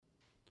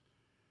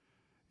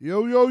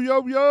Yo, yo,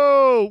 yo,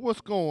 yo! What's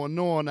going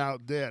on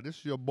out there? This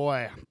is your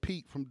boy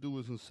Pete from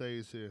Doers and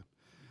Sayers here.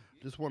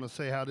 Just want to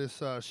say how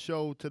this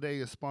show today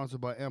is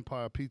sponsored by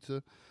Empire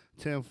Pizza,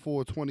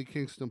 10420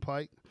 Kingston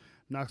Pike,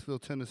 Knoxville,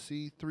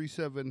 Tennessee,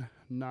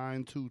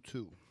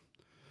 37922.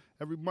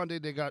 Every Monday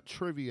they got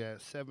trivia at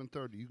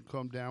 7:30. You can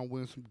come down,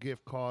 win some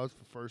gift cards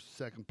for first,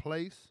 second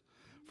place.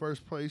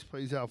 First place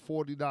pays out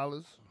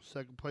 $40.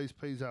 Second place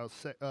pays out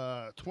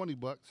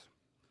 $20.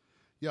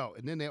 Yo,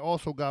 and then they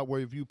also got where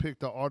if you pick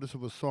the artist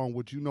of a song,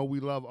 which you know we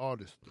love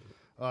artists,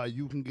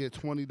 you can get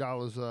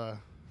 $20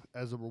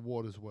 as a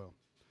reward as well.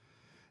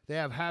 They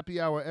have happy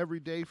hour every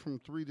day from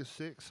 3 to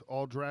 6.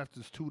 All draft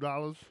is $2.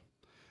 $1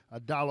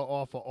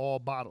 off of all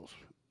bottles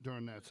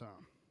during that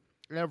time.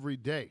 Every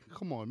day.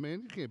 Come on,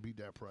 man. You can't beat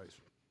that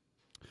price.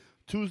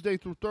 Tuesday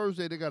through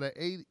Thursday, they got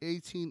an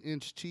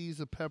 18-inch cheese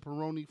of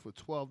pepperoni for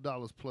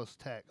 $12 plus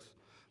tax.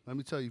 Let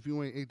me tell you, if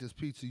you ain't ate this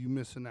pizza, you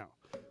missing out.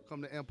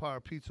 Come to Empire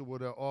Pizza where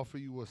they'll offer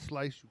you a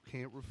slice you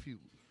can't refuse.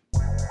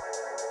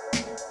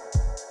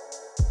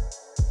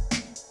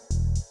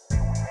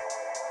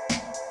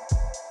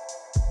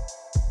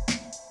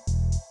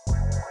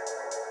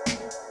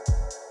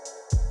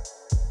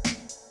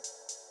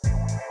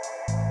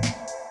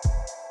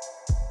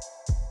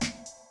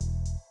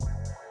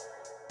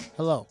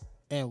 Hello,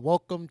 and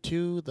welcome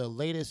to the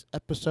latest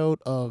episode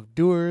of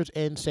Doers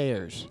and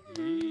Sayers.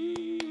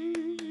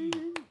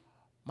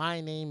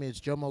 My name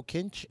is Jomo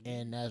Kinch,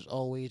 and as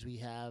always, we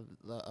have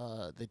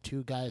the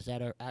two guys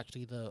that are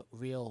actually the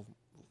real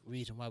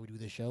reason why we do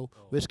this show,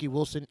 Whiskey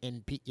Wilson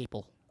and Pete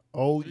Yapel.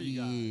 Oh, Three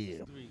yeah.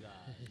 guys. Three guys.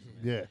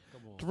 Yeah.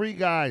 Come on. 3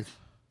 guys.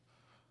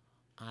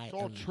 I It's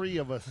all am 3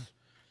 of us.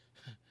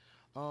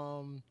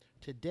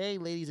 Today,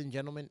 ladies and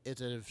gentlemen,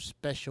 is a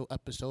special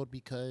episode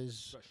because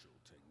Special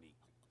technique.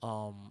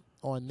 on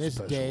this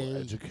Special day,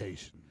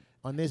 education.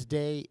 on this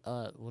day,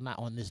 well, not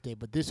on this day,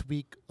 but this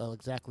week,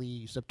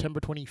 exactly September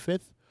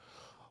 25th,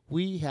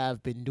 we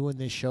have been doing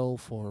this show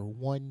for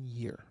 1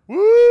 year. Woo!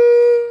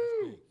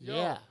 Big. Yeah,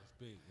 That's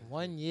big. That's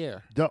 1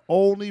 year. The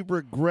only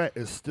regret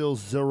is still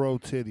 0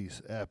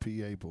 titties at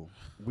P. April.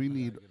 We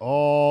need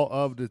all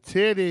of the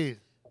titties.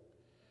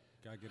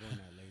 Gotta get on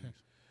that, ladies.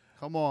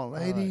 Come on,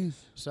 right.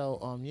 ladies. So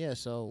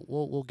so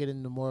we'll get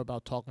into more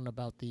about talking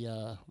about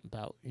the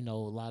about a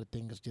lot of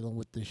things dealing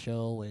with the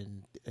show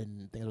and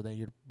things like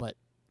that. But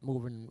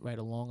moving right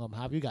along,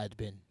 how have you guys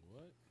been?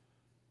 What?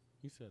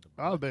 He said.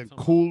 I've been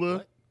Something cooler.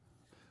 what?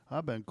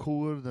 I've been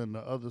cooler than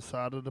the other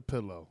side of the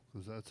pillow,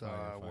 because that's how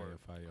I work.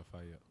 Fire.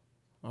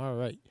 All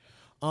right.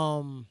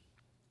 I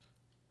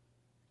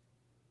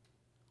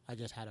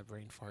just had a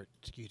brain fart.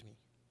 Excuse me.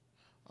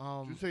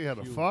 Did you say you had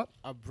a you. fart?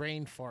 A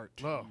brain fart.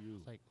 Oh.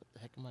 It's like, what the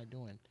heck am I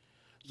doing?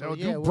 Now,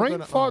 yeah, do we're brain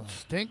gonna, farts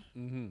stink?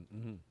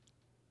 Mm-hmm.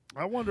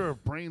 I wonder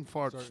if brain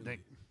farts Certainly.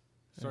 stink.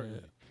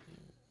 Certainly.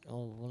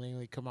 When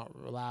they come out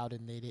loud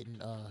and they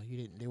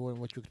they weren't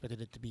what you expected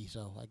it to be.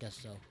 So I guess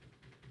so.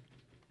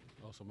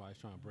 Oh, somebody's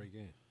trying to break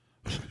in.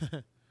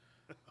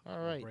 All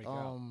right. Break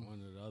out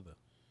one or the other.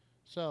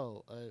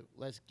 So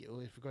let's get.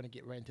 If we're going to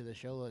get right into the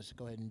show, let's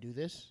go ahead and do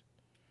this.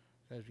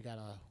 Because we're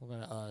gonna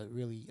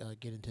really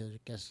get into, I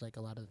guess, like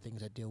a lot of the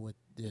things that deal with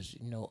this.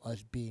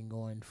 Us being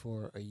going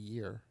for a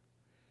year.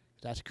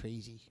 That's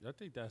crazy. I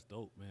think that's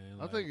dope,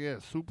 man. I think, yeah,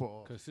 super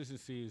awesome.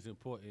 Consistency is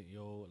important,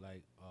 yo.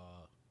 Like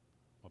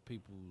my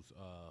people's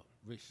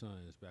Rich Son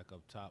is back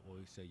up top where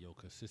he said, yo,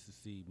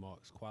 consistency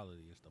marks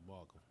quality. It's the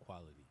mark of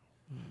quality.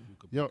 You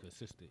could be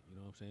consistent, you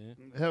know what I'm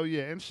saying? Hell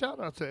yeah. And shout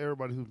out to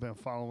everybody who's been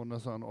following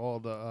us on all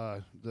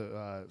the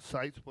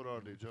sites. What are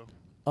they, Joe?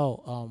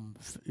 Oh,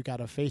 we got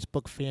a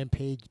Facebook fan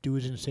page,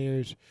 Doers and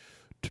Sayers.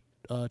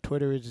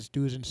 Twitter is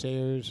Doers and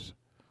Sayers.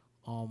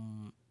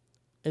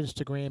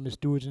 Instagram is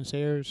Doers and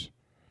Sayers.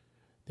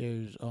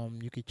 There's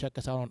you can check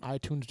us out on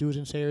iTunes, Doers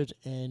and Sayers,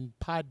 and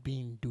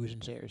Podbean, Doers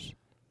and Sayers.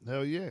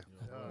 Hell yeah.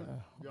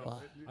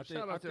 I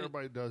Shout out to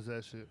everybody who does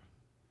that shit.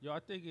 Yo, I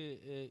think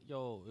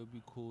it'd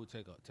be cool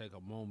to take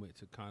a moment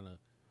to kind of,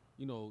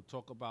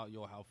 talk about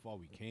how far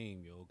we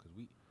came, because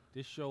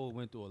this show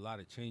went through a lot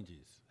of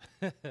changes.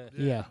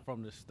 Yeah.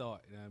 From the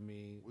start, you know what I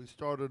mean? We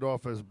started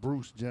off as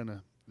Bruce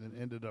Jenner, then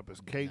ended up as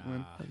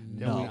Caitlyn, then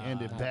No, we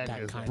ended not back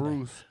that as kinda.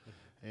 Bruce,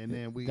 and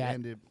then we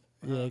ended.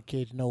 Yeah,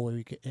 kids know where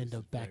we could end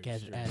up back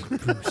as very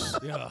Bruce.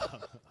 Yeah.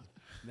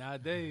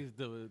 Nowadays,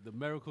 the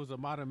miracles of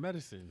modern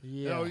medicine.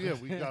 Yeah. Hell yeah,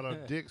 we got our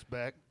dicks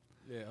back.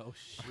 Yeah. Oh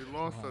shit. We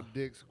lost our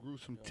dicks, grew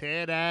some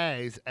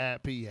titties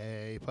at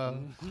PA.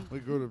 We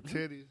grew them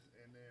titties,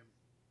 and then,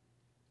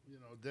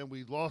 then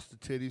we lost the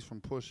titties from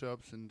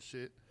push-ups and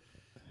shit.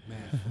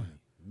 Mad funny.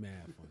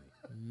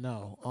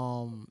 No.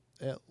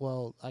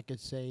 Well, I could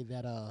say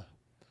that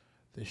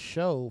the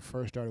show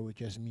first started with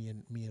just me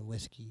and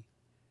Whiskey,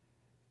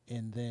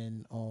 and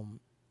then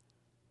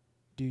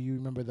do you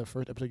remember the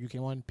first episode you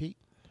came on, Pete?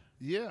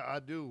 Yeah,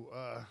 I do.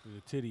 The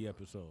titty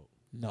episode.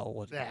 No, it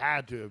wasn't. There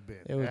had to have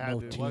been. There was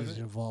no to have titties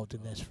been. involved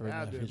in this Had to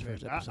have his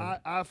first been. episode.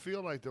 I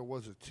feel like there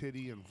was a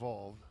titty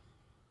involved.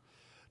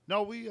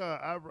 No,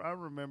 I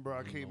remember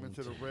I came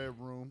into the red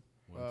room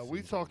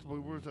We talked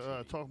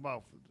about talking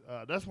about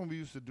that's when we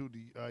used to do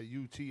the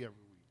UT every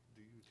week.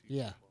 The UT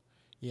Yeah. football.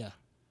 Yeah.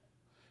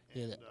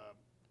 And,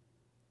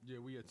 Yeah,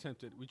 we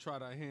attempted. We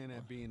tried our hand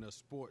at being a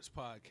sports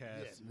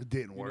podcast. yeah, it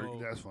didn't You work. know,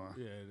 That's fine.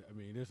 Yeah, I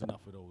mean, there's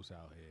enough of those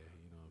out here.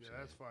 You know what I'm Yeah, saying?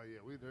 that's fine.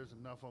 Yeah, there's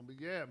enough on. But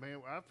yeah,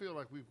 man, I feel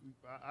like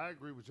I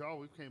agree with y'all.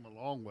 We came a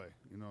long way.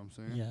 You know what I'm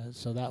saying? Yeah.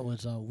 So that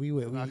was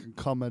And I can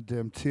come at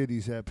them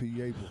titties at PA.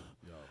 Yo,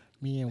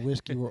 me and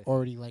Whiskey were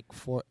already like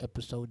 4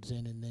 episodes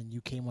in, and then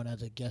you came on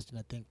as a guest, and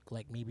I think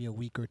like maybe a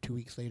week or 2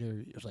 weeks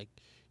later, it was like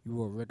you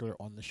were a regular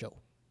on the show.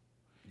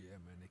 yeah,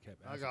 man, they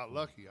kept. I asking got for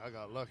lucky. I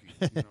got lucky.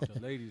 You know? The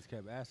ladies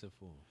kept asking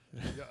for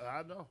him. Yeah,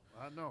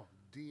 I know.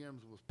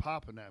 DMs was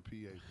popping that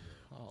PA.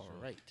 All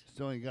right.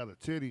 Still ain't got a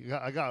titty.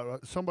 I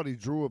got somebody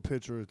drew a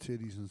picture of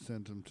titties and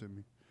sent them to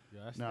me.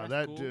 Yeah, that's, Now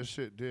that's that cool.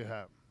 shit did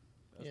happen.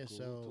 That's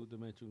Yeah, cool. so-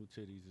 2-dimensional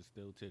titties is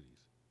still titties.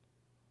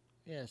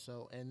 Yeah.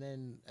 So and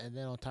then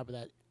on top of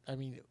that, I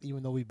mean,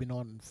 even though we've been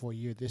on for a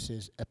year, this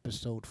is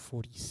episode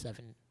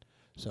 47.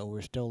 So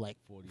we're still like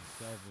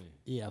 47.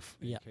 yeah.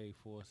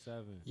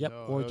 AK-47. Yep. No,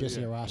 Or hell just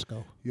yeah.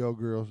 Roscoe. Yo,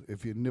 girls,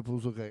 if your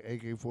nipples look like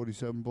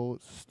AK-47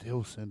 bullets,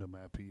 still send them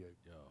at PA.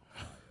 Yo,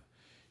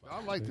 fire.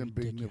 I like them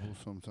big ridiculous. nipples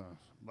sometimes.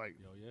 Like,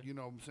 Yo, yeah? you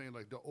know what I'm saying?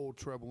 Like the old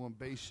treble and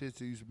bass shits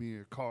that used to be in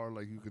your car,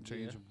 like you could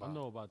change Yeah, them. I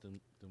know about them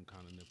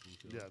kind of nipples.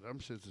 Yo. Yeah, them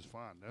shits is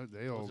fine.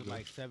 They all Those are good.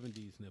 like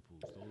 70s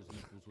nipples. Those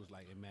nipples was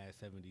like in mad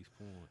 70s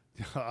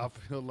porn.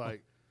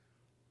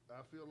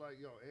 I feel like,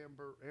 yo,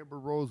 Amber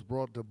Rose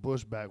brought the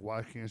Bush back.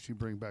 Why can't she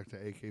bring back the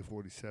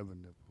AK-47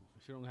 nipples?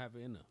 She don't have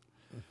it in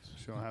her.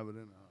 She don't have it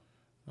in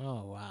her.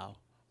 Oh wow.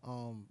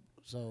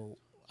 So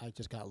I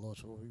just got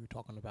lost. What were we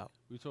talking about?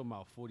 We talking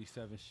about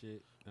 47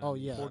 shit. Oh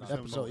yeah, 47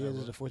 episode. Yeah, this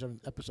is ever. the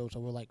 47th episode. So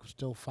we're like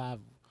still 5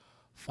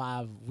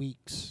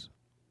 weeks,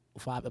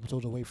 5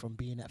 episodes away from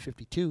being at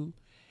 52.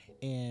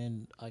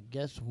 And I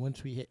guess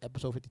once we hit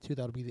episode 52,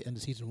 that'll be the end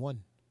of season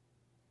 1.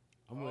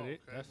 I'm with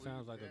it. okay. That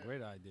sounds like a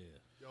great idea.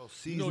 Yo, You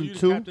season know, you the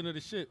 2. captain of the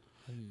ship.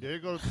 There you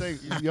go.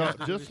 Y'all,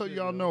 just so Shit,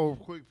 y'all yo. know, a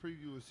quick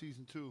preview of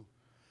season 2.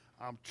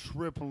 I'm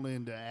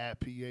tripling the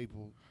Appy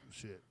April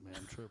shit, man.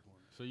 I'm tripling.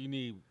 So you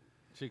need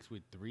chicks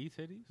with 3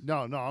 titties?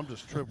 No, I'm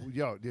just triple.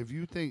 Yo, if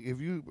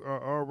you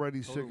are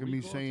already sick of me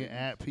recall saying titties?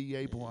 at P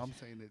April, I'm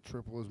saying it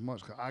triple as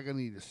much because I gonna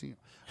need to see them.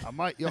 I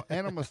might,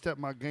 and I'm gonna step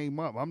my game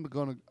up. I'm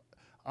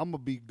gonna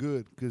be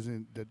good because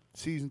in the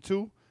season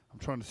 2, I'm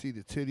trying to see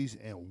the titties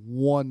and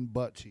one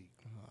butt cheek.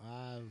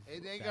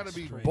 It ain't gotta That's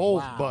be strange.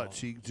 both Wow. butt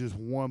cheek, just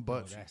one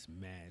butt Yo, cheek. that's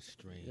mad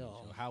strange. Yo.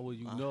 Yo, how will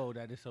you know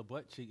that it's a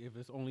butt cheek if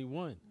it's only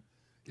one?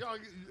 Yo,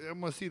 I'm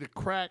gonna see the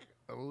crack,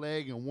 a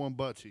leg, and one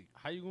butt cheek.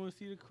 How you gonna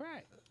see the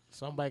crack?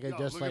 Somebody could Yo,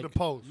 just look like at the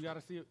post. You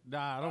gotta see it.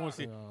 Nah, I don't want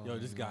to see. Oh, Yo,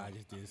 this guy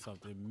just did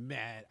something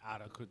mad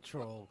out of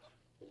control.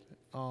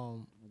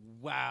 um.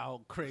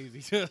 Wow, crazy.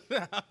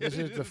 This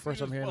is the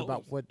first I'm hearing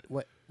about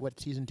what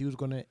season 2 is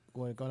gonna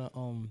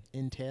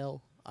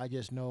entail. I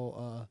just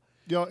know.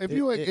 Yo, if It-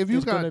 you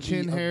it's gonna got be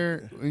chin a-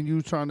 hair and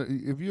you trying to,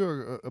 if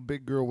you're a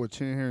big girl with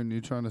chin hair and you're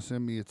trying to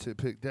send me a tip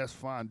pic, that's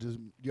fine. Just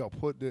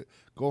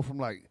go from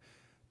like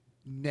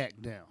neck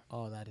down,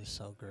 Oh, that is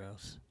so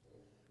gross.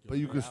 but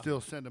you can still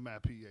send them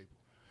at PA.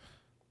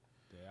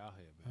 They're out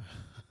here,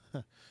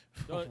 man.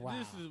 Yo, Wow.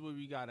 This is what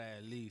we gotta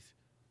at least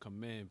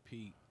commend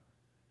Pete.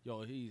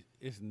 Yo,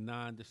 it's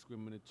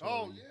non-discriminatory,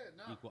 Oh, yeah,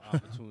 nah. equal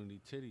opportunity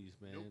titties,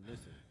 man.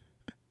 Listen,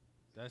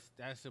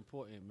 that's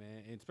important,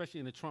 man, and especially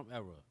in the Trump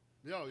era.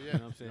 Yo, yeah, You know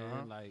what I'm saying?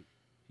 Uh-huh. Like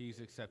he's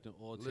accepting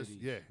all Listen,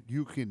 titties. yeah,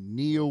 you can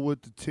kneel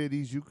with the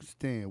titties, you can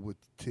stand with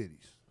the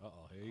titties.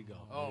 Here you go.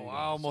 Oh, Here you I go.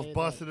 almost Save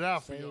busted it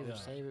out for save, you.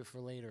 Save it for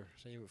later.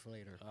 Save it for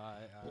later. All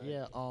right.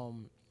 Yeah.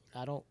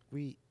 I don't.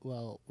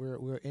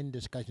 We're in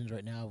discussions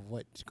right now of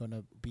what's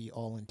gonna be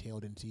all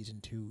entailed in season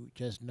 2.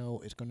 Just know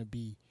it's gonna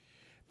be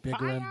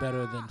bigger and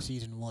better than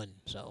season 1.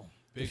 So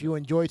if Bigger, you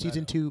enjoyed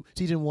season better.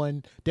 season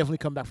 1, definitely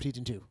come back for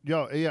season 2.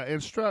 Yo, yeah,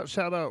 and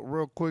shout out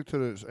real quick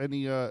to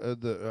any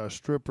the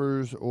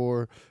strippers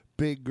or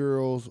big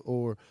girls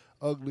or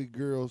ugly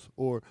girls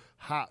or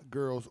hot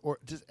girls or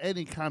just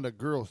any kind of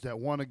girls that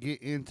want to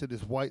get into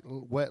this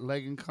wet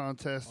legging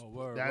contest. Oh,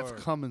 word, that's word.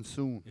 coming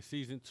soon. In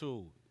season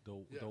 2,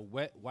 the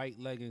wet white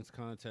leggings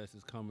contest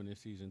is coming in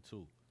season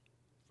 2.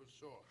 For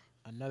sure.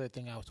 Another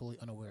thing I was totally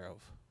unaware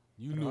of.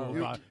 You knew You-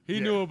 about. He yeah.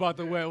 knew about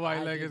the wet white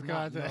I leggings did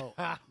not contest. know.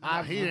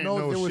 I he didn't know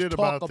know there was shit talk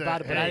about that.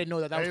 about it, but I Hey, didn't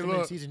know that was hey, coming in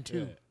look. season 2.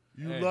 Yeah.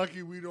 You Hey.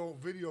 lucky we don't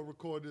video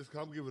record this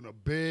 'cause I'm giving a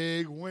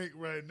big wink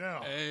right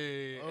now.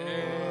 Hey, Uh,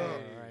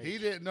 Alright. He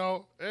didn't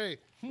know. Hey,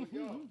 but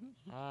yo,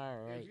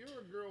 All right. if you're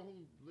a girl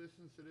who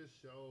listens to this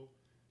show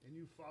and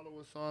you follow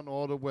us on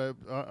all the web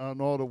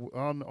on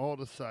all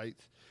the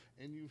sites,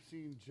 and you've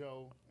seen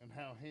Joe and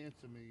how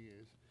handsome he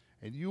is,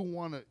 and you're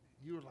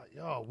like,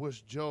 yo, I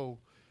wish Joe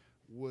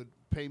would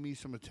pay me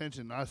some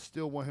attention. I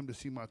still want him to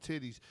see my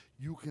titties.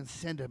 You can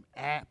send him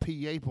at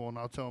P April, and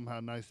I'll tell him how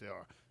nice they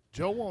are.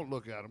 Joe won't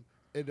look at them.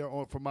 And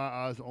they're for my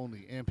eyes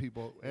only, and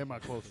people and my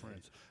close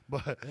friends.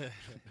 But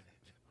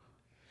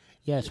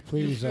Yes,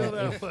 please. feel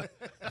that way?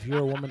 If you're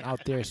a woman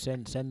out there,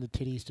 send the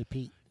titties to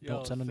Pete.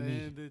 Don't send them to me.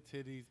 Send the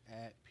titties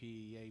at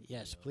PA.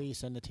 Yes, please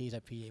send the teas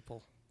at PA.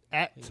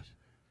 At Please.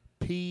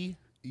 P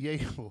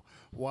Yeaple,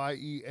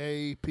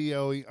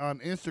 YEAPLE. On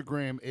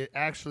Instagram, it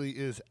actually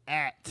is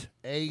at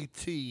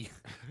ATPYEAPLE.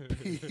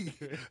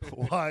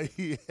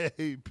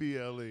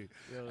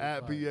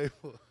 At P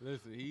Yeaple.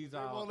 Listen, he's They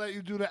out. won't let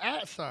you do the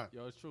at sign.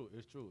 Yo, it's true.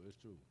 It's true. It's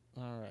true.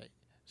 All right.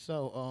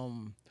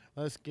 So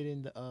let's get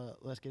into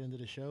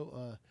the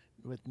show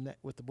with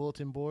the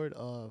bulletin board.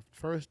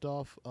 First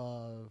off,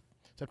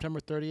 September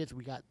 30th,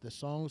 we got the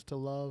Songs to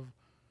Love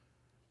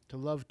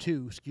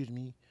 2,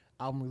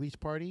 album release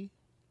party.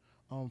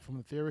 From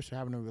the Theorists, they're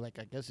having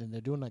and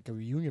they're doing like a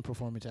reunion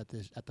performance at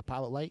the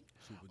Pilot Light,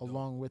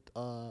 along with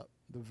the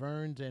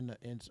Verns and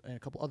a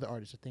couple other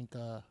artists. I think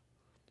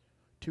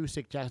Too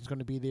Sick Jackson's going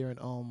to be there, and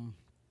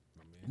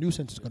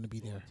Nuisance is going to be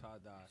there.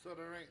 So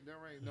there ain't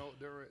no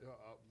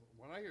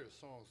when I hear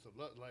songs to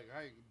love,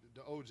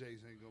 the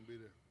OJs ain't gonna be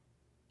there.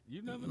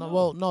 You never No, know.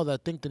 well, no. I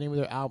think the name of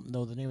their album.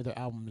 No, the name of their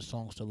album is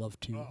 "Songs to Love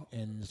 2,"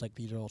 and it's like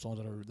these are all songs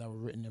that were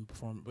written and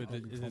performed. But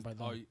performed by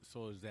them.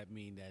 so does that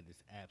mean that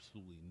there's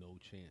absolutely no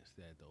chance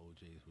that the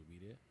OJs would be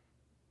there?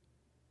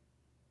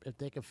 If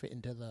they could fit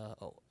into the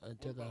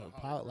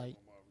Pilot Light,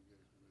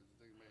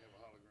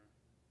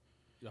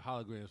 Your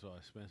holograms are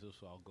expensive,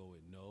 so I'll go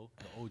with no.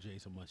 The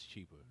OJs are much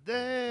cheaper.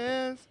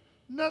 There's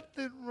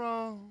nothing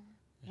wrong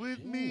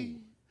with me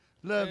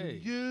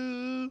loving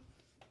you.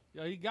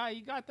 Yo, he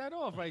got that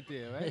off right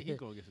there, right? He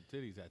gonna get some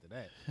titties after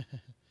that.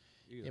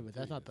 yeah, but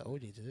that's not the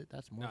OJs, is it?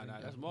 That's Marvin. Nah,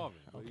 that's Marvin.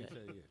 Okay. But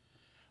he said,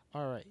 yeah.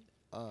 All right.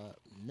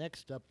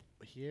 Next up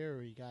here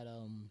we got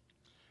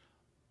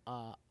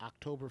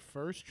October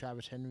 1st,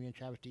 Travis Henry and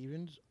Travis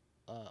Stevens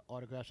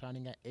autograph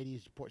signing at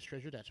 80s Sports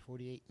Treasure. That's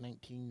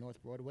 4819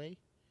 North Broadway.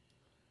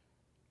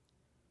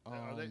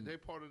 Are they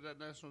part of that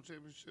national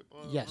championship?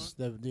 Yes,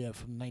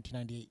 from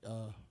 1998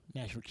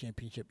 national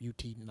championship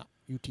UT.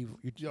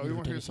 Yo, you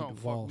want to hear something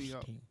fuck me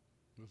up? Team.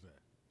 What's that?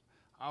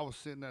 I was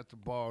sitting at the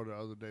bar the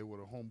other day with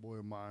a homeboy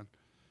of mine,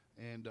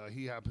 and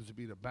he happens to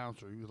be the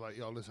bouncer. He was like,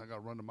 yo, listen, I got to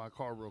run to my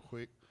car real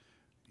quick.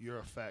 You're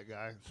a fat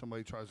guy.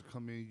 Somebody tries to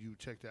come in, you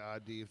check their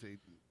ID. If they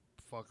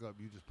fuck up,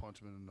 you just punch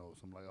them in the nose.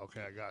 I'm like,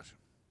 okay, I got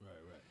you.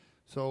 Right.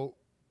 So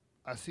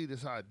I see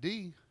this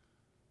ID,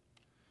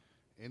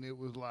 and it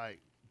was like,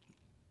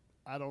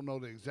 I don't know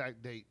the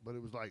exact date, but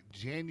it was like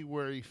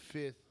January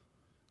 5th,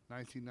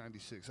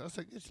 1996. I was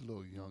like, get your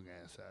little young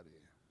ass out of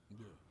here.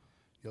 Yeah.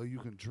 Yo, you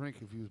can drink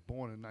if you was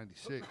born in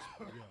 96.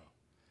 Yeah.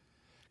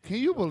 Can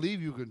you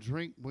believe you can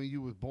drink when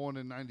you was born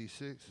in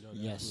 96? Yo,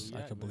 Yes,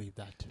 I can believe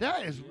that too.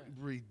 That is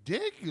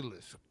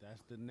ridiculous.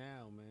 That's the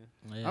now,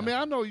 man. Yeah. I mean,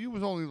 I know you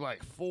was only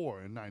like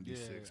 4 in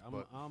 96, Yeah,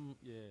 But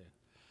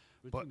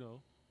but- you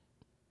know,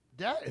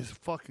 that is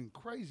fucking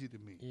crazy to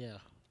me. yeah.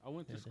 I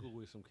went to Yeah, school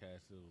with some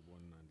cats that was born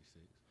in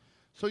 '96.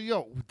 So,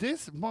 yo,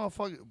 this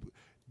motherfucker,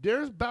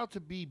 there's about to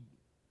be,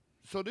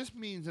 so this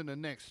means in the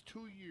next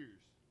 2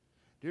 years,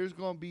 there's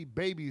going to be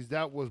babies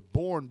that was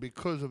born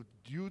because of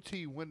UT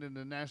winning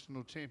the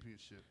national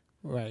championship.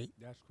 Right.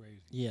 That's crazy.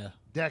 Yeah.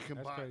 That can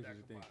That's buy crazy that to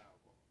can think. buy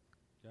alcohol.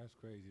 That's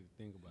crazy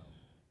to think about.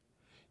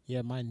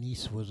 Yeah, my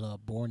niece was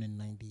born in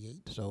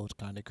 '98, so it's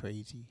kind of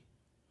crazy.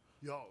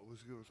 Yo, it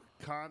was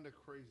kind of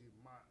crazy.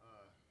 My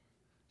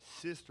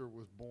sister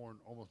was born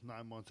almost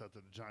 9 months after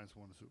the Giants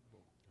won the Super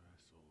Bowl.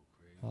 That's so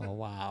crazy. Oh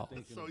wow.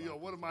 Thinking So, about yo,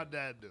 what this, did my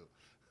dad do?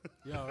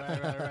 Yo,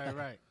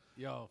 right.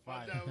 Yo, My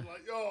fire. dad was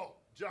like, yo,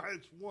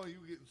 Giants won, you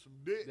getting some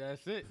dick.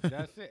 That's it.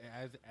 That's it.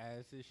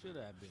 As it should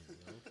have been.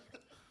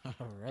 Yo.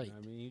 All right.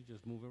 I mean, he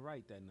just moving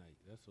right that night.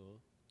 That's all.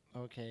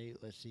 Okay,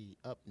 let's see.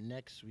 Up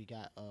next, we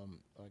got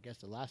I guess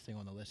the last thing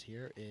on the list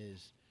here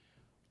is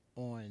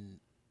on.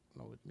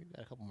 No, we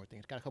got a couple more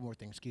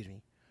things. Excuse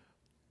me.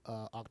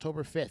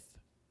 October 5th,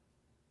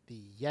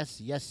 the Yes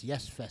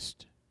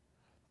Fest.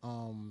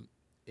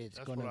 It's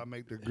That's gonna what I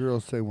make the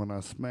girls say when I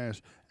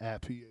smash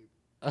at PA.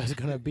 it's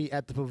gonna be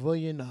at the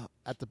pavilion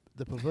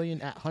the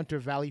pavilion at Hunter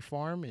Valley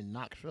Farm in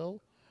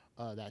Knoxville.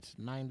 That's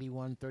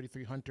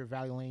 9133 Hunter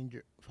Valley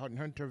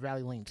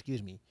Lane.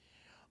 Excuse me.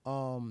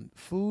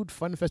 Food,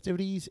 fun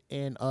festivities,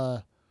 and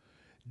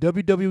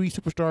WWE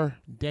superstar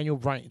Daniel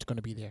Bryan is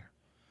gonna be there.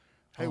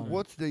 Hey,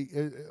 what's the?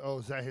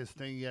 Is that his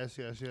thing? Yes.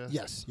 Yes. Yeah.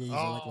 He's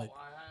Oh, like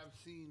I have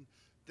seen.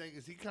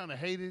 Is he kind of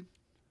hated?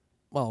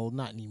 well,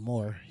 not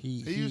anymore.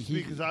 He He used to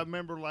be because I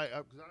remember I might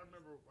have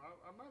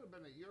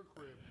been at your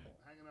crib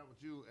hanging out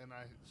with you, and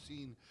I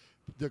seen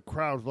the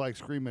crowds like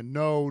screaming,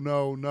 "No,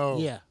 no, no!"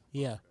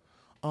 Yeah.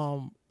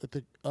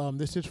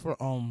 This is for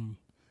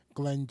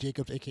Glenn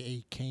Jacobs,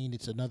 aka Kane.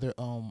 It's another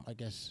I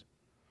guess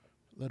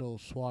little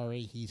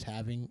soiree he's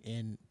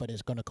having, but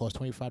it's gonna cost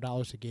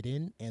 $25 to get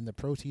in, and the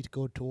proceeds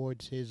go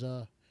towards his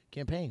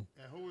campaign.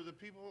 And who were the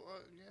people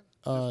again?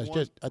 It's one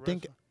just I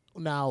think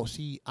wrestler? now.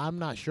 See, I'm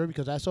not sure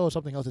because I saw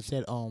something else that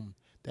said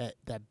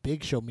that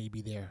Big Show may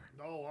be there.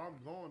 No, I'm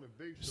going to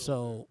Big Show.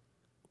 So,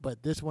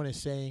 but this one is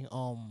saying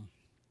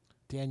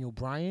Daniel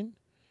Bryan,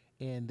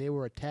 and they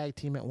were a tag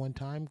team at one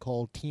time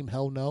called Team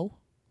Hell No.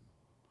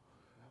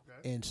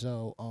 Okay. And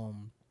so,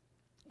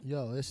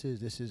 this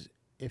is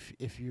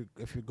if you're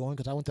going,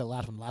 because I went to the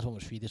last one. The last one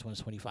was free. This one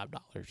is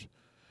 $25.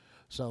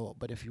 So,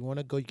 but if you want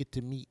to go, you get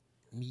to meet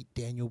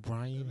Daniel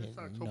Bryan It's and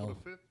October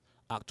the 5th.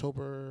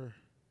 October.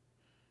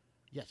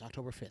 Yes,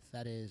 October 5th.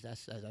 That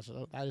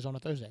is on a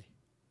Thursday.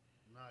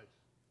 Nice.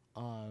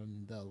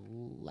 The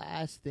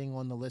last thing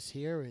on the list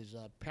here is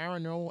a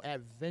Paranormal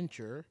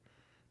Adventure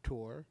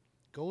Tour.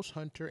 Ghost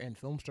hunter and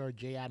film star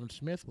J. Adam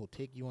Smith will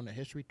take you on a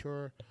history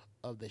tour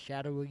of the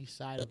shadowy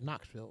side of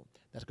Knoxville.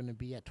 That's going to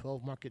be at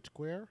 12 Market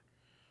Square.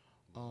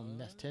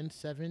 That's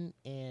 10/7,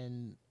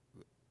 and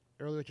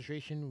early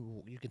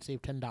registration you can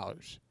save $10.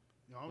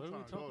 Yo, I'm What are we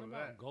trying to go talking to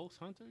about? that. Ghost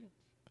hunter?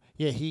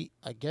 Yeah,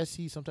 I guess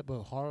he's some type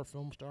of horror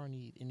film star, and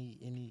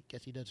he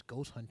guess he does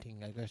ghost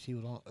hunting. I guess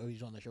he's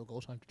on the show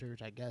Ghost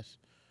Hunters, I guess.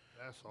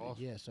 That's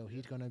awesome. Yeah, so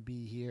he's gonna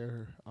be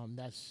here.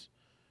 That's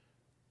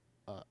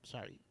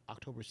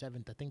October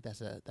 7th. I think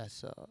that's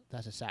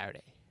a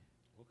Saturday,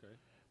 Okay.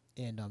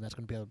 and that's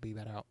gonna be able to be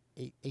about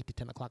 8 to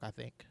 10 o'clock, I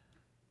think,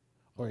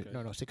 or Okay.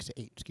 no 6 to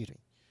 8. Excuse me.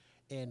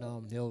 And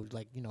they'll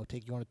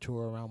take you on a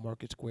tour around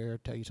Market Square,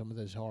 tell you some of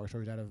the horror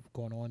stories that are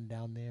going on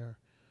down there.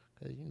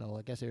 Cause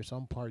I guess there's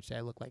some parts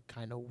that look like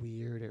kind of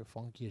weird or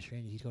funky or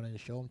strange. He's gonna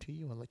show them to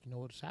you and let you know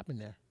what's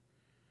happened there.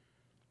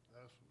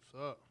 That's what's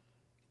up.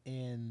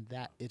 And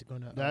that is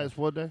gonna That is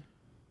what day?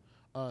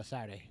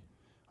 Saturday.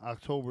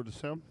 October the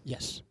 7th.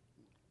 Yes.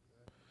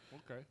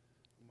 Okay.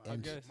 I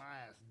And- get my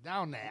ass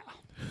down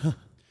now.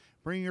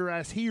 Bring your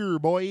ass here,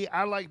 boy.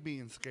 I like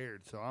being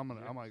scared, so I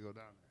might go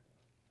down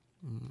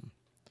there.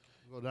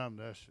 Go down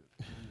to that shit.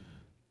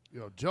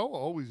 Yo, Joe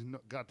always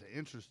got the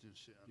interest in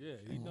shit. Yeah,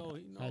 he know.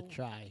 I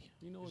try.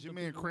 You know Is what your the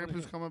man people wanna Krampus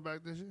hear. coming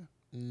back this year?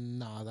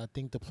 No, I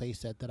think the place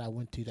that I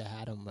went to that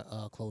had them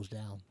closed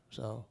down.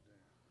 So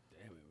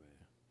Damn it, man.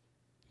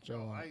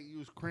 Yo, I ain't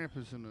used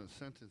Krampus in a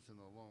sentence in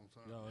a long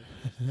time. No,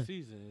 it's the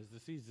season. It's the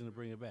season to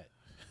bring it back.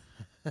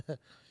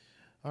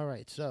 all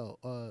right.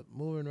 So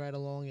moving right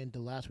along into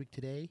last week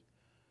today,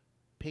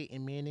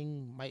 Peyton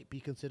Manning might be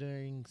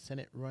considering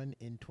Senate run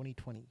in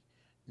 2020.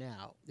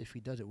 Now, if he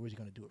does it, where's he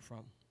going to do it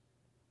from?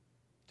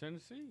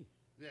 Tennessee.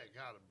 Yeah,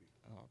 gotta be.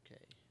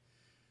 Okay.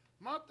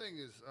 My thing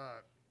is,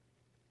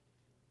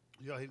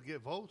 he'd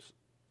get votes.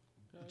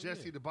 Hell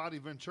Jesse yeah. the Body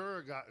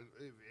Ventura got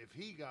if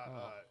he got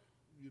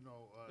Yeah.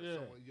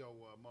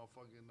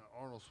 motherfucking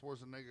Arnold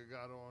Schwarzenegger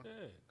got on.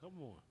 Yeah, come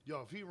on.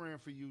 Yo, if he ran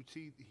for UT,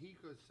 he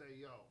could say,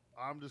 yo,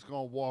 I'm just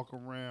gonna walk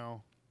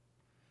around.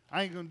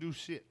 I ain't gonna do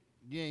shit.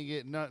 You ain't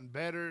getting nothing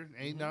better,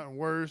 ain't nothing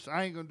worse.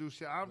 I ain't gonna do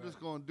shit. I'm just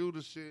gonna do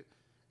the shit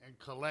and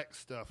collect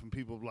stuff, and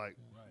people be like,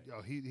 Right.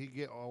 yo, he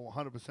get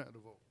 100% of the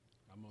vote.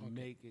 I'm gonna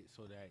make it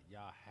so that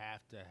y'all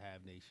have to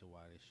have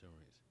nationwide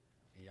insurance,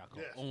 and y'all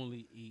can Yes.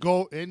 only eat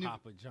Go and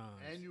Papa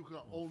John's. and you can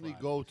on only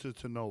Friday. go to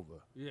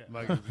Tenova. Yeah,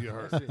 Like if you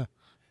heard. That's it.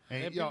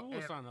 And And yo, people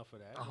will sign up for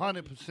that.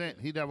 100%.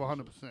 He'd have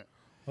 100%.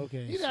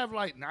 Okay. He'd have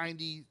like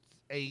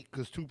 98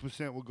 because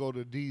 2% would go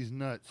to these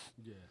nuts.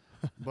 Yeah.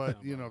 But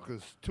Sound you know, about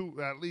because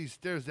at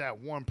least there's that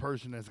one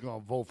person that's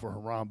gonna vote for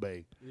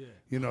Harambe. Yeah.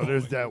 You know,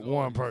 there's that Always, one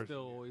always, person.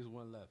 Still always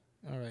one left.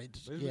 All right.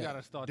 But we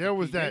gotta start There the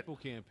was that- April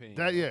campaign.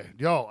 That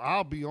yo,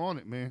 I'll be on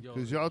it, man. Yo,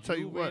 Because y'all tell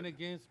you ran what,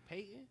 against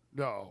Peyton.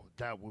 no,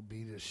 that would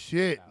be the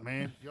shit, That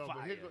man. would be Yo,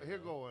 but here fire,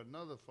 go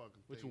another fucking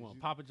What thing. you want,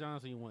 Papa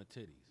John's, or you want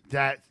titties?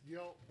 That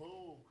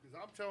boom. Because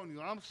I'm telling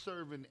you, I'm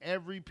serving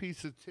every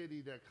piece of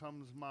titty that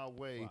comes my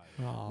way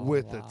Fire. Oh,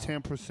 with wow. a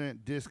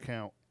 10%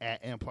 discount at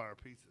Empire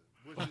Pizza,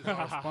 which is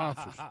our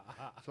sponsors.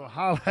 So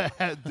holla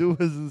at doers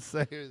and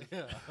sayers.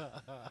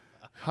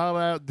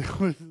 Holla at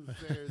doers and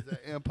sayers at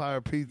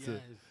Empire Pizza.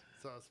 Yes.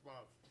 It's our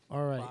sponsor.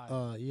 All right.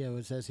 Fire.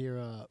 It says here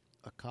a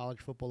college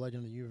football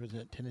legend of the University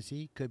of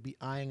Tennessee could be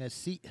eyeing a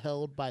seat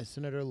held by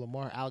Senator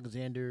Lamar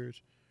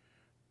Alexander's,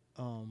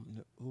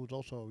 who's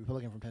also a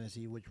Republican from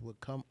Tennessee, which would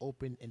come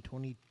open in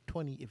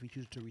 2020 if he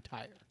chooses to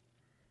retire.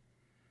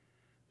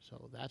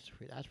 So that's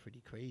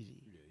pretty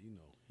crazy. Yeah, you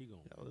know he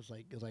gonna. It's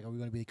like, are we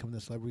going to become the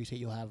celebrity state?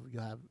 You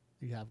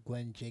have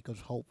Glenn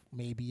Jacobs Hope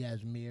maybe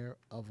as mayor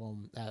of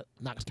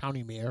Knox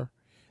County mayor.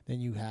 Then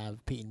you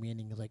have Peyton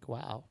Manning. Is like,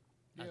 wow.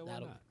 Yeah, why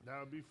that'll- not? That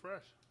would be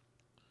fresh.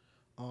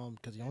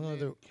 Because the only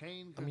other,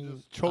 Kane I could mean,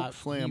 just choke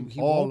slam he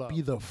all won't up. be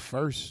the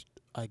first,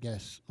 I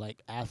guess,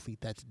 like athlete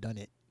that's done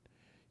it.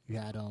 You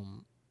had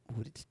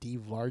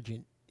Steve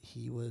Largent.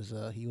 He was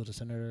a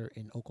senator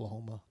in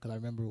Oklahoma. Because I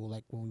remember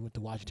like when we went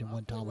to Washington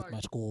one feel time with like- my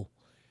school.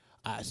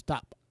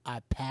 I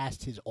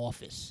passed his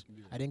office.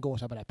 Yeah. I didn't go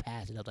inside, but I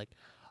passed it. I was like,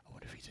 I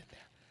wonder if he's in there.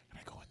 Can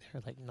I go in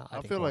there? Like, no. I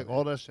didn't feel go like in there.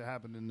 all that should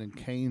happen, and then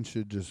Kane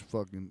should just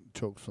fucking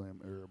choke slam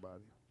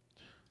everybody.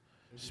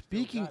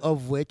 Speaking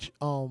of which,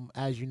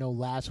 as you know,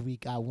 last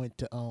week I went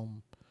to I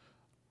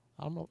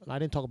don't know, I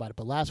didn't talk about it,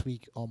 but last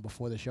week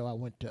before the show I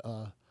went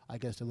to I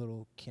guess the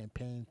little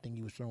campaign thing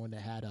he was throwing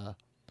that had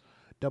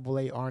Double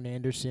A Arn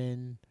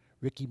Anderson,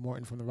 Ricky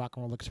Morton from the Rock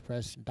and Roll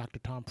Express, Dr.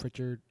 Tom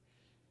Pritchard,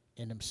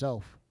 and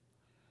himself.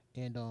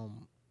 And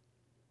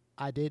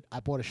I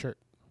bought a shirt.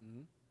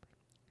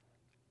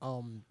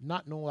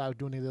 Not knowing what I was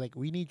doing, they're like,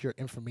 we need your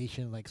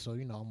information, like, so,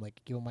 I'm like,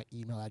 give him my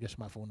email address,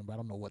 my phone number. I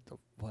don't know what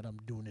I'm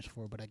doing this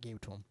for, but I gave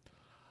it to him.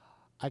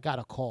 I got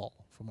a call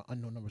from an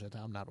unknown number. That I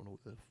don't know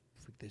what the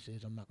freak this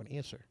is. I'm not going to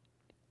answer.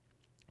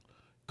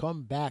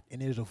 Come back,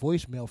 and there's a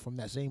voicemail from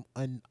that same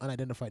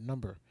unidentified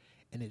number,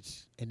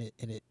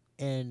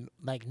 and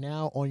like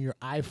now on your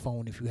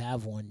iPhone, if you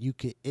have one, you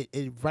could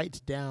it writes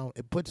down,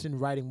 it puts in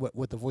writing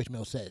what the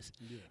voicemail says,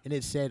 and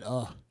it said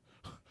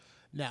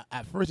now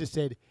at first it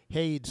said,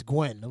 "Hey, it's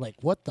Gwen." I'm like,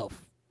 what the.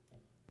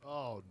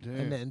 Oh damn!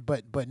 And then,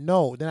 but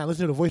no. Then I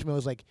listened to the voicemail. It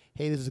was like,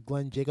 "Hey, this is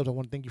Glenn Jacobs. I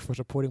want to thank you for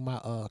supporting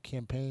my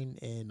campaign,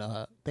 and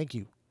thank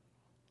you."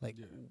 Like,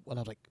 when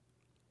I was like,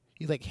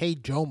 he's like, "Hey,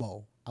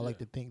 Jomo, I like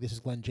to think this is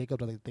Glenn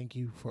Jacobs. I like to thank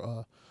you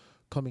for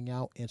coming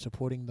out and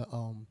supporting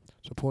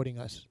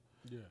us."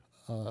 Yeah.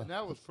 And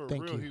that was for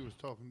real. You. He was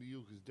talking to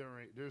you because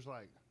there's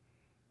like.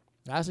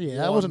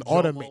 That wasn't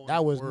automated.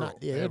 That was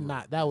not. Yeah,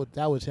 not.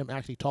 That was him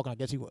actually talking. I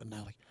guess he was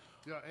now like.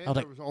 Yeah, and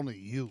there was only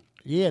you.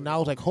 Yeah, and I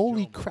was like,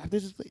 "Holy crap!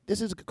 This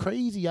is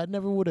crazy. I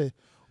never would have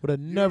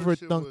never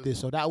thunk this."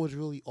 So that was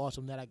really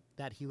awesome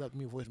that he left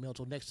me a voicemail.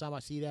 So next time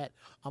I see that,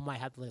 I might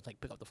have to like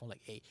pick up the phone.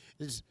 Like, "Hey,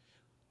 this is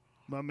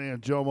my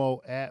man Jomo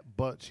at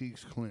Butt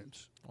Cheeks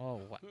Clinch." Oh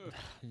what?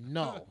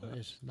 No,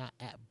 it's not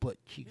at Butt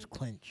Cheeks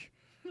Clinch.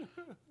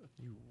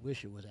 You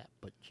wish it was at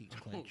Butt Cheeks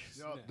Clinch.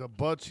 Yo, the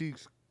Butt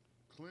Cheeks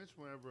Clinch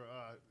whenever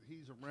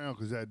he's around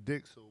because that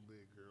dick's so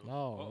big, girl.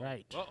 All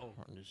right.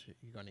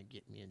 You're going to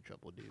get me in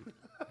trouble, dude.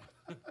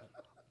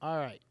 All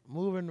right.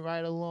 Moving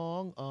right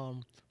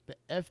along. The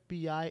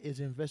FBI is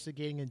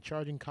investigating and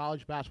charging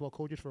college basketball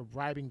coaches for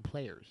bribing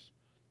players.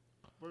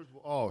 First of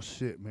all, oh,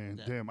 shit,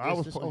 man. Damn.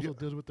 This also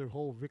deals with their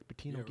whole Rick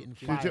Pitino getting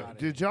fired.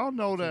 Did y'all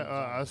know that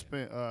I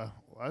spent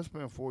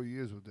 4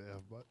 years with the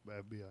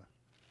FBI?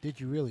 Did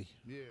you really?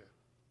 Yeah.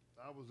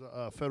 I was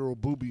a federal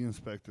booby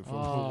inspector for a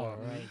while.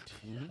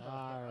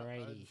 All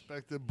righty. I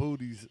inspected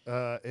booties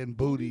and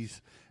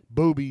boobies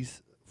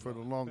for the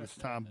longest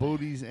time.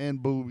 Booties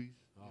and boobies.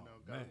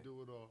 Gotta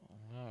do it all.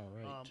 All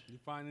right. You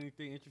find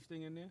anything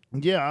interesting in there?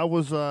 Yeah, I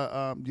was.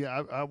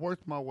 I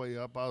worked my way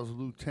up. I was a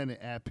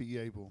lieutenant at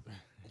Able.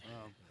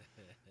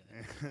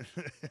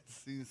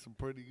 Seen some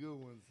pretty good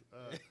ones.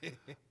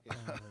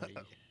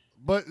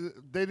 But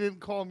they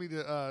didn't call me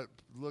to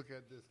look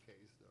at this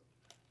case,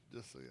 though.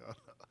 Just so y'all know.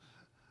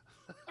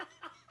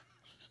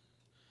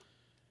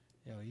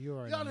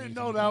 Y'all didn't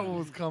know that one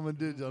was coming,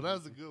 did y'all? That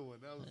was a good one.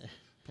 That was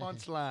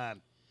punchline.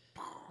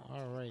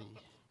 All right.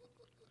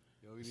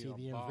 See,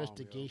 the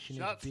investigation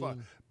is Shots being...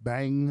 fired.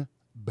 Bang,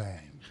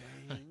 bang.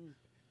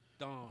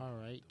 All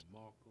right.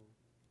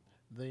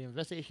 The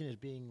investigation is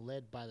being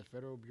led by the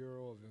Federal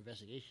Bureau of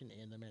Investigation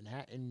and the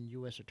Manhattan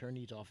U.S.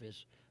 Attorney's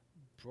Office.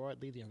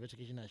 Broadly, the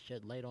investigation has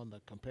shed light on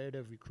the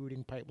competitive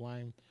recruiting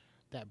pipeline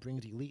that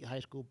brings elite high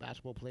school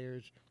basketball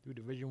players through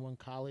Division I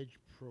college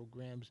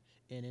programs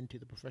and into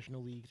the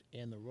professional leagues,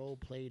 and the role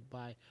played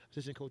by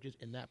assistant coaches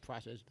in that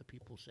process, the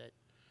people said.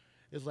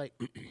 It's like,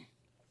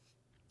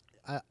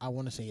 I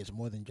want to say it's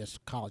more than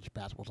just college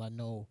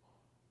basketball.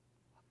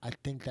 I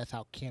think that's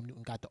how Cam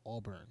Newton got to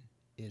Auburn,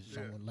 is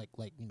someone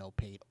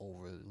paid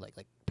over,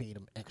 paid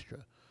him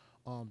extra.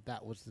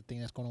 That was the thing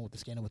that's going on with the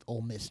scandal with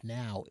Ole Miss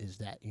now, is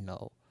that,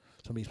 some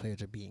of these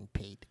players are being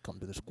paid to come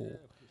to the school.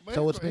 Yeah.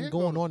 So what's been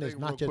going on is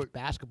not just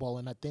basketball,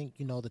 and I think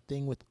the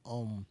thing with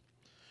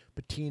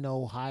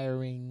Pitino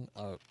hiring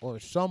or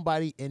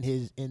somebody in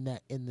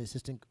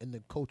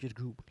the coaches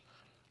group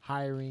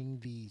hiring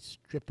the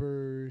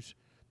strippers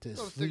to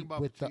sleep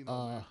with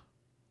Pitino,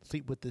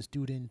 sleep with the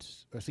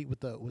students or sleep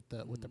with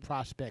the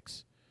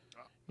prospects.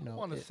 I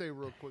want to say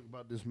real quick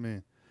about this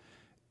man.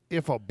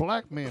 If a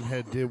black man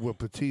had did what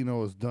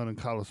Pitino has done in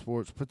college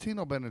sports,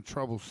 Pitino been in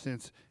trouble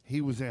since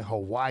he was in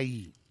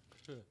Hawaii.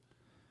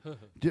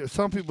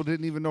 Some people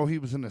didn't even know he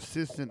was an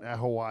assistant at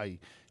Hawaii.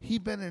 He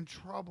been in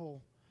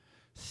trouble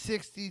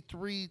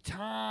 63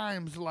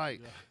 times.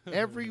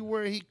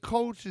 Everywhere he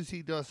coaches,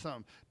 he does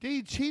something.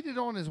 He cheated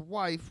on his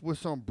wife with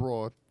some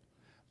broad,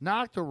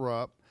 knocked her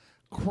up,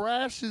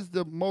 crashes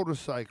the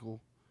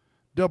motorcycle.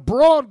 The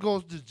broad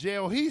goes to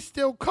jail. He's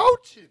still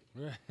coaching.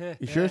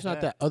 You sure it's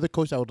not that other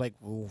coach that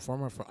was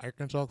former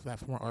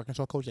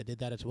Arkansas coach that did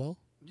that as well?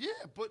 Yeah,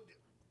 but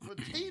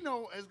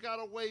Pitino has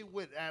got away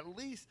with at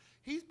least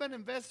he's been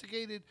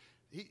investigated.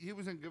 He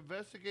was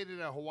investigated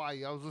at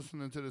Hawaii. I was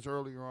listening to this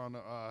earlier on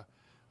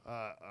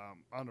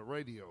the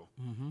radio.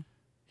 Mm-hmm.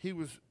 He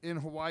was in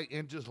Hawaii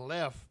and just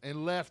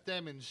left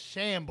them in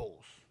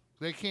shambles.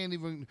 They can't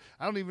even.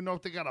 I don't even know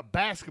if they got a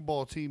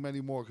basketball team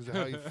anymore because of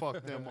how he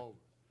fucked them over.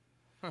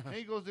 And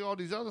he goes to all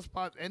these other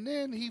spots, and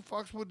then he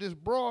fucks with this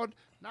broad,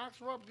 knocks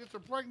her up, gets her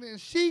pregnant,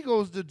 and she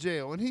goes to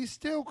jail, and he's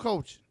still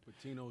coaching.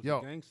 Pitino's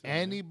a gangster.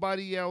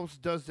 Anybody else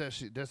does that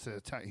shit,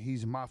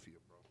 he's mafia,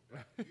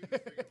 bro.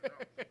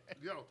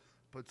 Yo,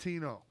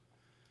 Pitino,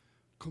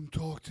 come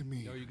talk to me.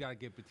 Yo, you gotta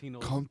get Pitino.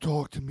 Come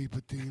talk to me,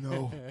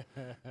 Pitino.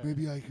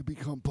 Maybe I could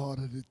become part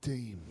of the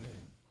team.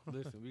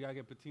 Listen, we gotta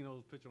get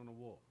Pitino's picture on the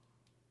wall.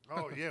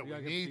 Oh yeah, we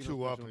need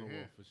to up in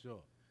here for sure.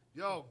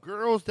 Yo,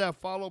 girls that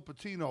follow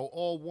Pitino,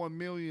 all 1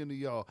 million of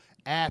y'all,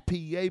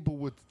 able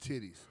with the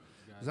titties.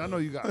 Because I know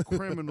you got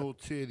criminal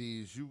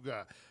titties, you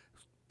got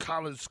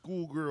college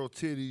schoolgirl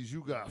titties.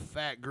 You got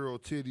fat girl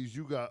titties.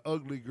 You got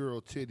ugly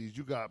girl titties.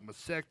 You got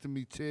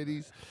mastectomy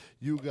titties.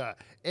 You got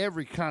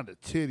every kind of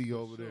titty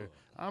over there.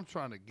 I'm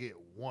trying to get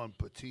one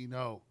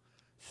Patino.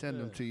 Send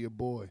them to your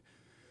boy.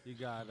 You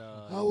got.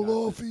 I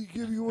will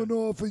give you an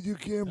offer you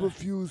can't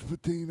refuse,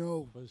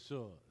 Patino. For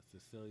sure.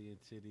 Sicilian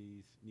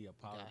titties,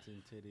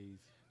 Neapolitan titties.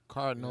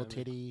 Cardinal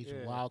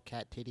titties,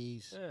 Wildcat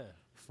titties,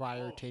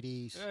 Friar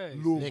titties,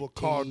 Louisville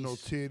Cardinal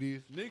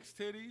titties. Knicks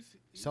titties.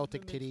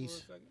 Celtic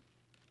titties.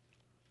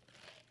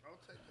 I'll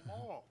take them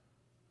all.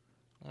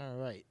 All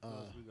right. What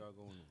else we got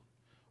going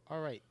on?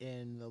 All right.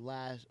 And the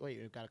last,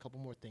 we've got a couple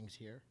more things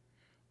here.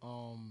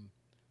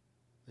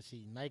 Let's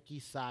see. Nike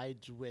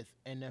sides with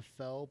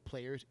NFL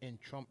players in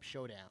Trump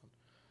showdown.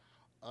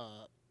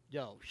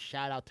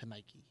 Shout out to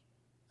Nike.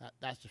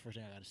 That's the first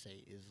thing I gotta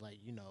say. Is like,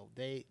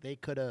 they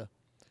could have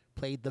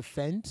played the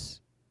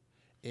fence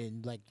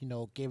and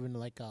given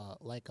like a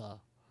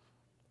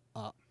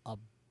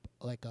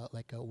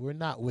we're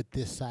not with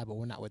this side, but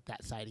we're not with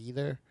that side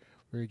either.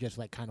 We're just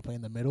like kind of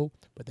playing the middle.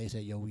 But they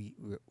said, we're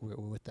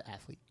with the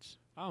athletes.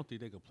 I don't think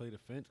they could play the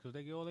fence because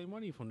they get all their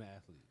money from the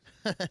athletes.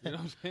 You know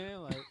what I'm saying?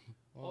 Like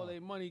all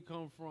their money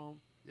come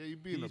from you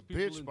being a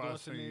these bitch by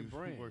endorsing their saying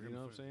brand. You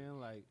know what I'm saying?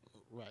 Like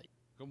right.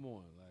 Come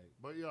on, like.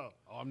 But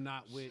I'm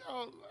not with.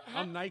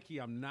 I'm Nike.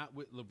 I'm not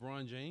with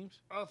LeBron James.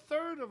 A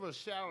third of a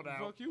shout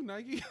out. Fuck you,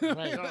 Nike.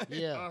 Right.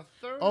 Yeah. A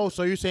third. Oh,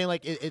 so you're saying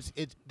like it's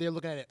they're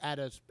looking at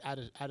it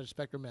at a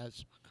spectrum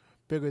as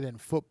bigger than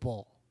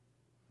football.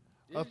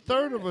 A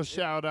third of a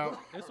shout out.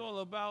 It's all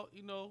about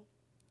you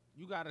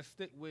got to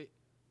stick with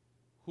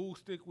who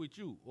stick with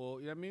you, or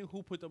you know what I mean,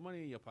 who put the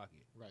money in your pocket.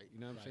 Right. You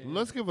know what I'm saying?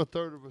 Let's give a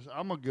third of a.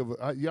 I'm gonna give it.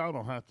 Y'all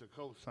don't have to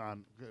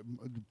co-sign.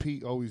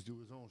 Pete always do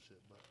his own shit,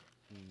 but.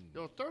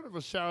 A third of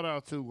a shout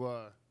out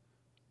to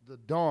the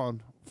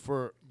Dawn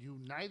for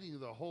uniting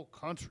the whole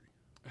country.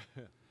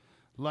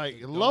 Like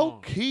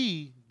low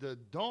key, the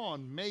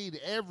Dawn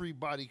made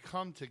everybody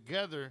come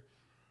together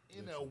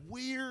in a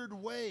weird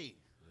way.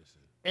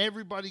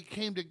 Everybody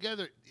came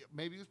together.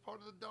 Maybe it was part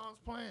of the Dawn's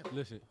plan.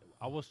 Listen,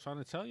 I was trying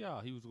to tell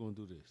y'all he was going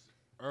to do this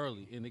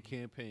early in the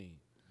campaign,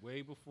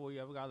 way before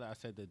you ever got there. I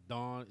said the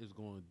Dawn is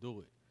going to do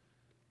it.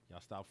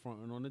 Y'all stop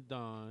fronting on the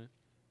Dawn.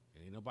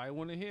 Ain't nobody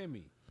want to hear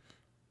me.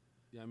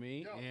 You know what I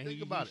mean? And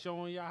he's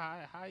showing y'all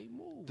how he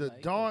moves. The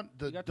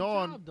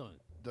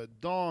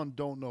Dawn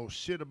don't know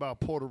shit about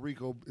Puerto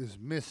Rico is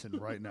missing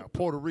right now.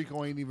 Puerto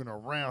Rico ain't even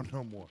around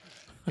no more.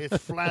 It's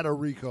Flat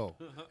Rico.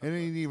 It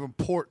ain't even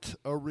Port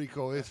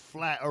Rico. It's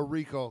Flat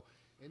Rico.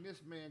 And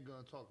this man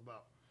gonna talk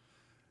about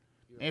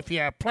if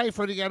you play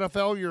for the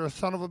NFL, you're a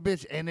son of a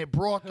bitch. And it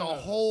brought the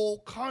whole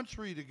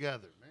country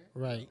together, man.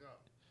 Right.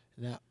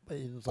 Now,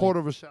 quarter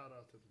of a shout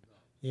out to the Dawn.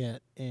 Yeah,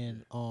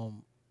 and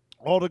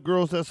all the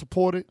girls that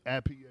support it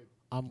at PA.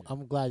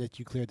 I'm glad that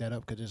you cleared that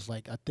up because it's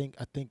like I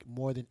think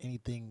more than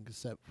anything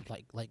except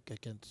like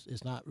against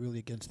it's not really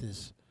against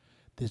this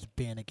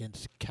ban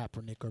against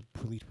Kaepernick or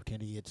police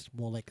brutality. It's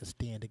more like a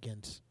stand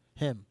against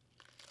him.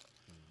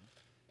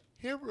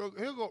 He'll go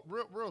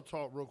real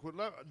talk real quick.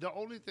 The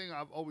only thing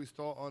I've always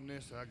thought on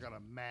this, and I gotta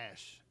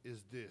mash,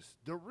 is this: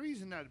 the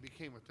reason that it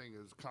became a thing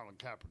is Colin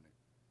Kaepernick,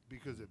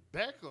 because if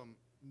Beckham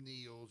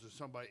kneels or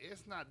somebody,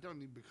 doesn't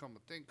even become a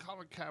thing.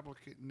 Colin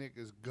Kaepernick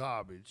is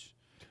garbage.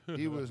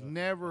 He was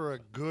never a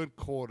good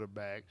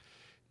quarterback.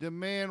 The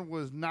man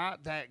was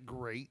not that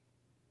great.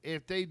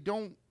 If they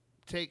don't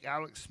take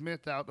Alex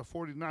Smith out, the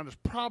 49ers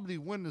probably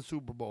win the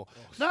Super Bowl.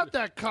 Not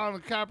that Colin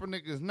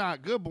Kaepernick is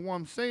not good, but what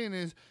I'm saying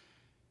is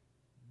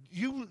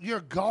you're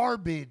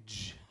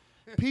garbage.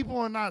 People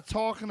are not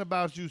talking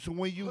about you. So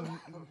when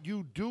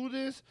you do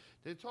this,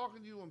 they're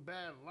talking to you in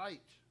bad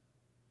light.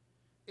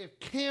 If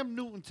Cam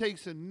Newton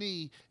takes a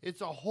knee,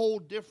 it's a whole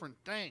different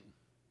thing.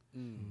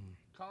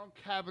 Colin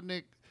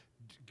Kaepernick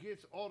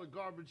gets all the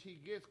garbage he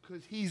gets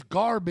because he's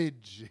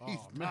garbage. He's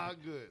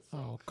not good.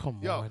 So, come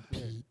on,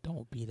 Pete.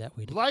 Don't be that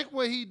way. Like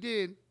what he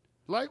did.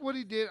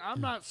 I'm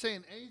not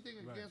saying anything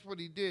against what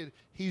he did.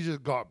 He's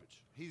just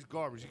garbage. He's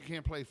garbage. You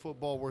can't play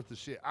football worth of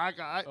shit.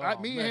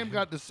 Me and him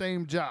got the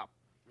same job.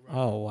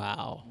 Oh,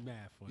 wow.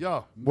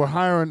 Yo, we're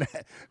hiring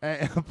at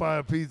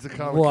Empire Pizza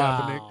Colin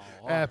Kaepernick.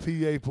 At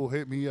P-April,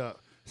 hit me up.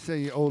 Say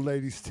your old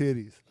lady's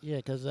titties. Yeah,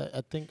 because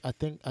I think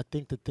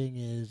the thing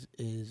is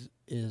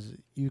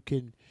you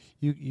can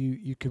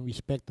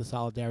respect the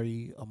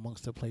solidarity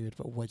amongst the players,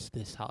 but what's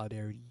this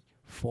solidarity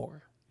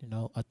for?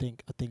 I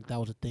think that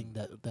was a thing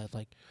that's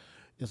like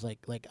it's like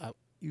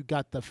you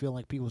got the feeling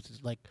like people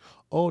just like,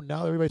 oh,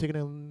 now everybody's taking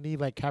a knee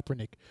like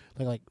Kaepernick,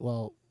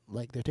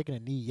 like they're taking a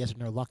knee, yes, and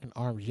they're locking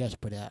arms, yes,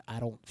 but I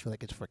don't feel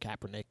like it's for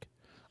Kaepernick.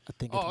 I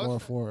think it's more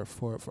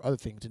for other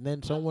things. And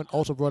then someone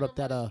also brought up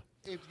that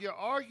if your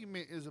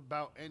argument is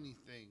about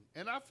anything,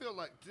 and I feel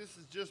like this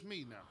is just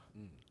me now,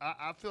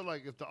 I feel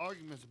like if the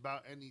argument's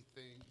about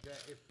anything,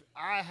 that if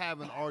I have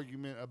an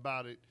argument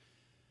about it,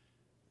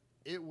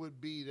 it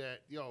would be that,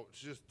 it's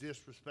just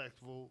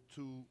disrespectful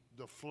to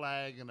the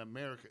flag in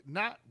America.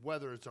 Not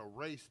whether it's a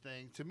race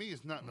thing. To me,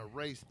 it's nothing a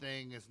race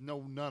thing. It's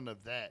none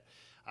of that.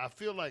 I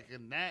feel like,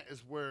 and that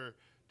is where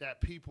that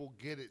people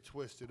get it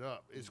twisted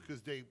up. It's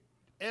because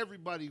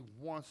everybody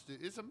wants to.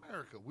 It's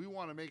America. We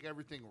want to make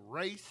everything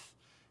race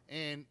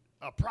and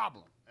a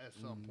problem at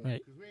some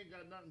point because we ain't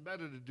got nothing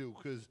better to do.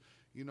 Because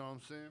you know what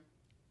I'm saying.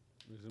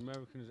 Because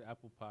American is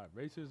apple pie.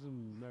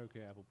 Racism,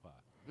 American apple pie.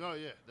 Oh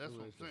yeah, that's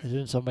what I'm saying.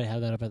 Didn't somebody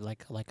have that up at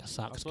like a I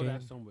Sox saw game?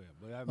 that somewhere,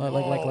 but I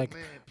Like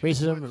man,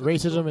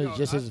 racism is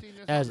just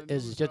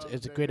it's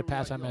as great a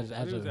pastime as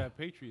it was a. that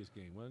Patriots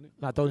game, wasn't it?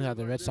 Not those are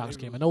the Red Sox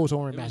game. I know it was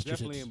over in It was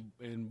Massachusetts.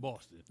 definitely in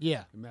Boston.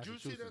 Yeah. In Did you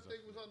see Massachusetts. that thing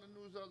was on the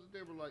news the other day?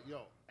 We're like,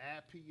 yo,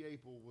 Appy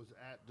Apple was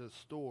at the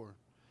store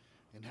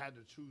and had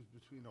to choose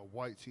between a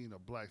white tee and a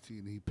black tee,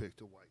 and he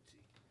picked a white tee.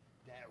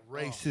 That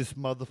racist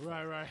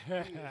motherfucker. Right.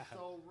 He is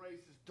so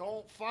racist.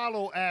 Don't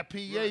follow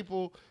Appy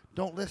Apple.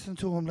 Don't listen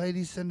to him,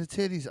 ladies. Send the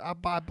titties. I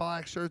buy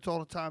black shirts all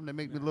the time. They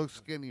make me look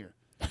skinnier.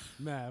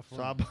 Mad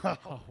So I buy.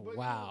 But,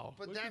 wow.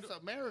 But that's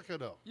America,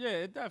 though. Yeah,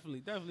 it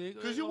definitely.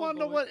 Because you want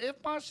to know what? If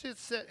my shit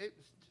said,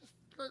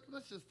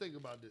 let's just think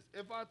about this.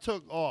 If I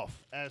took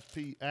off as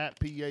at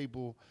P.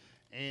 Abel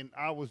and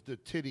I was the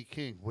titty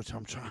king, which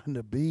I'm trying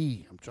to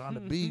be,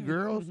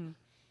 girls.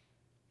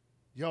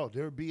 Yo,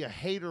 there'd be a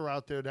hater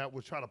out there that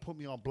would try to put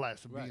me on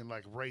blast for being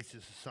like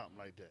racist or something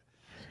like that.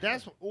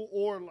 That's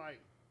or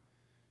like,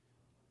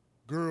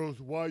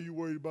 girls, why are you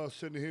worried about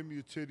sending him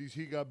your titties?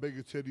 He got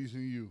bigger titties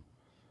than you.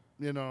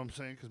 You know what I'm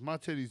saying? Because my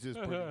titties is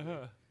pretty big.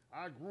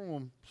 I grew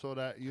them so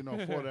that,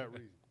 for that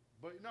reason.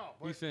 But no.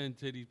 He sending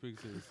titties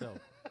pics to himself.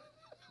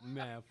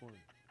 Mad funny.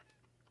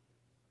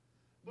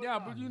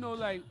 But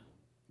like,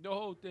 the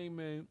whole thing,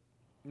 man,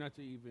 not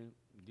to even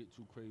get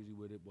too crazy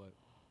with it, but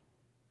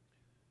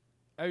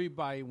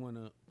everybody want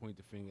to point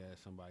the finger at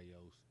somebody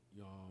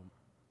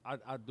else.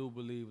 I do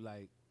believe,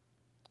 like,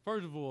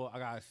 first of all, I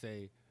got to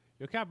say,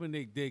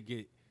 Kaepernick did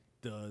get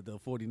the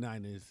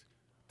 49ers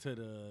to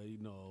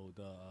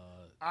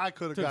I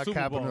could have to got the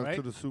Super Bowl, Kaepernick right?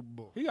 to the Super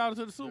Bowl. He got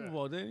to the Super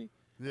Bowl, didn't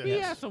he? Yeah. He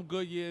had some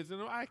good years in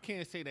him. I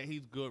can't say that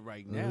he's good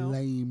right now.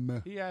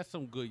 Lame. He has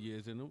some good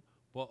years in him.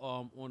 But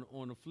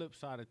on the flip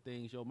side of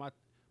things,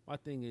 my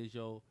thing is,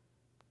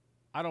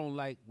 I don't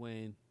like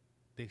when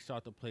they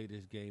start to play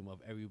this game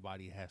of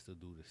everybody has to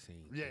do the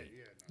same thing.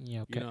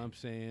 Yeah. Okay. You know what I'm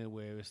saying?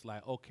 Where it's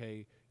like,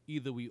 okay,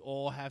 either we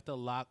all have to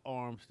lock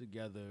arms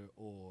together,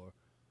 or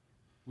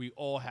we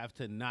all have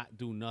to not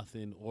do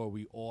nothing, or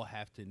we all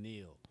have to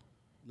kneel.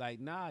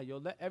 Like, nah,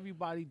 let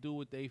everybody do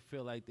what they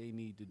feel like they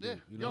need to do. Yeah.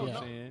 You know what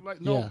I'm saying?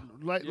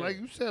 Like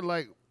you said,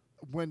 like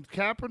when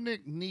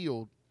Kaepernick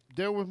kneeled,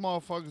 there was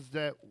motherfuckers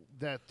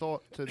that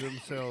thought to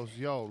themselves,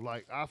 yo,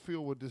 like, I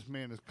feel what this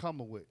man is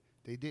coming with.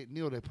 They didn't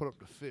kneel, they put up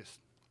the fist.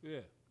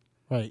 Yeah.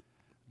 Right.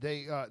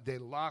 They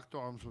locked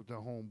arms with their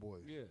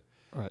homeboys. Yeah.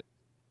 Right.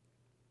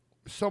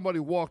 Somebody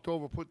walked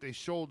over, put their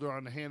shoulder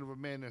on the hand of a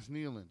man that's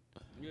kneeling.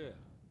 Yeah.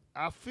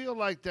 I feel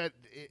like that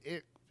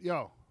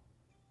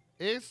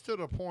it's to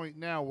the point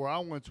now where I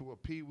went to a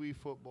pee-wee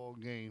football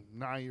game,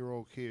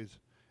 9-year-old kids,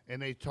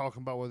 and they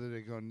talking about whether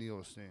they're going to kneel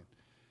or stand.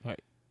 Right.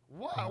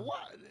 Why?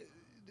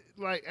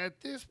 Like,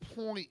 at this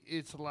point,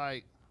 it's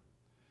like,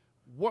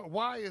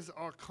 why is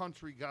our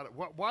country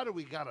why do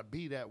we got to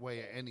be that way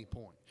at any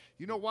point?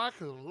 You know why?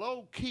 Because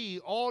low-key,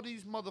 all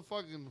these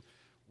motherfucking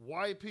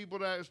white people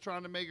that is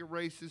trying to make it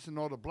racist and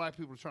all the black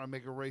people trying to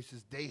make it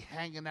racist, they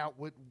hanging out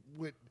with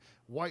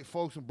white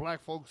folks and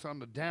black folks on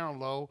the down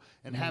low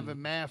and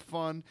having mad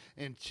fun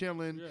and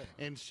chilling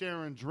and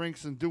sharing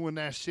drinks and doing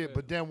that shit.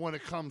 But then when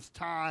it comes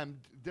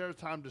their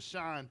time to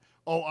shine,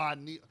 I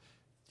need...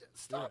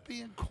 Stop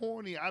being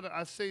corny.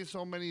 I say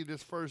so many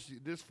this first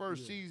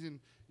season,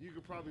 you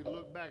could probably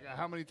look back at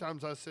how many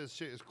times I said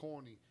shit is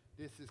corny.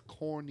 This is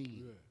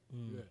corny.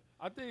 Yeah.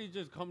 I think it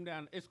just come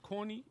down. It's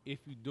corny if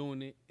you're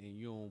doing it and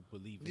you don't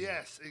believe in it.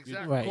 Yes,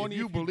 exactly. Right. Corny If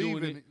you if you're believe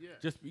doing in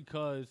it, just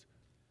because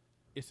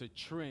it's a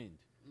trend.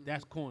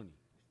 That's corny.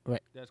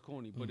 Right. That's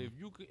corny. But if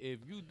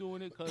you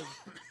doing it because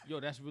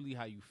that's really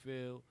how you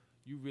feel.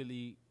 You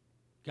really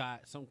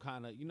got some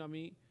kind of, you know what I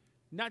mean?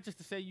 Not just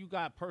to say you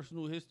got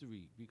personal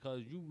history,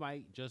 because you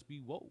might just be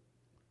woke.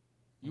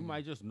 You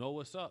might just know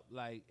what's up,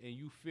 like, and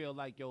you feel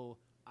like,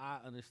 I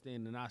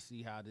understand and I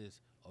see how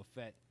this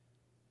affect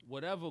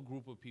whatever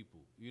group of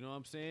people. You know what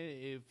I'm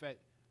saying? It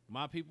affect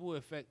my people, it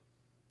affect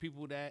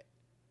people that,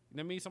 you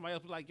know what I mean? Somebody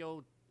else be like,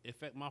 it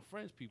affect my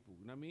friends' people.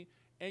 You know what I mean?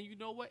 And you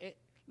know what?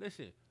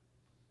 Listen,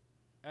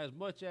 as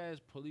much as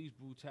police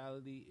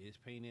brutality is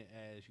painted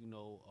as,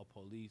 a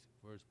police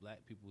versus black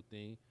people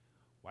thing,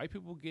 white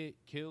people get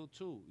killed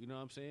too, you know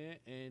what I'm saying?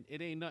 And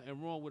it ain't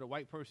nothing wrong with a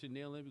white person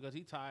kneeling because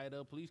he tired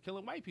of police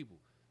killing white people.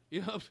 You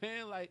know what I'm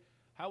saying? Like,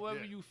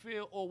 however you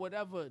feel or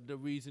whatever the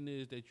reason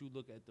is that you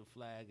look at the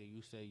flag and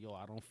you say,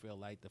 I don't feel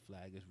like the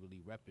flag is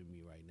really repping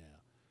me right now.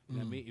 You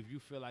know what I mean? If you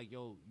feel like,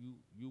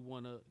 you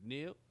want to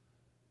kneel,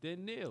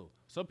 then kneel.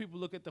 Some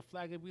people look at the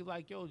flag and be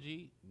like,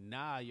 G,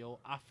 nah,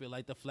 I feel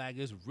like the flag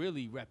is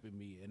really repping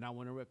me and I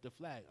want to rep the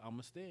flag. I'm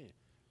going to stand.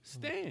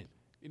 Stand.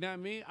 You know what I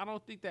mean? I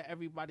don't think that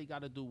everybody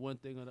got to do one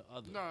thing or the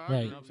other. No,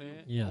 Right. You know what I'm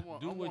saying? Yeah.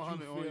 Do what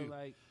you feel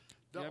like.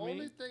 The You know what I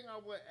only mean? thing I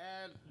would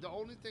add, the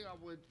only thing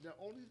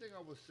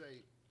I would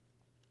say,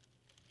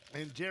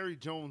 And Jerry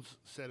Jones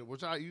said it,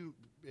 which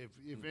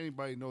if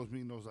anybody knows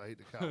me, knows I hate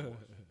the Cowboys.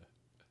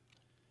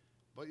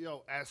 But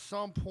at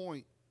some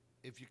point,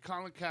 if you're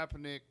Colin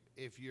Kaepernick,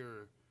 if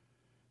you're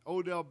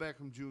Odell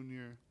Beckham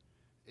Jr.,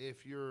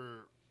 if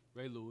you're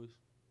Ray Lewis,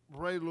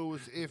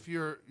 if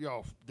you're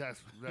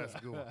that's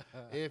good.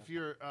 If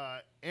you're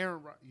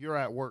Aaron, you're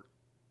at work.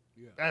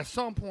 Yeah. At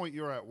some point,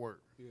 you're at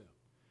work. Yeah.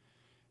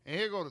 And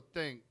here go the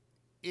thing: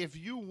 if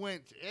you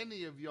went,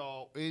 any of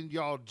y'all in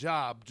y'all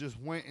job just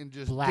went and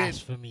just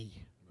blasphemy.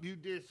 You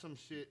did some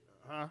shit,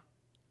 huh?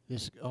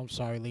 I'm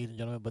sorry, ladies and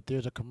gentlemen, but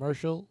there's a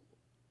commercial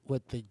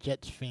with the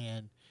Jets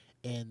fan,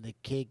 and the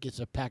kid gets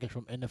a package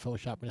from NFL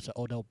shop, and it's an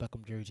Odell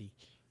Beckham jersey.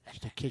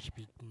 The kid should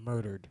be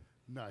murdered.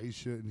 No, he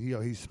shouldn't.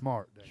 He's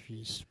smart.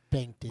 He's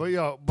spanked.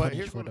 But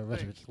here's for the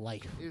rest thing, of his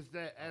life. Is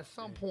that at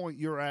some point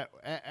you're at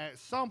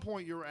some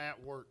point you're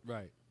at work.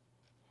 Right.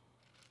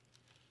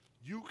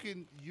 You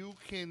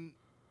can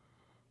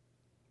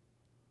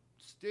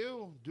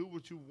still do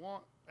what you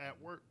want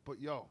at work, but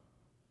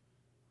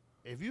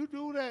if you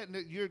do that and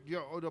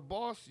your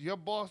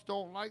boss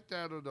don't like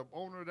that, or the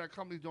owner of that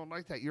company don't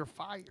like that, you're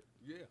fired.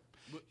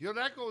 Yeah.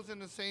 That goes in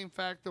the same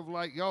fact of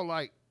like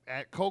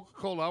at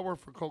Coca-Cola. I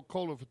worked for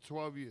Coca-Cola for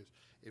 12 years.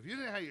 If you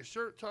didn't have your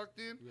shirt tucked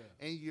in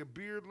and your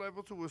beard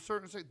level to a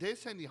certain state, they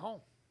send you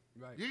home.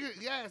 Right.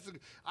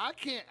 I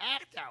can't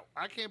act out.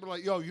 I can't be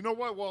like, you know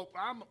what? Well,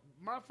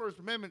 my First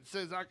Amendment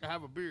says I can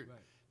have a beard. Right.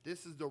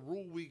 This is the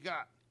rule we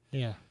got.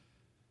 Yeah.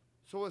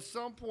 So at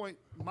some point,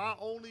 my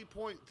only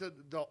point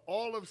to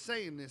all of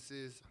saying this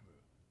is,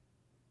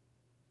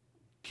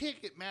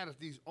 can't get mad at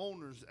these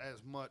owners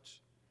as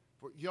much.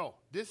 For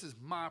this is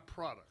my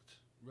product.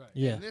 Right.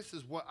 Yeah. And this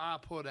is what I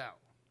put out.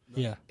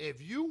 Yeah.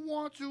 If you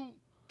want to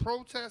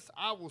protest,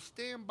 I will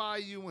stand by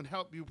you and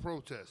help you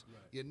protest.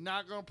 Right. You're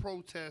not going to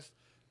protest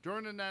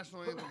during the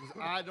national anthem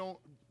because I don't.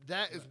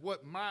 That is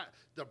what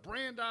the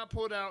brand I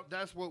put out.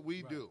 That's what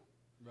we do.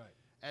 Right.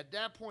 At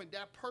that point,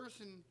 that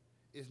person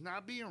is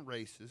not being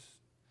racist.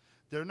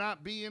 They're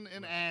not being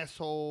an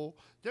asshole.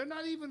 They're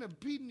not even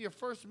impeding your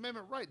First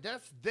Amendment right.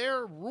 That's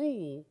their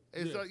rule.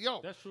 Is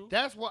that's true.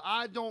 That's what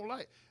I don't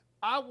like.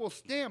 I will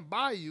stand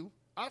by you.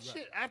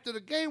 Shit after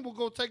the game. We'll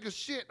go take a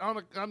shit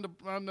on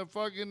the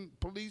fucking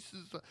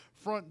police's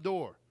front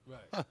door.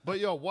 Right.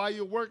 But while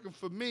you're working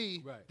for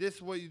me, right. This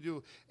is what you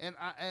do. And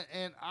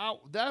I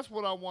that's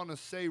what I want to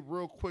say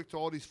real quick to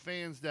all these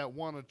fans that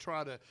want to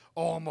try to,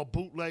 I'm a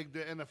bootleg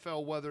the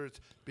NFL, whether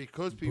it's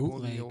because people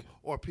kneel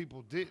or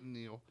people didn't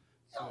kneel.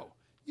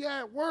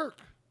 At work.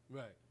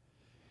 Right.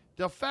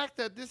 The fact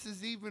that this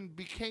has even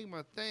became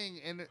a thing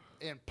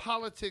and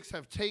politics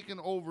have taken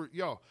over,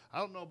 I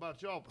don't know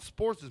about y'all, but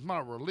sports is my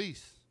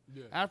release.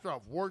 Yeah. After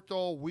I've worked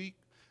all week,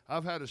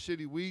 I've had a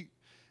shitty week,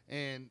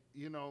 and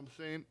you know what I'm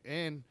saying,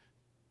 and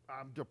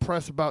I'm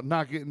depressed about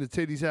not getting the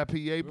titties at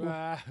PA.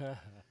 Right.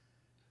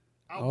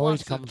 I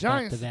want the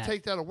Giants to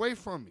take that away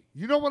from me.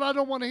 You know what I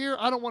don't want to hear?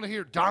 I don't want to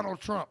hear Donald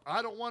Trump.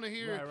 I don't want to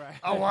hear,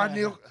 I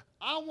kneel.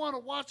 I want to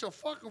watch a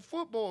fucking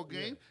football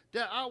game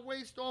that I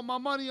waste all my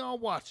money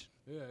on watching.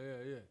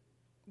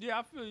 Yeah,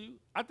 I feel you.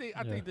 I think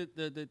that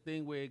the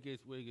thing where it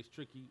gets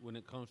tricky when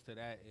it comes to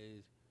that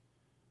is,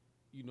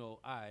 all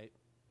right,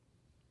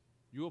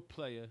 you're a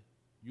player,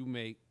 you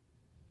make,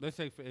 let's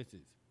say for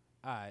instance,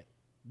 all right,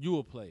 you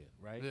a player,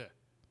 right? Yeah.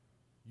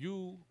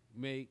 You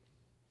make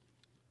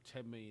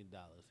 $10 million a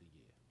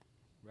year,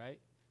 right?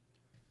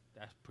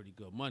 That's pretty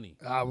good money.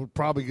 I would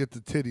probably get the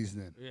titties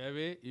then. Yeah, I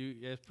mean,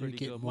 that's pretty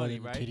get good more money,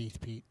 than right? Titties,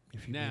 Pete.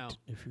 If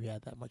you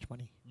had that much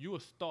money, you a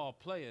star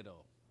player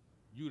though.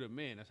 You the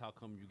man. That's how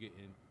come you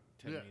getting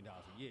 $10 million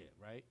a year,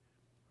 right?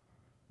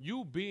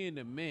 You being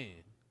the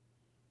man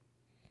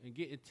and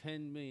getting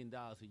 $10 million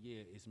a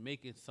year is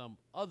making some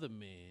other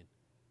man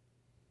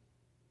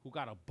who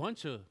got a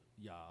bunch of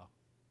y'all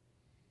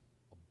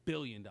 $1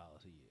 billion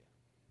a year.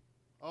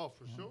 Oh,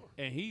 for sure.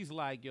 And he's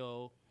like,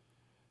 yo,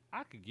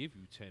 I could give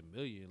you $10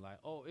 million. Like,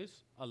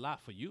 it's a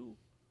lot for you.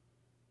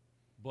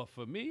 But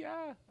for me,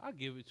 I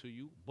give it to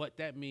you. But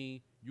that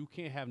means you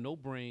can't have no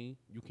brain.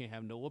 You can't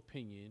have no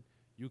opinion.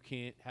 You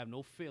can't have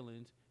no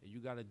feelings. And you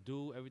got to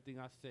do everything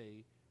I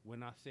say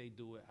when I say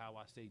do it, how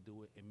I say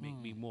do it, and make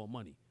me more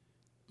money.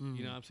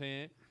 You know what I'm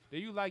saying?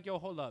 Then you like, yo,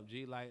 hold up,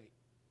 G. Like,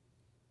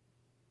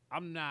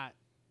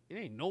 it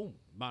ain't no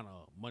amount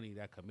of money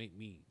that could make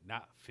me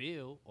not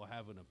feel or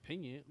have an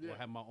opinion or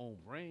have my own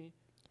brain.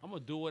 I'm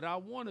going to do what I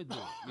want to do.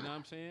 You know what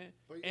I'm saying?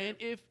 And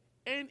if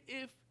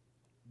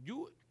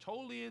you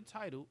totally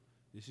entitled,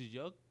 this is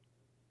your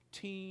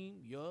team,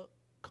 your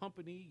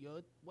company,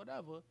 your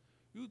whatever,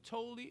 you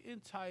totally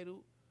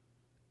entitled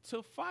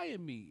to fire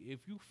me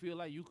if you feel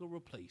like you can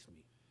replace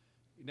me.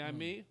 You know what I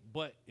mean?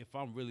 But if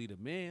I'm really the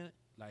man,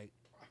 like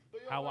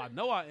how I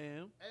know I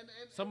am,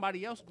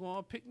 somebody else going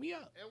to pick me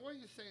up. And what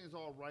you're saying is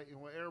all right. And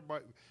what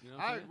everybody,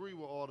 what I agree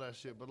with all that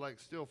shit. But like,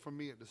 still, for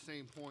me, at the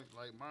same point,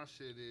 like my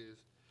shit is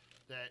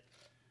that,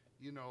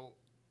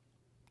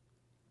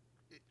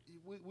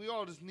 we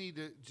all just need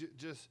to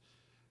just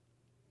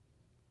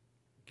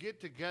get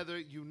together,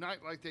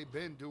 unite like they've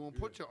been doing.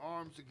 Put your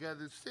arms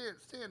together.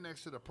 Stand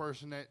next to the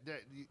person that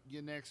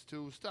you're next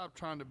to. Stop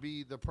trying to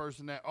be the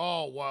person that,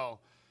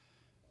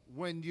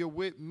 when you're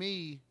with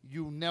me,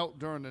 you knelt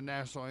during the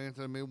national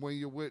anthem, and when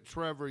you're with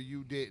Trevor,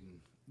 you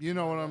didn't. You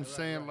know what I'm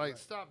saying? Like,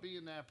 stop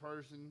being that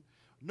person.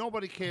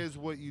 Nobody cares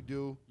what you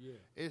do. Yeah.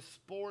 It's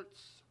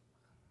sports.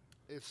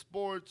 It's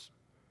sports.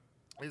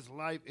 It's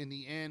life in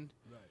the end.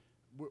 Right.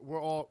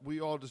 We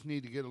all just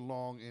need to get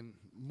along and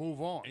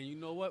move on. And you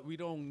know what? We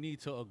don't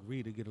need to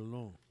agree to get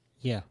along.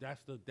 Yeah.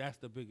 That's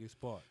the biggest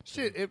part.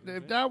 Shit,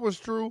 if that was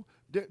true,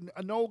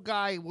 no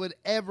guy would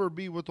ever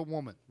be with a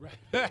woman.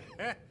 Right.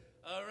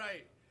 All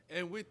right.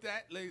 And with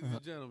that, ladies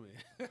and gentlemen.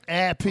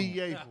 Happy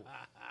April.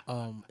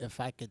 If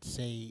I could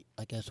say,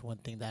 I guess one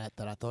thing that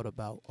I thought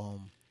about,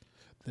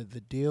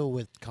 the deal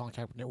with Colin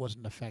Kaepernick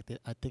wasn't the fact that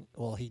I think,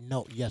 well, he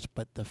knelt, yes,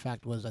 but the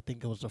fact was, I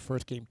think it was the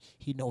first game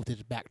he knelt with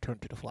his back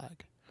turned to the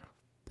flag.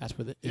 That's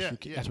where the issue.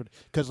 Yeah. That's what,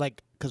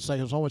 because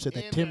someone said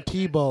that And Tim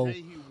Tebow that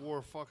day he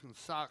wore fucking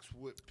socks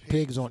with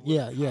pigs on. with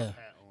Yeah, a yeah, top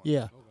hat on.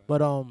 yeah.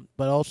 But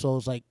also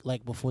it's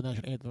like before the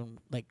national anthem,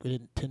 like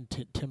Tim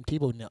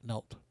Tebow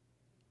knelt.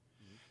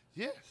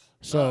 Yes.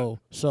 So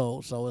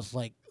it's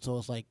like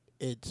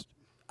it's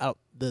out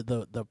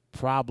the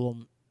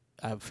problem.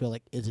 I feel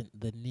like isn't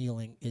the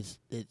kneeling, it's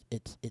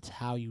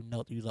how you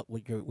knelt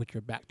with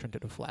your back turned to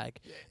the flag.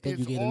 Then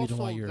you get the reason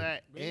why you're.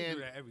 That They and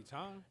do that every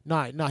time.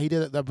 No, he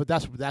did it, but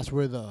that's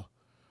where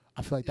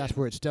I feel like that's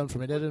where it stems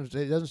from. It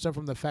doesn't stem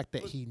from the fact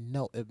that he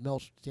knelt. It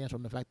stems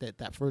from the fact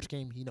that first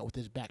game he knelt with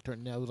his back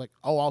turned. And it was like,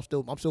 oh, I'm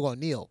still gonna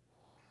kneel.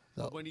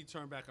 So, But when he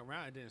turned back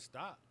around, it didn't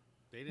stop.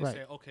 They didn't Right.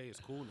 say, "Okay, it's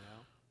cool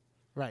now."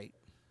 right.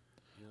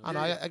 You know? I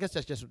know. Yeah. I guess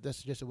that's just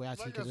the way I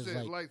see it. like I Because it's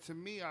said, like, like to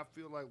me, I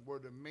feel like where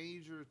the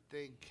major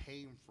thing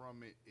came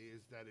from it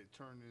is that it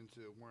turned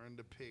into wearing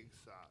the pig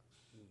socks,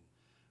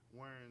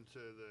 wearing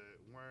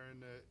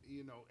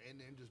the and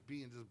then just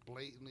being just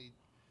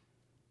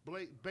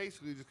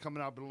basically just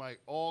coming out and like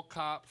all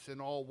cops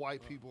and all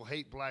white people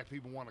hate black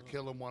people, want to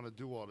kill them, want to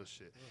do all this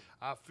shit.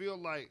 I feel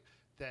like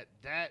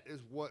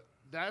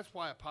that's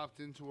why it popped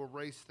into a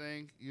race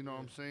thing. You know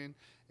what I'm saying?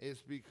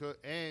 It's because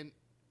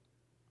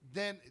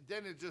then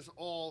it just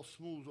all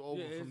smooths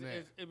over from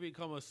there. It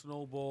become a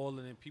snowball,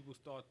 and then people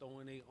start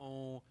throwing their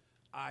own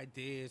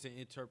ideas and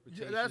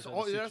interpretations. Yeah, that's of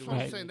all. the That's what I'm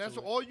situation saying. That's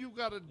into it. all you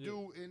got to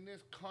do in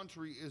this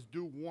country is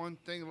do one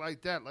thing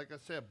like that. Like I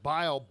said,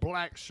 buy a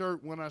black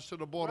shirt when I should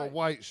have bought a Right.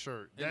 white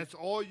shirt. And- That's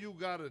all you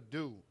got to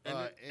do.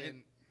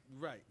 And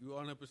right, you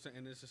 100%,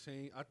 and it's the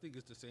same. I think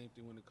it's the same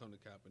thing when it comes to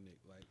Kaepernick.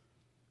 Like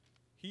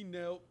he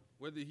knelt,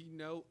 whether he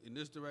knelt in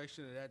this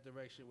direction or that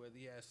direction, whether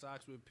he had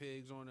socks with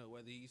pigs on it,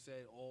 whether he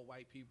said all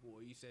white people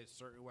or he said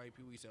certain white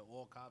people, he said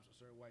all cops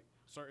or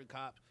certain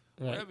cops.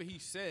 Right. Whatever he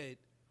said,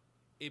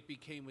 it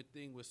became a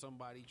thing where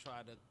somebody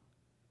tried to,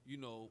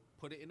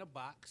 put it in a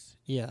box.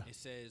 yeah, It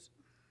says,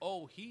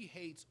 "Oh, he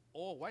hates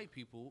all white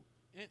people,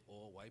 and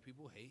all white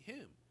people hate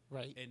him."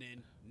 right. And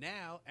then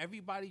now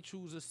everybody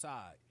chooses a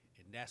side,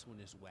 and that's when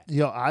it's whack.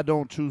 Yo, I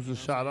don't choose a know what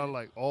shot. I'm I saying?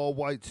 like all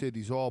white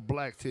titties, all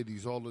black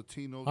titties, all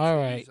Latino All titties.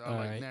 right, I all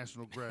like right.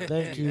 national grab.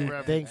 Thank you,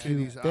 grab thank you,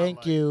 titties. I thank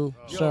like, you,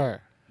 uh,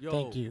 sir. Yo,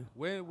 Thank you.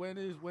 When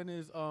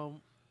is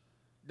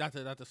not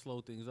to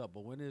slow things up,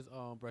 but when is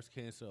breast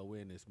cancer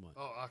awareness month?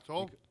 Oh,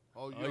 October. Oh,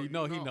 Oh, he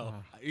know.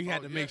 He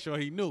had to yeah. make sure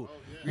he knew.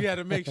 yeah. We had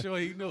to make sure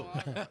he knew.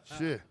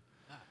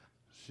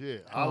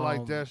 Shit. I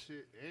like that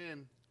shit.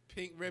 And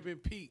Pink Ribbon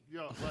Pete.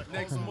 yo, like,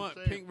 Next all I'm month,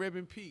 saying, Pink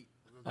Ribbon Pete.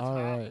 The All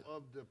top right.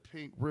 of the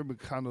pink ribbon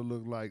kind of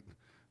look like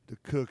the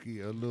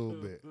cookie a little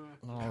bit.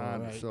 All Kind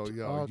of. right. So,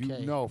 yo,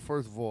 Okay.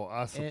 first of all,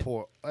 I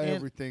support and-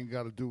 everything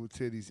got to do with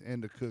titties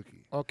and the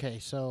cookie. Okay,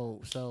 so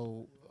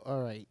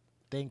all right.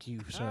 Thank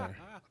you, sir.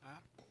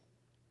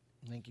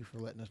 Thank you for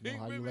letting us know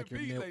Pink how you Ribbon like your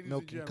Pete, ladies and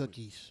milk and gentlemen.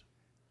 cookies.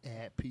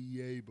 At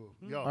Piable.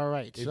 Yo, All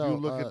right, if so, you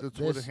look at the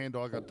Twitter this-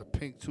 handle, I got the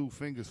pink 2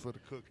 fingers for the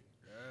cookie.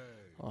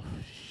 Oh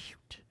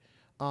shoot.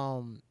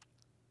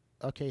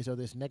 Okay, so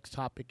this next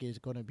topic is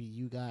going to be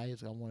you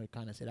guys. I want to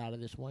kind of sit out of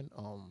this one.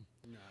 Nah,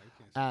 you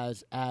can't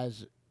say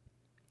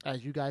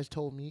As you guys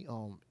told me.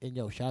 And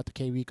yo, shout out to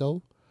K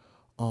Rico.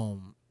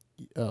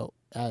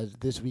 As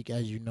this week,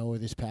 as you know, or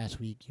this past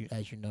week,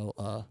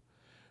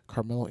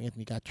 Carmelo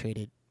Anthony got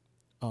traded,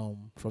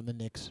 from the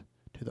Knicks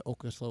to the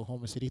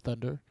Oklahoma City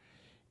Thunder,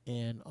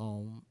 and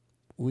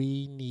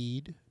we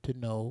need to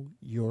know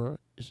your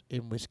Pete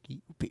and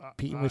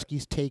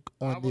Whiskey's take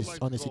I on would this like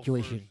to on the go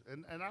situation. first.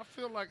 And I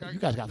feel like You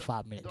guys got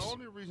 5 minutes. The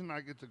only reason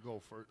I get to go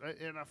first,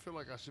 and I feel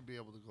like I should be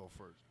able to go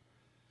first.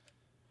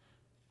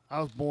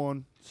 I was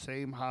born,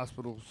 same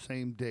hospital,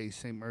 same day,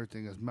 same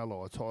everything as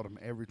Melo. I taught him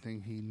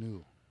everything he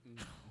knew.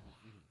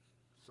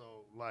 So,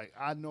 like,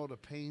 I know the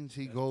pains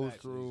he goes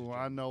facts, ladies through.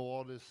 and I know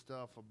all this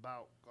stuff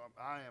about.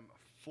 I am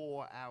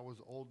 4 hours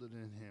older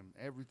than him.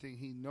 Everything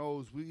he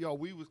knows. We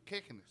was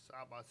kicking it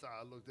side by side.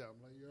 I looked at him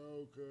like,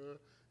 yo, cuz.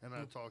 And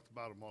I talked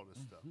about him, all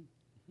this stuff.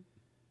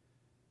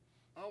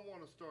 I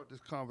want to start this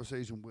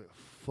conversation with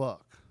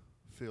fuck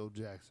Phil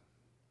Jackson.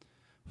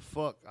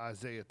 Fuck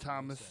Isaiah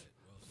Thomas.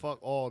 Fuck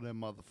all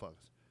them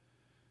motherfuckers.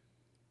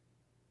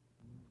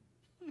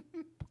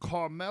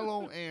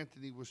 Carmelo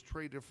Anthony was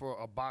traded for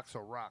a box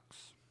of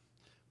rocks.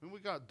 Then we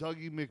got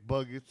Dougie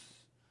McBuckets.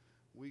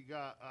 We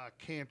got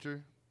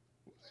Cantor.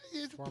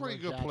 He's a pretty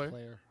good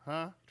player.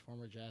 Huh?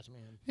 Former Jazz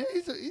man. Yeah,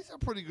 he's a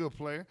pretty good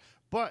player.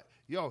 But,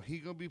 he going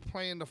to be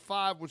playing the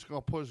 5, which is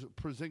going to push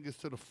Porzingis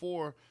to the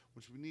 4,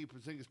 which we need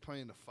Porzingis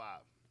playing the 5.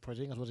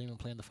 Porzingis wasn't even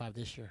playing the 5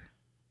 this year.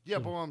 Yeah,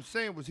 but what I'm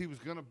saying was he was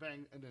going to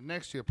bang in the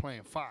next year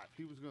playing 5.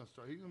 He was going to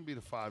start. He's going to be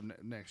the 5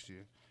 next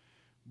year.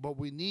 But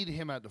we need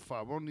him at the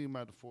 5. We don't need him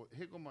at the 4.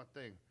 Here go my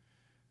thing.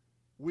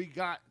 We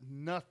got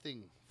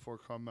nothing for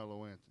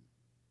Carmelo Anthony.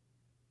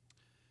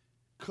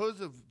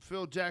 Because of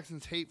Phil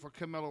Jackson's hate for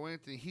Carmelo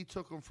Anthony, he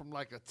took him from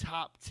like a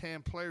top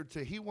 10 player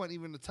to he wasn't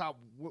even the top.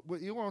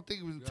 You won't think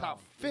he was in the top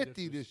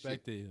 50 this year.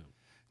 Him.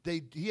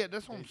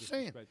 That's what I'm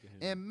saying.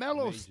 And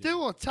Melo's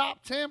still a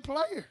top 10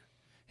 player.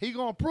 He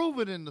gonna prove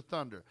it in the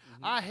Thunder.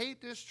 Mm-hmm. I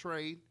hate this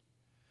trade.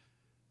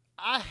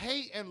 I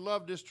hate and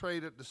love this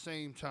trade at the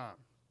same time.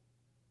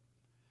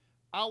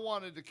 I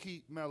wanted to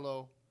keep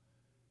Melo.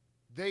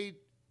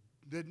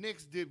 The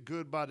Knicks did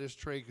good by this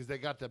trade because they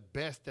got the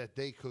best that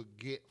they could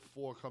get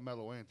for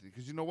Carmelo Anthony.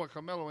 Because you know what?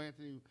 Carmelo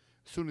Anthony,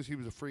 as soon as he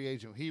was a free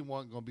agent, he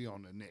wasn't going to be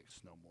on the Knicks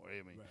no more.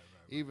 I mean,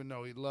 even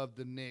though he loved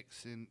the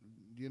Knicks. And,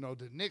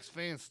 the Knicks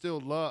fans still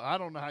love – I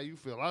don't know how you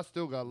feel. I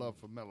still got love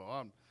for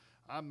Melo.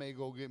 I may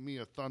go get me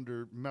a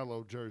Thunder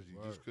Melo jersey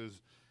just because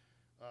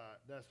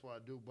that's what I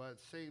do. But at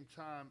the same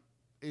time,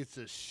 it's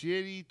a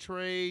shitty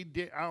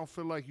trade. I don't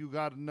feel like you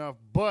got enough.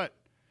 But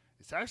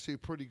it's actually a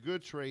pretty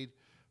good trade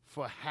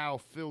for how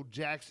Phil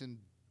Jackson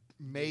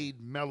made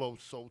Melo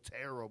so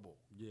terrible.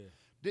 Yeah.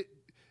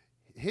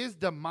 His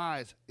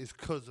demise is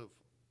because of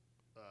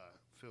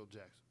Phil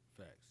Jackson.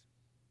 Facts.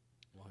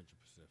 100%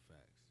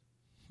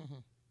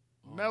 facts.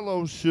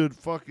 Melo should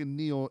fucking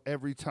kneel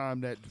every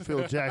time that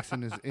Phil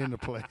Jackson is in the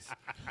place.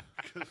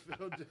 Because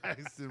Phil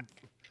Jackson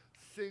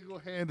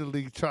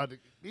single-handedly killed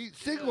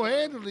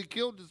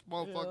this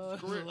motherfucker's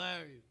career. That's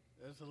hilarious.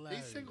 That's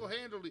hilarious. He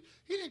single-handedly,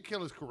 he didn't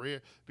kill his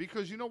career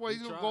because you know what?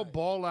 He's going to go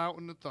ball out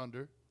in the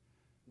Thunder.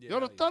 Yeah,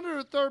 the Thunder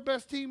are the third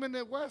best team in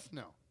the West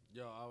now.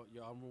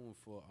 I'm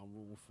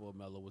rooting for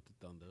Melo with the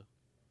Thunder.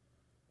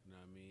 You know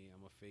what I mean?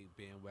 I'm a fake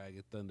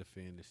bandwagon Thunder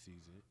fan this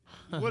season.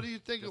 What do you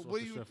think? What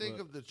do you think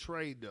of the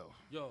trade, though?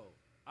 Yo,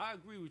 I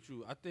agree with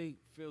you. I think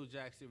Phil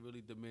Jackson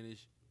really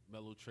diminished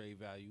Melo trade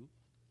value.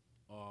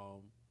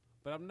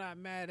 But I'm not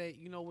mad at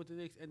what the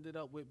Knicks ended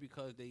up with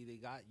because they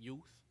got youth.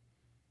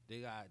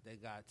 They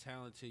got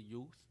talented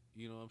youth.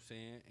 You know what I'm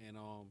saying? And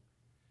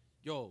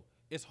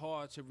it's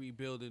hard to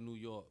rebuild in New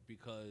York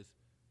because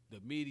the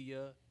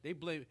media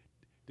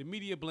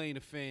blame the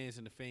fans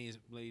and the fans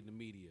blame the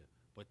media.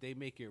 But they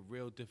make it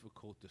real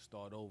difficult to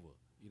start over.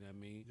 You know what I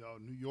mean? Yo,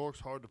 New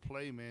York's hard to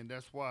play, man.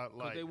 That's why,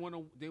 like, they want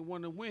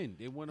to win.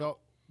 They want to.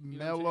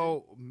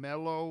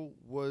 Melo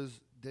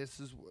was. This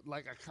is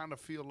like I kind of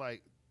feel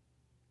like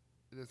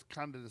it's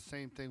kind of the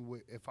same thing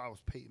with if I was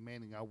Peyton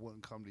Manning, I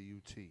wouldn't come to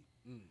UT.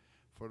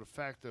 For the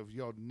fact of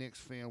the Knicks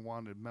fan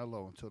wanted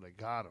Melo until they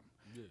got him.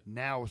 Yeah.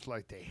 Now it's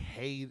like they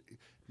hate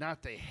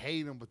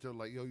him, but they're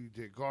like, yo, you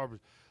did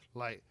garbage.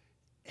 Like,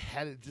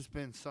 had it just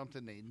been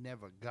something they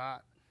never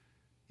got,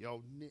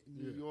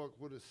 New York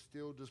would have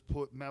still just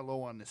put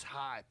Melo on this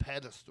high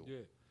pedestal. Yeah,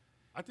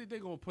 I think they're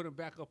gonna put him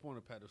back up on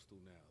a pedestal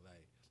now.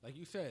 Like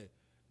you said,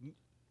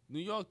 New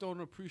York don't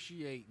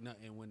appreciate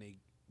nothing when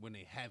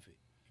they have it.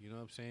 You know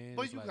what I'm saying?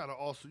 But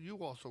you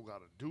also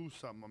gotta do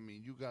something. I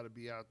mean, you gotta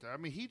be out there. I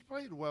mean, he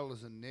played well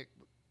as a Knick,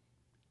 but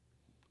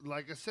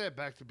like I said,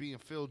 back to being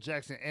Phil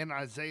Jackson and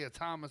Isaiah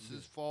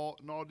Thomas's fault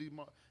and all these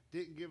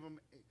didn't give him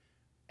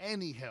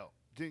any help.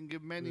 Didn't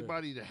give him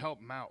anybody to help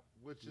him out,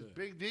 which is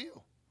big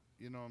deal.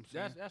 You know what I'm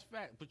saying? That's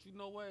fact. But you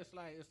know what? It's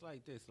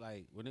like this.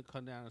 Like when it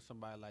comes down to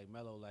somebody like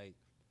Melo, like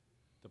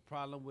the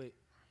problem with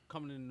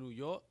coming to New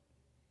York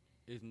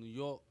is New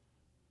York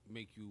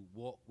make you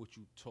walk what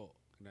you talk.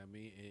 You know what I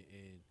mean?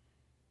 And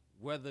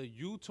whether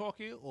you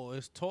talking or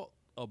it's talk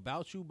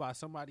about you by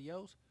somebody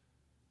else,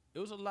 it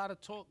was a lot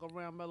of talk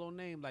around Melo's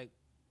name. Like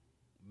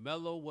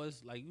Melo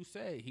was, like you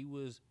said, he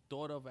was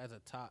thought of as a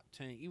top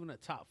 10, even a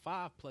top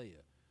 5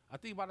 player. I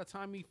think by the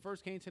time he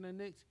first came to the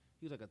Knicks,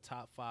 he was like a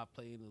top 5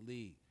 player in the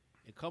league.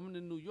 And coming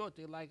to New York,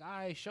 they're like, all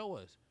right, show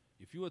us.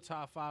 If you're a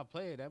top 5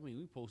 player, that means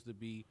we're supposed to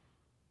be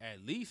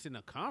at least in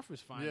the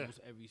conference finals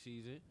every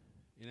season.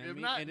 You know what I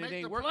mean? Not, and it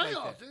ain't the work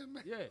playoffs.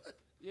 like that.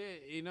 Yeah,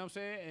 you know what I'm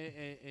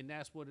saying? And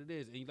that's what it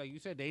is. And like you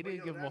said, they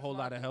didn't give him a whole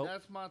lot of help.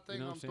 That's my thing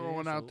you know I'm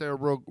throwing out there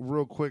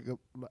real quick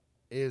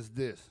is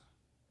this.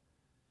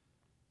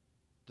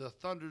 The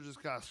Thunder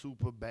just got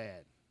super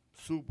bad.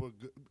 Super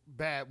good,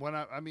 bad. When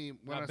I mean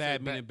not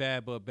bad meaning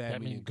bad, but bad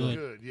meaning good.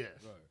 Good, yes.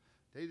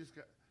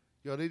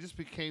 Right. They just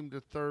became the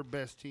third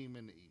best team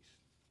in the East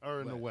or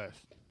in the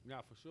West.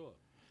 Yeah, for sure.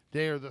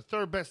 They're the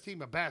third best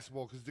team of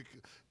basketball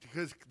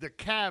because the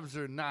Cavs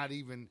are not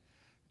even.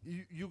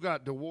 You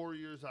got the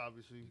Warriors,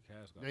 obviously.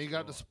 Then you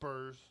got the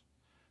Spurs.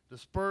 The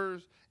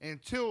Spurs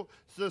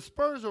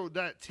are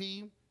that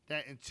team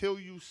that until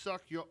you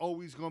suck, you're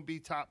always going to be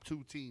top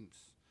 2 teams.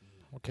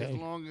 Okay. As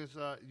long as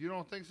you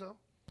don't think so.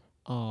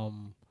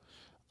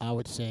 I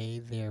would say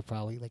they're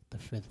probably like the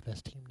 5th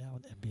best team now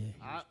in the NBA.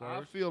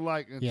 I feel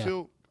like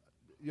until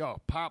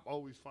Pop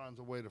always finds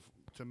a way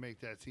to make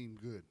that team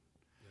good.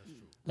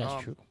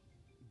 That's true.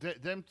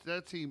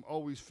 That team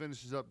always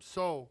finishes up.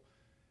 So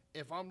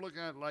if I'm looking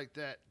at it like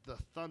that, the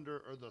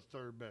Thunder are the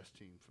 3rd best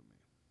team for me.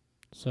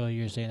 So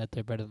you're saying that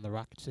they're better than the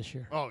Rockets this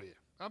year? Oh yeah.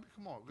 I mean,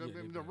 come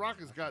on. The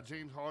Rockets got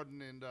James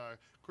Harden and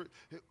Chris.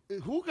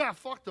 Who got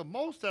fucked the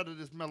most out of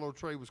this Melo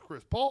trade was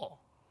Chris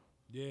Paul.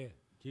 Yeah,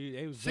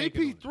 they was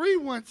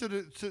CP3 went to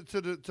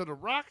the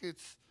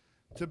Rockets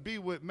to be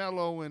with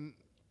Melo and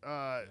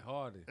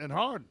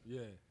Harden. Yeah.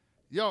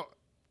 Yo,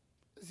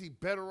 is he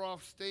better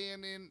off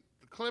staying in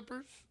the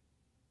Clippers?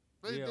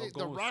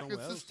 The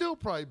Rockets are still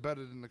probably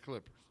better than the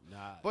Clippers.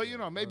 Nah, but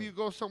maybe you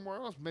go somewhere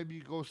else. Maybe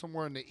you go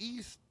somewhere in the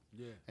East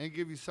and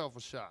give yourself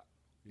a shot.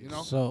 You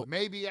know, so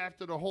maybe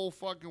after the whole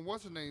fucking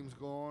what's her name's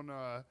gone,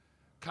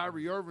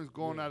 Kyrie Irving's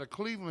going out of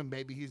Cleveland.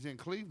 Maybe he's in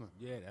Cleveland.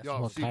 Yeah, that's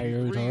well, Kyrie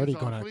Irving's already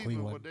gone out of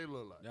Cleveland. What they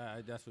look like?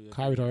 Yeah, that's what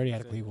Kyrie's already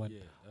out of Cleveland.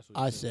 Yeah, that's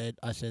what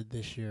I said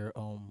this year.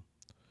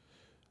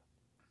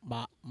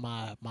 My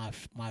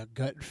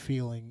gut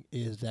feeling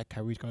is that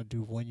Kyrie's going to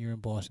do 1 year in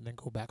Boston, then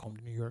go back home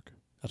to New York.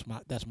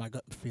 That's my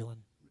gut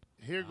feeling.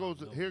 Here goes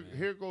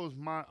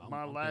my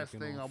I'm last thinking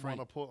thing on I want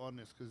to Frank. put on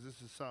this because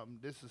this is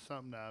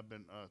something that I've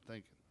been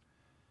thinking.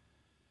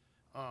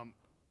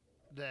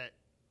 That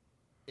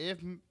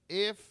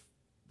if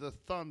the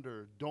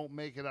Thunder don't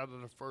make it out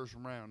of the first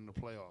round in the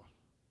playoffs,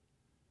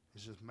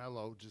 it's just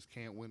Melo just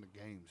can't win the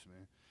games,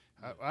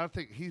 man. I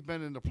think he's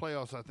been in the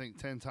playoffs. I think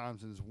 10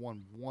 times and has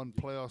won one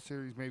playoff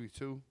series, maybe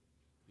 2.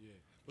 Yeah,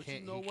 but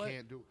you know what?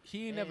 Can't do it.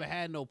 He ain't never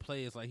had no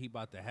players like he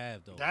about to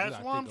have though. That's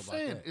what I'm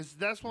saying.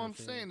 That's what I'm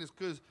saying. Is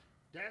because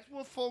that's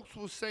what folks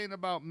was saying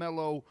about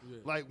Melo. Yeah.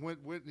 Like when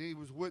he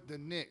was with the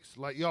Knicks.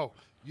 Like, yo,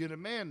 you're the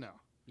man now.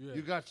 Yeah.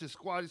 You got your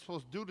squad. You're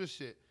supposed to do this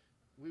shit.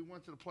 We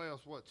went to the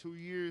playoffs 2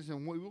 years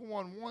and we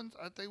won one.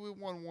 I think we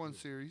won one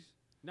series.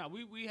 No,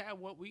 we had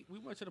what we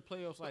went to the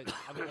playoffs like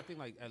I think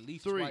like at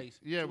least 3. twice.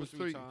 Yeah, 2 it or was 3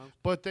 3. times.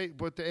 But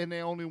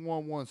they only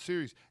won one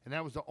series, and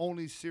that was the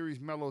only series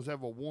Melo's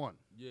ever won.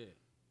 Yeah.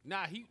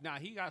 He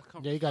got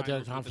conference. Yeah, he got the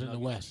finals conference with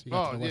in the Nuggets. West. He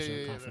got to the yeah, Western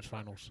yeah, Conference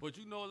Finals. But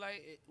you know,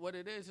 like what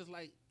it is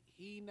like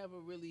he never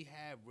really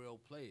had real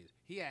players.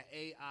 He had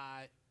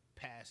AI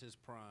past his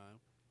prime.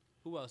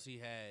 Who else he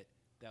had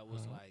that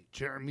was like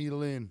Jeremy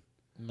Lin.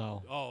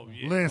 No. Oh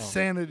yeah, Lin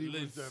Sanity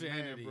Lin was that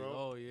Sanity. man, bro.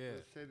 Oh yeah.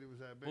 Lin Sanity was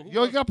that But man. who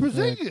Yo, he else- got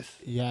Porzingis.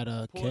 He had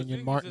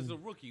Kenyon Martin. is a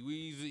rookie.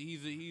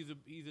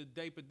 He's a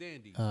Daper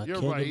Dandy. You're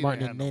Kenyon right, he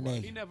Martin didn't and have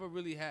Nene. He never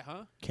really had,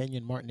 huh?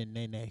 Kenyon Martin and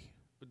Nene.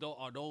 But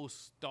are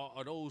those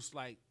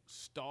like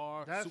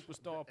That's-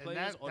 superstar and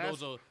players, or that's-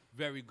 those are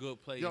very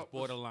good players, Yo,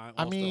 borderline?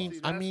 I all-stars? mean, See,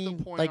 that's the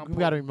point I'm we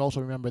got to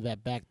also remember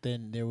that back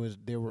then there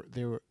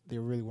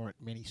really weren't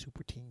many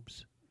super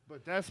teams.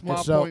 But that's my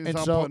And so point. and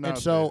I'm so putting and out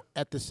so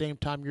at the same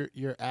time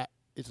you're at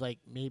it's like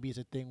maybe it's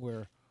a thing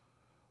where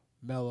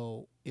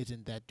Melo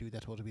isn't that dude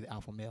that's supposed to be the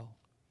alpha male.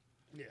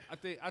 there. I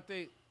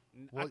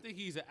think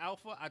he's an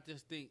alpha. I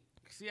just think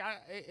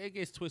it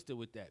gets twisted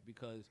with that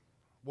because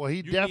Well, he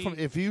You definitely.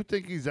 need- If you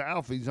think he's an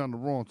alpha, he's on the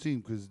wrong team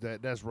because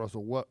that's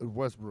Russell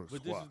Westbrook's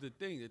but squad. this is the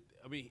thing that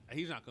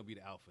he's not gonna be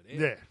the alpha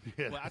there.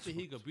 Yeah. Well, I think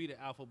he could be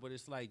the alpha, but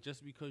it's like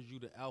just because you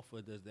the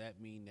alpha, does that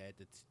mean that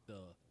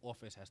the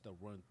offense has to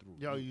run through?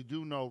 Yo, you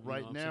do know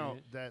right what I'm now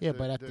saying? that Yeah,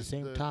 but at the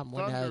same time,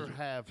 one Thunder has-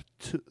 have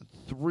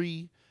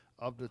 3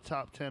 of the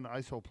top 10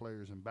 ISO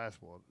players in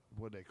basketball.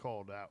 What they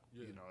called out,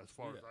 Yeah. as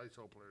far Yeah. as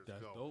ISO players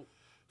That's go. dope.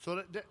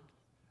 So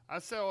I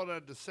say all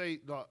that to say,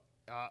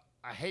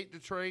 I hate the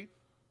trade,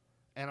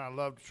 and I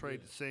love the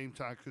trade at the same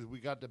time because we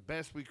got the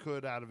best we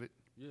could out of it.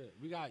 Yeah,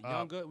 we got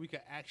younger. We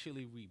could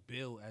actually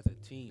rebuild as a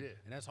team, Yeah.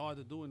 and that's hard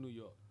to do in New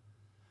York.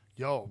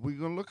 Yo, we're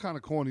gonna look kind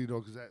of corny though,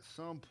 because at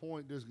some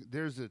point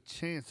there's a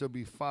chance there'll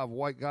be 5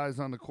 white guys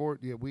on the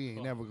court. Yeah, we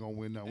ain't never gonna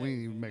win. No, we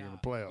ain't even making the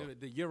playoffs.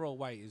 The Euro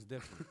white is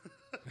different.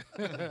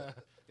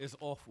 It's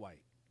off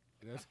white.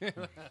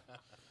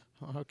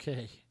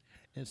 Okay,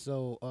 and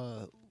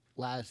so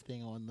last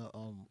thing on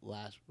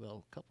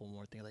the couple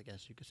more things I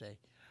guess you could say.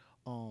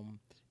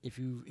 If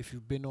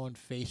you've been on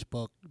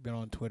Facebook, been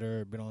on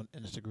Twitter, been on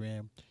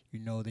Instagram, you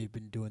know they've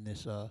been doing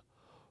this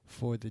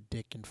for the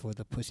dick and for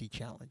the pussy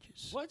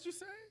challenges. What you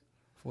say?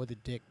 For the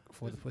dick,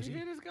 for the You pussy.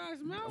 hear this guy's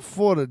mouth?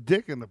 For the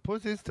dick and the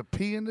pussy, it's the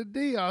P and the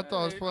D. I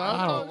thought it's for.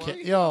 I don't thought- care.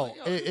 Yo,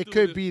 Yo, this it dude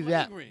could is be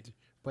that. flagrant.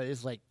 But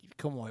it's like,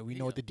 come on, we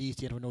know what the D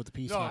stands for, we know what the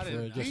P No, stands I for.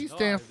 didn't- Just He No,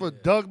 stands for yeah.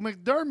 Doug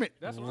McDermott.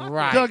 That's what I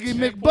Right. thought. Dougie And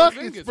McBuckets,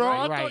 Porzingis, bro. right?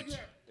 I Right. thought,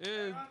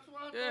 And- that's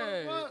what I thought it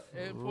Yeah, was.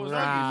 and Right.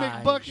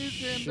 Dougie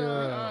McBuckets and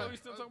Sure. we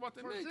still talking about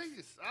the Knicks.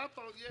 Porzingis. I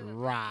thought, yeah.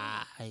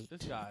 right.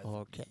 This guy's-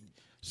 Okay.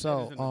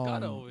 So, in the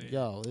gutter over here.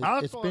 yo,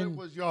 I it's thought been it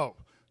was, yo,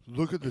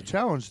 look at the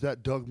challenge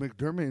that Doug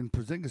McDermott and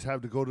Porzingis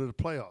have to go to the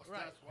playoffs.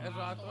 Right. That's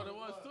what I thought it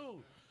was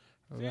too.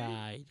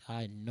 right.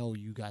 I know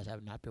you guys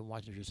have not been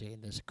watching if you're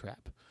saying this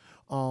crap.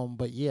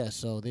 But yeah,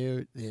 so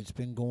it's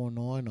been going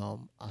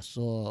on. I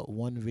saw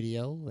one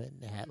video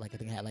and it had I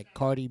think it had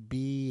Cardi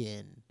B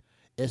and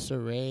Issa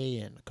Rae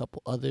and a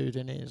couple others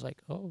in it. It's like,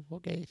 oh,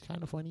 okay, it's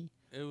kind of funny.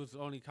 It was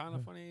only kind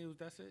of funny.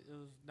 That's it. It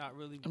was not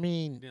really. I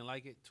mean, didn't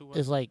like it too much.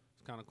 it's like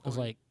kind of. it's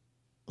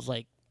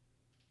like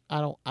I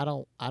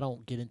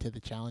don't get into the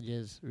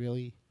challenges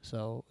really.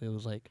 So it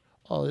was like,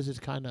 oh, this is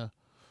kind of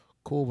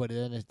cool, but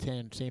then at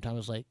the same time,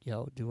 it's like,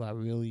 yo, do I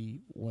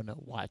really want to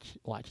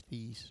watch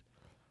these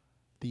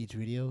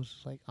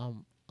videos? Like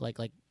I'm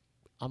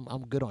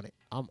good on it.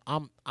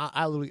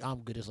 I literally I'm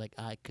good. It's like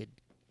I could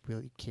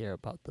really care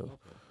about the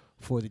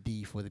for the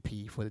D, for the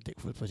P, for the dick,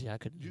 for the pussy. I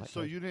could.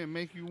 So you didn't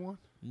make you one?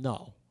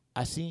 No,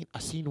 I seen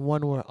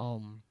one where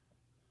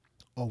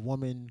a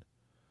woman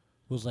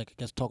was like, I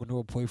guess, talking to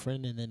her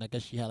boyfriend, and then I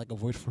guess she had like a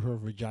voice for her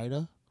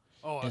vagina.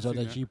 Oh, and so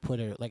then she put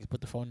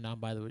the phone down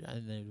by the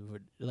and then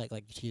like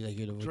you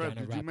hear the vagina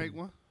Did rapping. you make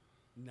one?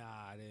 Nah,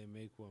 I didn't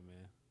make one,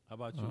 man. How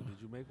about you?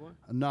 Did you make one?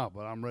 No,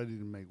 but I'm ready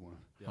to make one.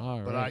 Yeah.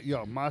 All But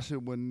right. my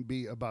shit wouldn't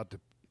be about the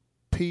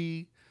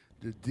P,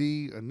 the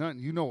D, or nothing.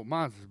 You know what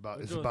mine's is about?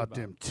 What It's yours about about?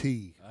 them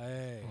T.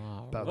 Hey.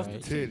 All About What's them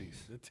right. the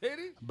titties. The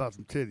titties? About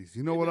them titties.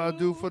 You know what I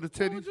do for the What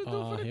titties? would you do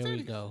for the Here titties?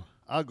 we go.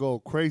 I go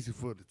crazy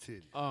for the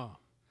titties.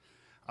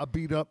 I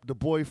beat up the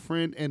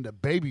boyfriend and the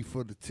baby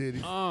for the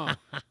titties.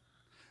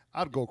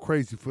 I'd go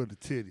crazy for the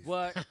titties.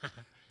 What?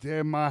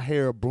 Dye my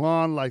hair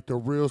blonde like the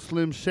real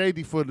Slim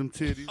Shady for them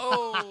titties.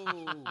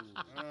 Oh.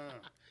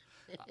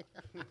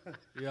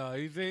 Yo,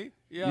 you see?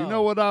 Yo. You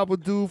know what I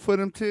would do for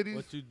them titties?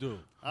 What you do?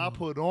 I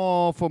put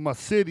on for my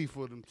city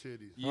for them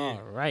titties. Yeah.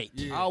 All right.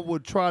 Yeah. I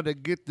would try to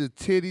get the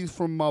titties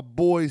from my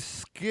boy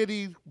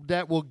Skitty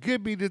that will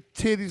give me the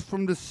titties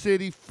from the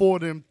city for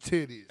them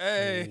titties.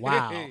 Hey.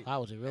 Wow, that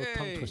was a real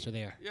tongue Hey. twister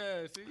there.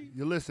 Yeah, see?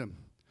 You listen,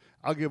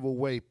 I'll give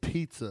away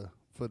pizza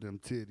for them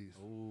titties.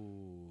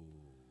 Ooh.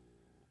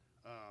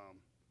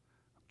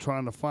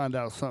 Trying to find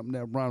out something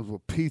that rhymes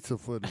with pizza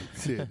for them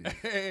titties.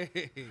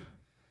 Hey.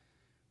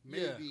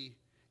 Maybe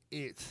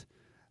it's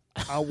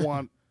I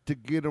want to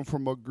get them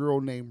from a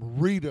girl named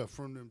Rita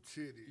from them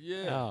titties.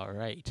 Yeah. All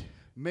right.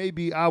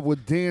 Maybe I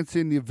would dance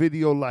in the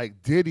video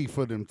like Diddy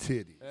for them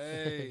titties.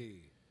 Hey.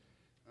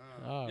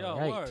 All Yo,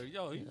 right. word.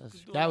 Yo, you Yes,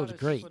 could do a that lot was of shit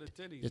great. for the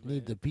titties, Just man.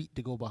 need the beat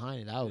to go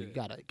behind it. Oh, you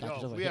got Yo,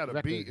 yourself if a we hit had a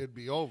record. beat, it'd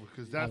be over.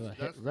 Because Have that's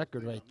a hit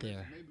record right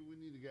there. Maybe we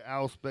need to get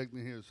Al Spec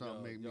in here or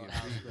something. Make me a beat.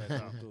 Al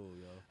Spec, cool,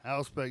 yo.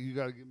 Al Spec, you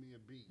got to give me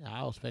a beat.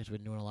 Al Spec's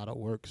been doing a lot of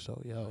work,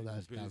 so yo, He's a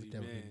that's busy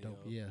definitely man, dope.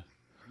 yo. Yeah.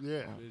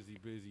 Yeah.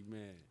 Busy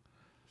man.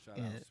 Shout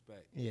Yeah. out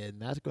Spec. Yeah,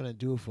 and that's gonna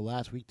do it for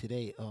last week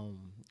today.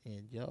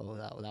 And yo,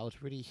 that was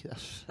pretty.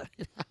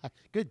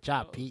 Good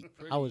job, Yo, Pete.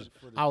 pretty I was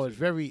for the I was titties.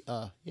 very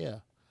yeah.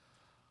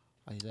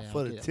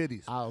 For the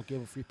titties. I'll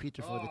give a free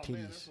pizza for the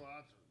Man, titties.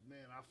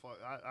 that's what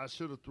I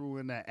should have threw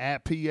in that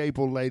at P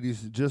April,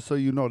 ladies, just so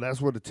you know that's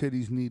where the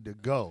titties need to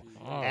go.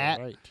 All at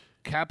right.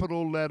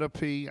 capital letter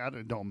P,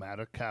 it don't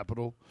matter,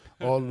 capital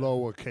or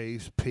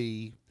lowercase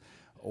P,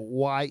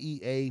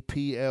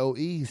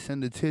 YEAPLE,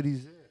 send the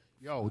titties in.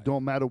 Yo,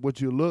 don't matter what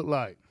you look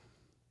like.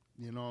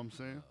 You know what I'm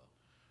saying?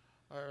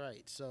 All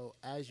right. So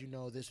as you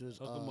know, this was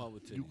Hook 'em up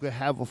with titties. You could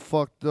have a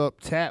fucked up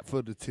tap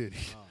for the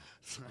titties.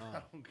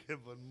 I don't give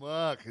a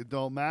muck. It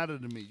don't matter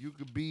to me. You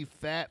could be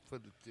fat for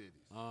the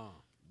titties.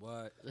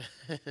 What?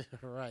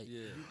 right.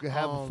 Yeah. You could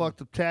have a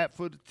fucked up tap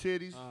for the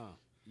titties.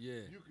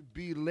 Yeah. You could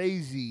be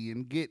lazy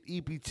and get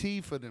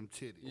EPT for them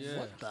titties. Yeah.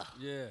 What the?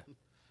 Yeah.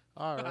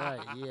 All right.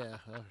 Yeah.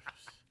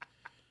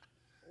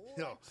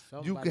 Yo, you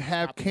Somebody could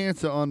have stop it.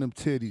 cancer on them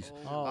titties.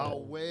 Oh.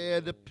 I'll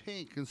wear the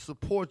pink and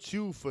support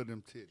you for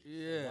them titties.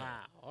 Yeah. Wow.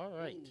 All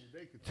right.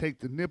 They could take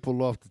the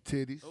nipple off the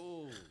titties.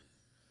 Oh.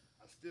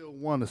 I still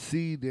want to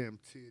see them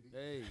titties.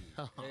 Hey.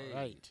 All hey.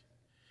 right.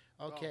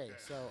 Okay.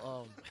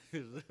 So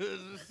This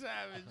is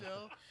savage,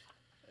 yo.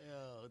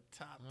 Yo,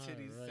 top All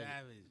titty right.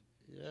 savage.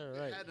 yeah.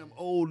 Right. Had them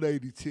old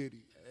lady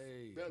titties.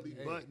 Hey. Belly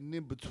hey. button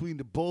in between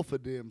the both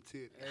of them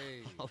titties.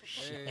 Hey. Oh,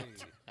 shit. Hey.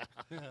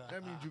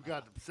 That means you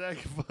got the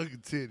second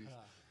fucking titties.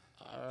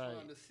 All right.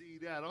 Trying to see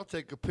that. I'll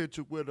take a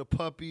picture with a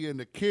puppy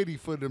and a kitty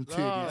for them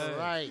titties. All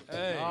right.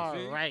 Hey, All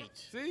see? right.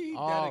 See?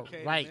 All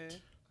Dedicated, right. man.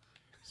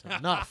 It's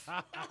enough.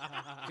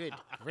 Good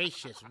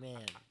gracious,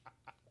 man.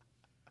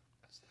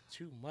 It's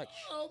too much.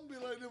 I'll be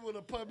like this with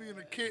a puppy and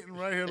a kitten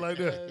right here like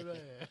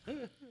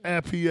that.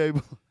 Happy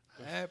April.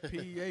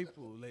 Happy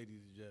April, ladies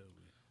and gentlemen.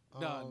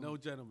 No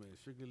gentlemen,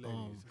 strictly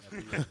ladies.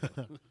 Happy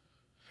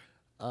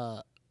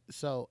April.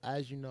 So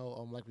as you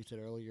know, like we said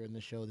earlier in the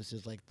show, this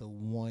is like the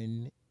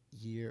 1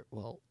 year.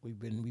 Well, we've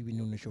been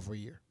doing the show for a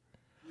year.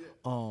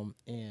 Yeah.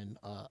 And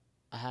I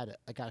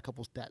got a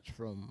couple stats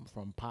from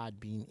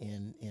Podbean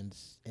and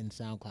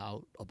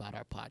SoundCloud about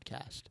our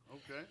podcast.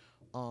 Okay.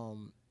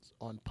 On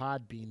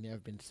Podbean, there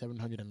have been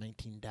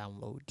 719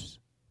 downloads.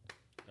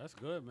 That's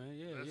good, man.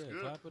 Yeah, That's yeah.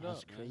 good. Clap it That's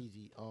up, man.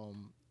 crazy.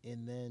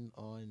 And then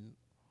on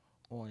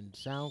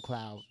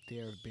SoundCloud,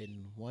 there have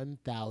been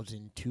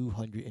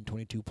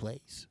 1,222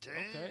 plays. Damn.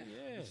 Okay,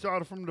 yeah. You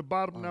started from the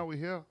bottom, now we're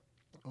here.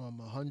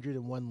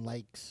 101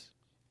 likes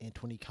and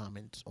 20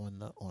 comments on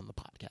the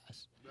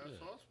podcast. That's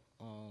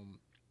awesome.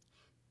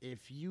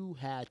 If you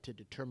had to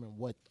determine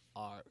what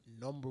our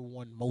number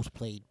one most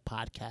played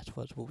podcast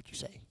was, what would you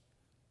say?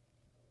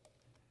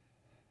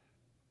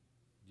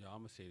 Yo, I'm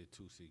gonna say the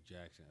 2-6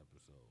 Jackson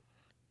episode.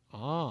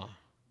 Ah.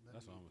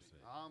 That's what I'm gonna say.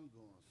 I'm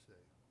gonna say.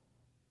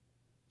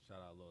 Shout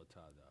out Lord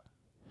Tada.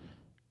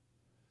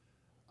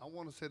 I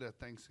want to say that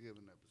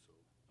Thanksgiving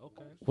episode.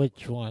 Okay.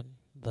 Which one?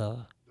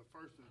 The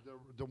first,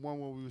 the one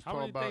where we was How talking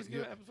many about.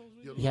 Thanksgiving episodes?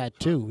 your you had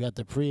two. You had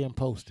the pre and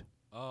post.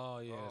 Oh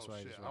yeah, that's right.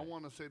 Shit. That's right. I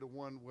want to say the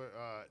one where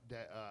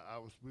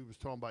we was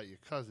talking about your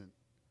cousin.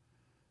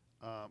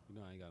 You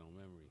know I ain't got no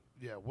memory.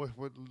 Yeah,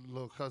 what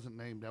little cousin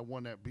name? That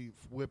one that be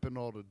whipping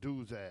all the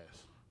dudes'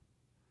 ass.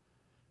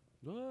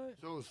 What?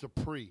 So it was the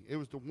pre. It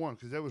was the one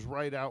because that was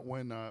right out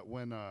when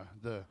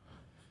the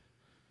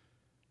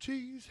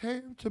cheese,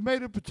 ham,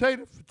 tomato,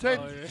 potato.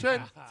 Oh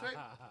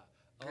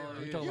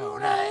You yeah. talking You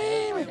about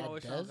name it. Oh,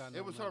 Des?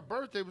 It was her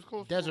birthday. It was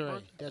close to her Desiree.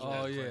 birthday. Desiree.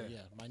 Oh, yeah. Yeah,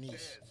 my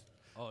niece.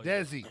 Oh,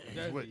 yeah. Desi.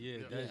 Desi, yeah,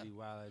 Desi.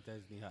 Wow,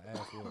 Desi need her ass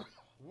whooped.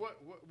 What?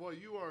 Well,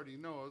 you already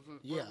know.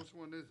 Yeah. Which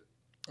one is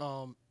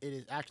it? It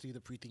is actually the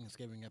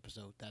pre-Thanksgiving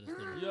episode. That is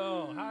the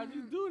Yo, how'd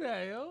you do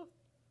that,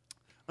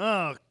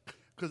 yo?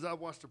 Because I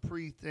watched the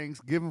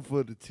pre-Thanksgiving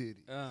for the titty.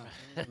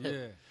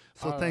 Yeah.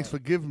 So thanks for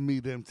giving me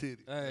them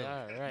titties. Hey,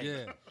 All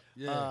right.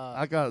 yeah.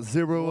 I got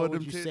 0 What of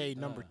them would you titties. say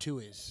number 2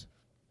 is?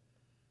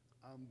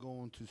 I'm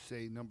going to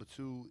say number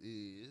 2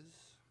 is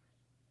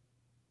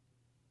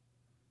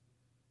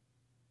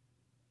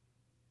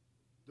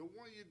the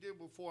one you did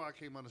before I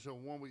came on the show,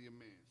 one with your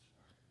mans.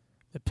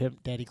 The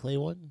Pimp Daddy Clay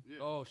one? Yeah.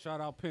 Oh,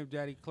 shout out Pimp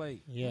Daddy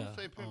Clay. Yeah.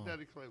 Say Pimp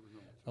Daddy Clay was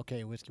number 2.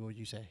 Okay, Whiskey, what would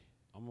you say?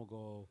 I'm gonna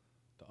go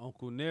the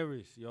Uncle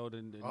Nearest, yo, the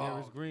Oh.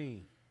 Nearest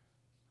Green.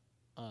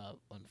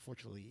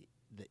 Unfortunately,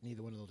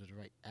 neither one of those is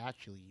right.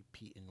 Actually,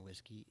 Pete and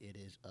Whiskey, it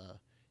is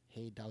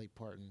Hey Dolly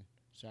Parton,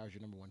 Sarah's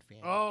your number 1 fan.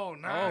 Oh,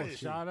 nice. Oh,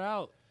 shout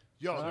out.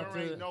 Yo, Shout out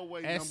there ain't to no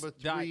way S. number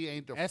 3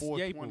 ain't the S.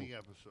 420 Yaple.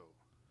 episode.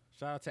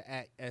 Shout out to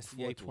S.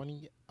 Yaple.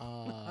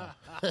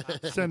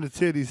 420. Send the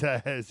titties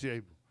ass,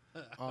 Yaple.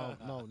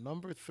 No,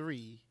 number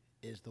 3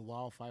 is the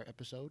Wildfire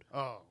episode.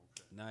 Oh,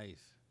 okay.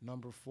 Nice.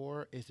 Number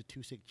 4 is the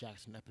 2-6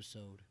 Jackson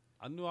episode.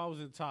 I knew I was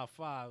in top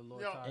 5,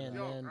 Lord Yo, Tyler. And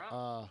Yo, then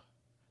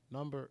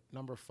bro.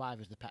 number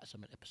 5 is the Pat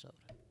Summit episode.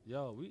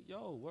 Yo,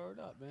 word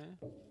up, man.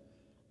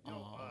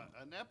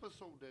 An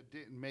episode that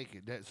didn't make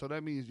it. So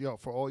that means,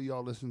 for all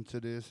y'all listening to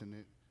this, and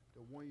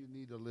the one you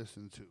need to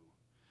listen to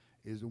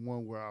is the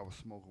one where I was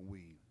smoking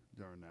weed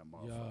during that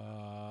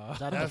motherfucker. Is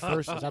that the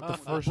first? Is that the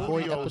first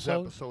Hoy Boudio's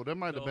episode? That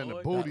might have been the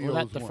No, Boudio's Was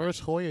that the one.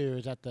 first Hoy, or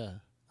is that the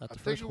I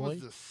first think it Hoy?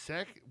 was the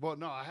second. Well,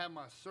 no, I had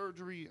my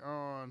surgery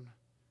on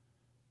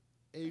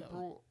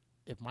April.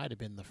 It might have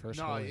been the first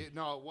No, Hoy. it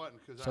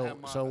wasn't because So- I had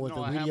my. so with no,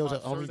 the I had videos my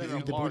that only surgery eat the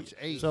on booty- March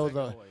 8th. so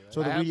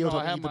the videos I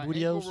help had eat the my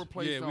bootios? ankle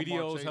replaced Yeah, on March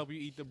videos 8th. help you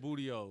eat the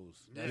bootios.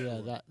 That's Yeah,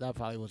 what- that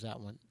probably was that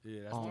one.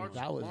 Yeah, that's Um, the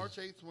that was- March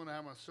 8th when I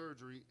had my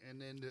surgery,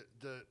 and then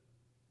the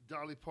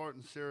Dolly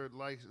Parton Sarah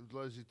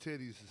loves your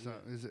titties or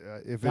something. Is it,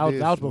 if That it was, is,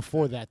 that was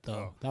before that though.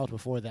 Oh. That was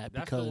before that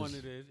That's because the one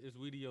it is. It's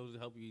videos that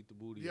help you eat the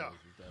bootios. Yeah.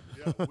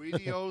 Is that- Yeah,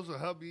 videos will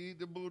help you eat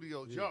the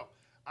bootios. Yo,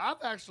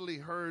 I've actually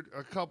heard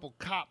a couple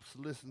cops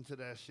listen to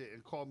that shit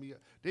and call me.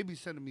 They be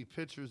sending me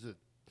pictures of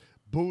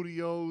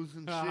bootios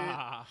and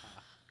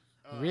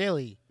shit.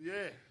 really.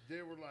 Yeah,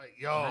 they were like,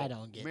 "Yo, I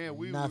don't get man,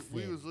 we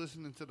nothing. was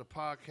listening to the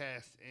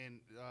podcast and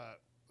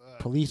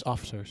Police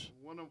officers.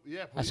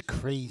 That's That's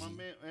crazy.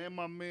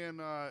 My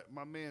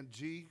man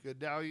G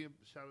Gadalian,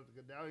 shout out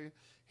to Gadalian.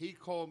 He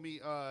called me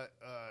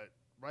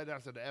right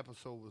after the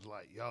episode. Was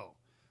like, "Yo,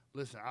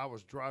 listen, I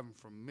was driving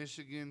from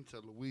Michigan to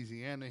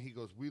Louisiana." He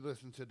goes, "We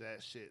listened to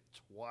that shit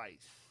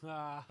twice.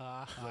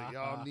 Like,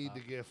 y'all need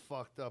to get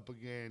fucked up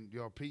again.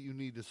 Yo, Pete, you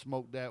need to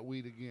smoke that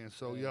weed again."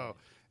 So, yo,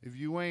 if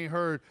you ain't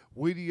heard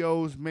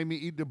videos, made me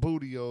eat the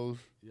bootios.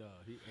 Yeah,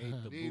 he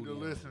ate the Need to bootios.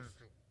 listen.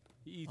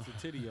 He eats the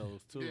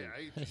tittios too. Yeah,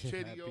 I eat the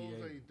tittios,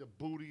 I Happy eat the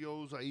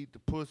bootios, I eat the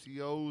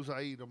pussios,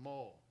 I eat them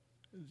all.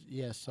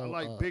 Yeah, so I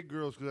like big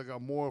girls because I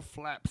got more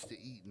flaps to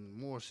eat and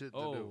more shit to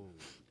do.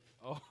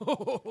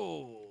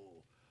 Oh.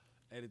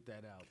 Edit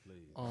that out,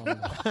 please.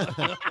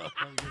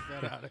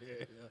 Get that out of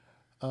here.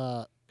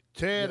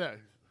 Tear that.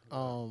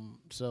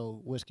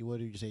 So Whiskey, what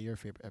did you say your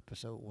favorite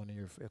episode?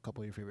 A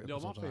couple of your favorite Yo,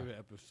 my episodes. are? favorite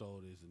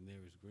episode is the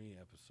Nearest Green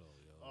episode,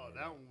 yo. Oh,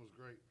 that one was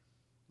great.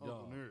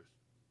 Uncle Yo. Nearest.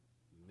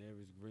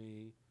 Nearest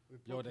Green. We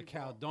Yo, put the people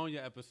on.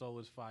 Caledonia episode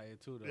was fire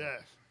too, though.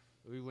 Yes.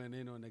 We went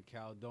in on the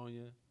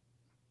Caledonia.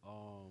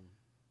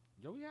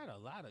 Yo, we had a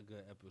lot of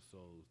good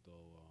episodes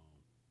though.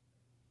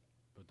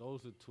 But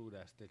those are two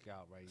that stick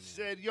out right now.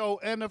 Said, yo,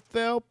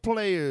 NFL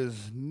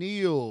players,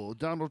 kneel.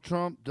 Donald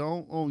Trump,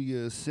 don't own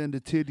you. Send the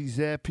titties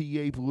at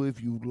P-April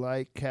if you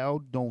like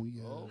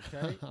Caledonia.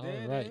 Okay, All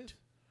there it right. is.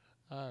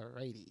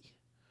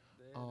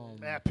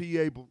 Alrighty. At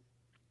P-April.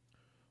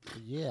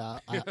 Yeah,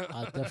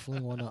 I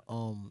definitely want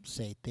to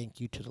say thank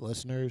you to the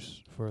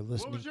listeners for What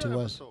listening was your to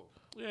us. episode?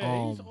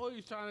 Yeah, he's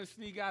always trying to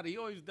sneak out. He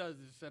always does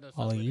is set us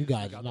Oh, up. and you then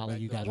guys, sneak out not the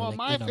like you back guys door. are Well, like,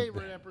 my you know,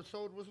 favorite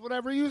episode was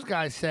whatever you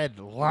guys said,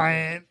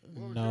 Lion.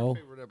 What was No. your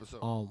favorite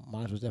episode?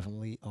 Mine was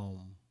definitely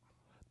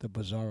the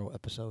Bizarro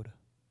episode,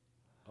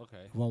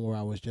 Okay, one where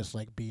I was just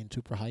like being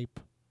super hype.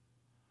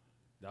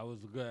 that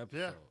was a good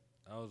episode.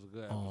 Yeah. That was a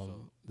good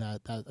episode.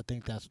 That I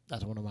think that's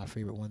one of my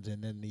favorite ones.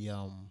 And then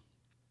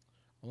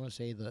I want to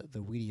say the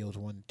videos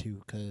one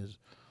too, because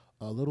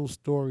a little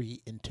story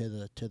into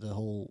the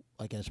whole,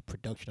 I guess,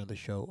 production of the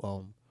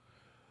show.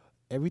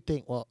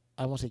 Everything. Well,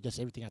 I won't say just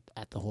everything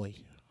at the Hoy,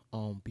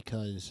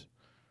 because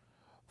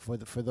for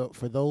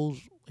those,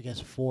 I guess,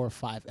 4 or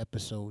 5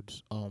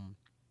 episodes,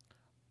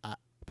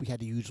 we had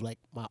to use like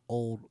my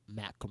old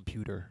Mac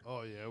computer.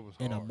 Oh yeah, it was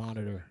and hard. A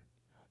monitor.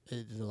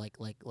 It's like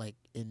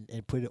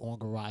and put it on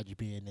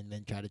GarageBand and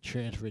then try to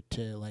transfer it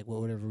to like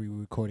whatever we were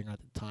recording at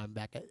the time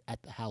back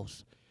at the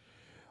house.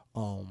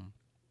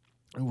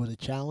 It was a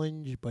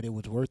challenge, but it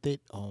was worth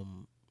it.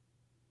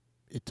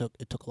 It took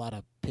a lot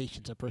of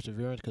patience and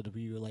perseverance, because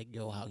we were like,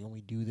 yo, how can we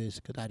do this?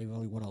 Because I didn't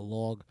really want to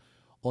log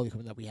all the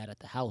equipment that we had at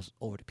the house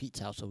over to Pete's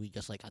house, so we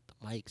just like got the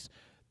mics,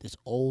 this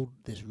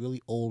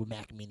really old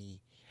Mac Mini,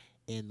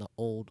 and the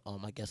old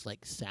I guess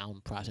like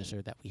sound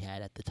processor that we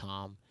had at the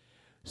time.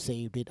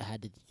 Saved it. I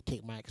had to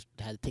take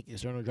the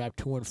external drive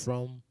to and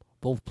from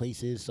both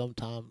places.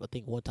 Sometime I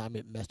think one time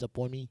it messed up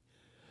on me,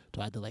 so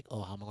I had to like,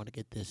 oh, how am I going to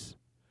get this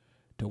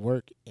to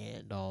work?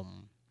 And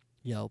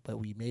but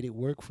we made it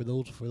work for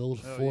those 4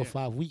 or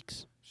 5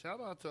 weeks.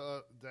 Shout out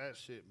to that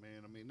shit,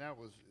 man. I mean,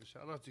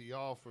 shout out to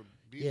y'all for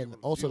being. Yeah, and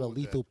also the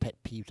Lethal Pet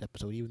Peeves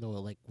episode, even though it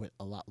like went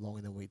a lot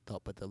longer than we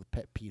thought, but the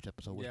Pet Peeves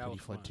episode was pretty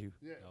fun too.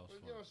 Yeah,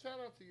 shout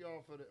out to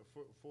y'all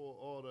for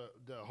all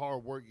the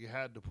hard work you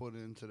had to put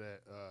into that.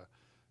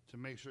 To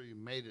make sure you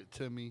made it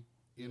to me,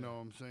 you know what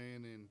I'm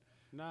saying, and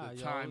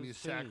the time you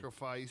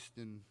sacrificed,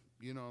 and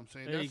you know what I'm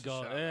saying. There you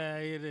go.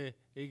 Yeah,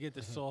 you get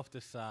the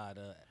softer side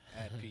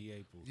at P.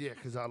 April. Yeah,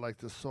 because I like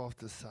the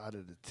softer side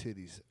of the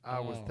titties.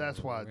 That's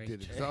why I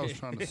did it. Because I was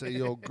trying to say,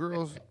 yo,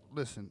 girls,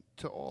 listen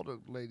to all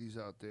the ladies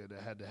out there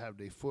that had to have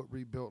their foot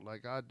rebuilt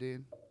like I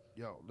did.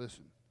 Yo,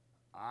 listen.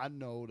 I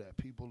know that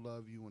people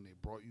love you and they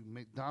brought you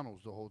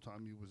McDonald's the whole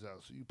time you was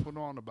out. So you put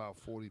on about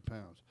 40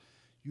 pounds.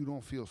 You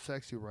don't feel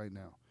sexy right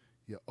now.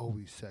 You're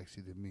always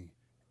sexy to me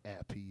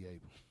at P.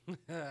 April.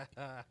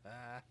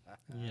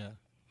 Yeah.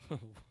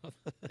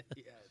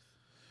 Yes.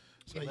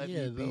 So Let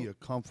me be your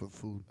comfort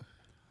food.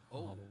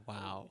 Oh,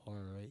 wow. All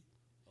right.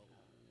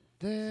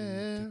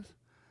 There's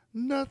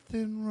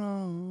nothing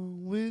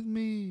wrong with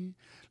me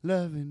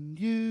loving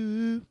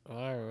you.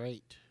 All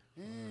right.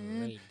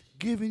 And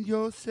giving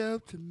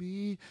yourself to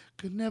me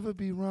could never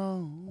be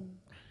wrong.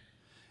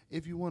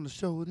 If you want to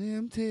show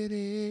them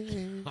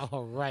titties.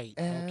 All right.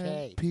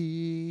 Okay.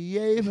 P.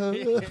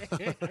 April.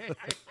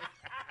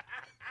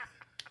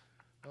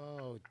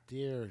 Oh,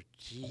 dear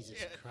Jesus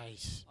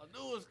Christ. I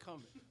knew it was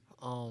coming.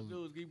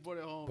 He brought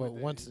it home. But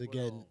once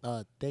again,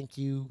 thank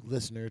you,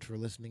 listeners, for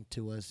listening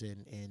to us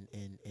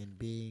and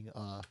being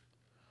a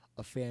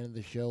fan of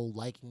the show,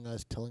 liking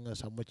us, telling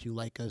us how much you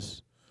like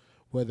us,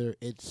 whether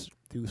it's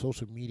through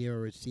social media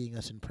or it's seeing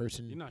us in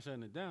person. You're not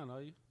shutting it down,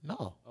 are you?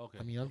 No. Okay.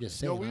 I mean, I'm just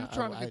saying. Yo, we're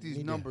trying to get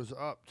these numbers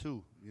up,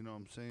 too. You know what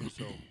I'm saying?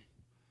 So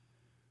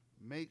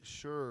make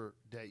sure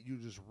that you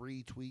just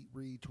retweet.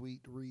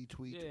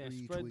 Yeah,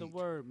 spread the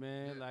word,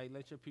 man. Yeah. Like,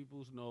 let your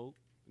peoples know,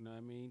 you know what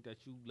I mean, that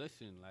you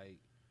listen. Like,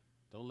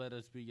 don't let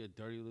us be your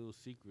dirty little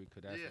secret,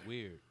 because that's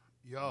weird.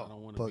 Yo, I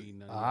don't want to be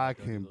none of I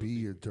can can be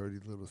your dirty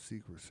little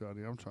secret,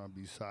 Shawty. I'm trying to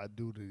be side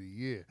dude of the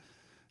year.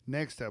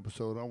 Next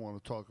episode, I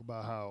want to talk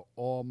about how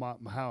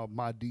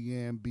my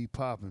DM be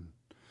popping.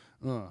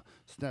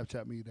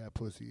 Snapchat me that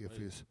pussy if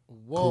it's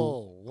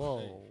cool.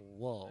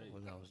 Whoa.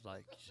 And I was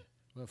like,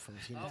 went from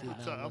seeing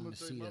the I'm gonna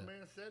say my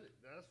man said it.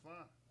 That's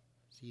fine.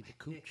 See the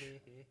cooch.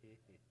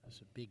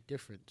 That's a big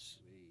difference.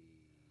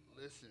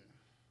 Listen.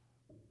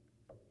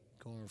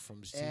 Going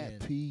from seeing at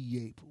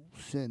P. April,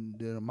 send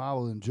them. I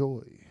will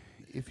enjoy.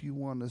 If you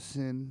want to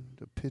send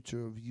the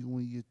picture of you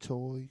and your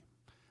toy,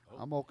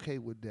 I'm okay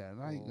with that.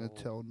 I ain't gonna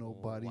tell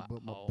nobody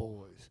but my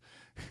boys.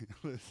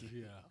 Listen.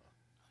 Yeah.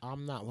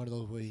 I'm not one of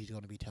those boys he's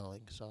gonna be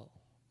telling, so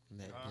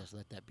just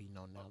let that be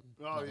known now.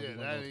 Oh yeah,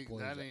 I ain't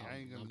gonna I'm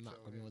tell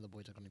not gonna be one of the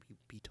boys that are gonna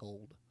be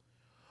told.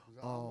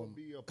 I'm gonna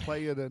be a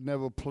player that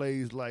never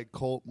plays like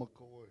Colt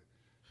McCoy.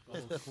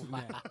 Oh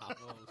snap!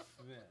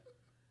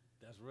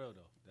 That's real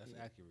though. That's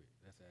accurate.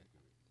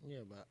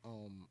 Yeah, but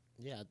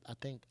I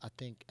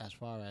think as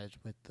far as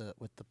with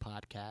the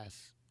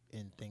podcast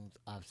and things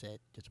I've said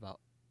just about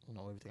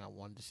everything I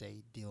wanted to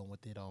say dealing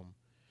with it.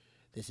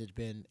 This has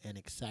been an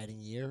exciting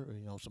year.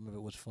 Some of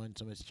it was fun,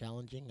 some of it's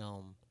challenging.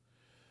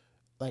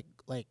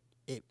 Like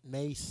it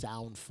may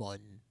sound fun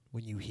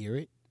when you hear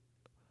it,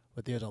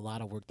 but there's a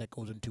lot of work that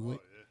goes into it,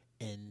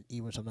 and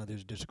even sometimes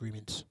there's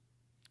disagreements.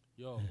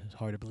 Yo, it's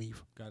hard to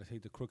believe. Gotta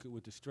take the crooked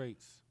with the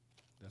straights.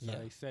 That's how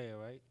they say it,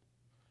 right?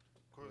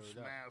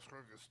 Smash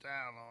crooked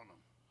style on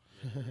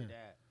them.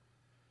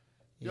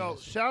 Yo,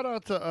 shout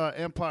out to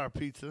Empire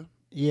Pizza.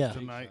 Yeah.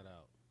 Tonight.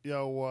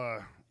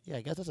 Yo. Yeah,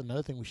 I guess that's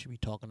another thing we should be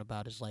talking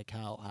about is like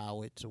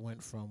how it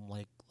went from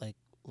like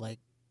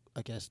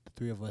I guess the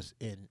three of us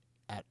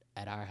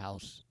at our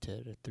house to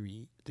the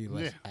three of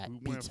us at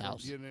Pete's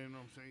house.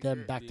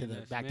 Then back to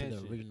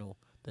the original,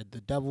 the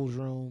Devil's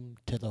Room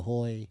to the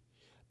Hoy,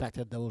 back to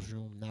the Devil's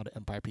Room, now to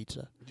Empire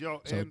Pizza.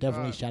 Yo, So and,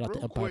 definitely shout out to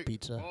real Empire quick,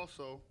 Pizza.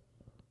 Also,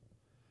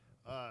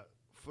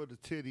 for the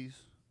titties,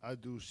 I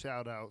do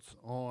shout outs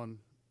on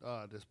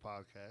this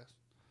podcast.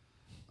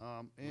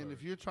 And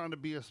if you're trying to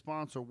be a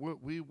sponsor, we'll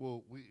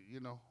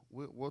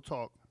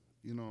talk.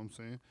 You know what I'm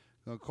saying?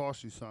 Gonna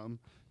cost you something.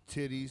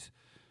 Titties,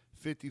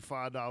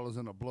 $55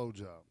 and a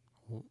blowjob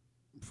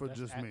for That's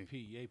just at me.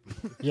 P.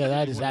 April. Yeah,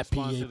 that is You wanna at P.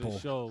 sponsor the April.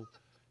 show,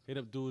 hit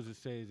up Dudes and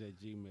Says at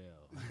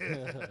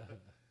Gmail.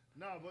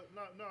 No, but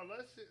no.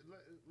 Let's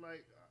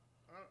like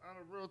on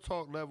a real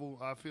talk level.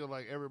 I feel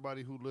like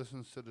everybody who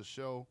listens to the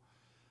show,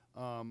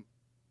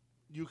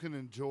 you can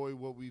enjoy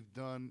what we've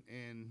done,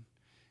 and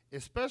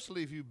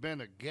especially if you've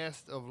been a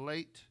guest of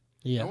late.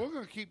 Yeah. And we're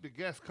gonna keep the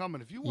guests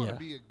coming. If you want to Yeah.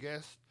 be a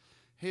guest,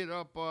 hit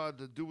up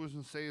the Doers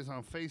and Sayers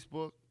on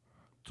Facebook,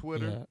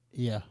 Twitter.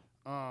 Yeah.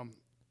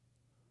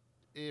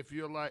 If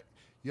you're like,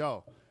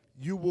 yo,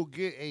 you'll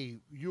get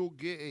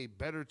a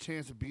better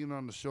chance of being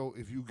on the show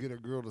if you get a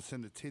girl to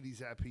send the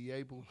titties at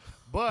P-Able.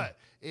 But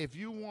if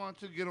you want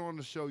to get on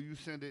the show, you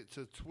send it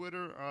to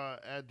Twitter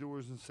at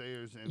Doers and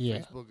Sayers and Yeah.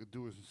 Facebook at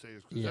Doers and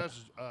Sayers. Because Yeah.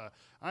 that's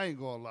I ain't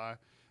gonna lie.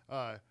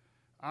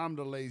 I'm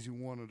the lazy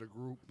one of the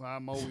group. I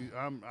not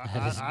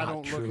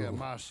don't look true. at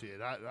my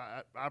shit.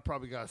 I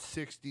probably got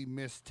 60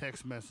 missed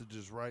text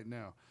messages right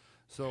now.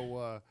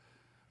 So,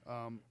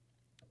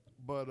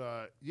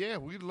 yeah,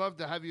 we'd love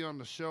to have you on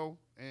the show.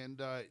 And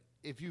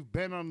if you've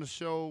been on the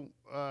show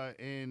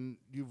and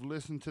you've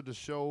listened to the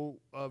show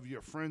of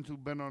your friends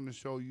who've been on the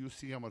show, you'll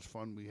see how much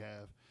fun we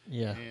have.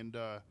 Yeah. And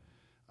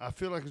I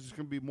feel like it's just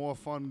going to be more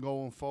fun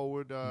going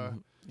forward.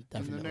 In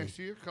Definitely. the next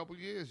year, couple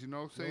years, you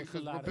know what I'm saying? It's a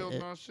Because we're lot of-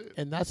 building our shit.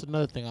 And that's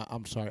another thing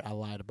I'm sorry I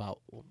lied about.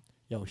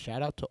 Yo,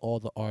 shout out to all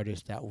the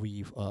artists that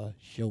we've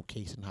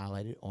showcased and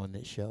highlighted on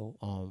this show.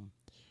 I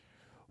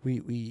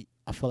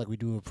feel like we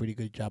do a pretty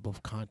good job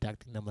of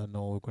contacting them and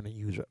know we're going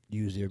to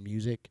use their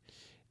music,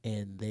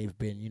 and they've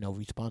been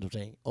responsive,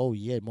 saying, "Oh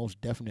yeah,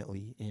 most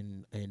definitely,"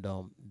 and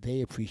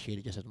they appreciate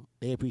it just as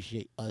they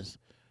appreciate us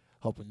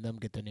helping them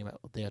get their name out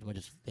there as much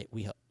as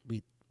we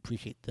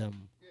appreciate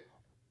them.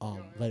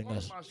 Letting one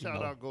us, of my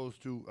shout out goes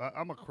to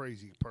I'm a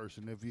crazy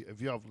person. If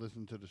y'all have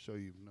listened to the show,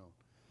 you know.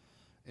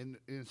 In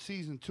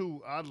season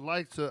 2,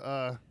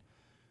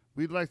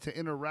 we'd like to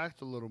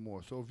interact a little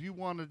more. So if you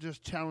want to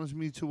just challenge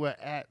me to a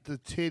at the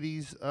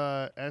titties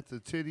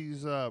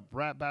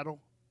rap battle,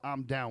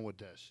 I'm down with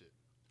that shit.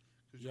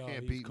 'Cause Yo, you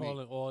can't he's beat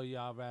calling me. all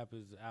y'all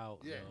rappers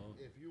out. Yeah, Yo.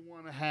 if you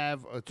want to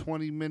have a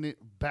 20-minute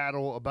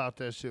battle about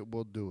that shit,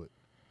 we'll do it.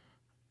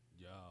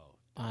 Yo.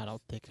 I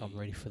don't think I'm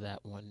ready for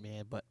that one,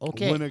 man. But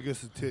okay. Winner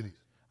gets the titties.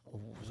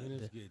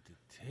 Winners get the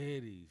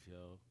titties,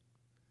 yo.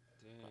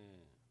 Damn.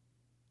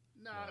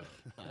 Nah.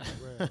 It's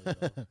real, yo.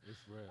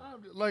 It's real.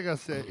 Like I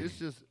said, it's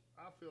just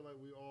I feel like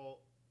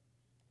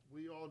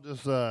we all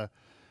just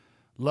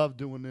love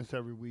doing this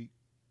every week,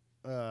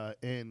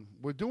 and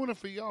we're doing it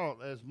for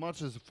y'all as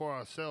much as for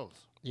ourselves.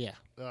 Yeah.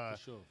 For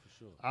sure.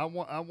 I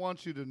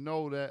want you to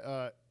know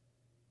that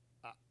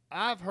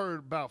I've heard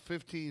about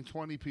 15,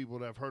 20 people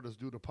that have heard us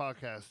do the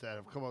podcast that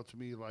have come up to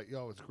me like,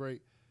 "Yo, it's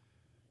great.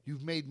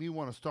 You've made me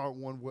want to start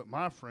one with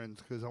my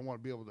friends because I want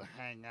to be able to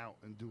hang out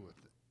and do it."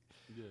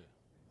 Yeah.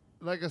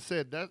 Like I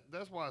said,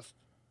 that's why I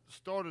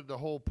started the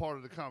whole part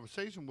of the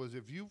conversation was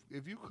if you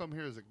come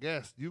here as a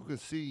guest, you can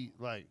see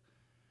like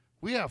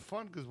we have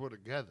fun because we're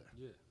together.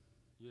 Yeah.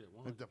 Yeah.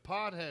 Like the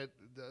pothead.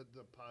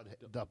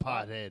 Pothead. The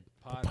pothead.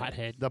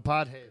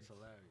 It's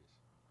hilarious.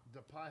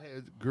 The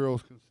pothead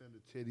girls can send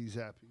the titties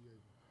at you.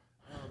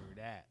 Heard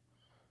that.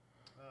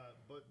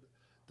 But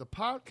the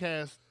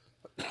podcast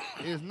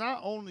is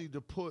not only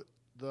to put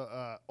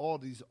the all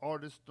these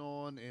artists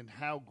on and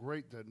how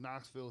great the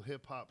Knoxville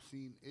hip hop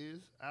scene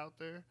is out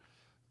there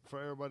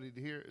for everybody to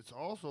hear. It's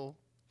also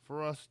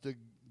for us to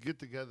get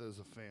together as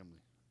a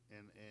family,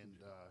 and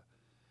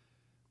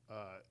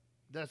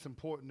that's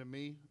important to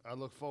me. I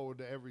look forward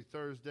to every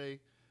Thursday.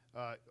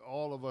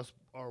 All of us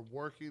are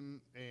working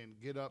and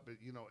get up at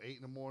 8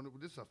 in the morning.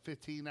 This is a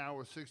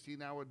 15-hour,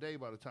 16-hour day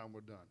by the time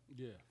we're done.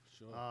 Yeah, for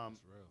sure. That's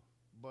real.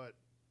 But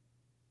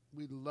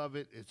we love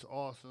it. It's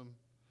awesome,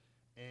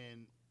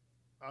 and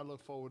I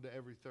look forward to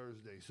every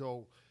Thursday.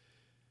 So,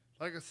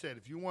 like I said,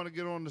 if you want to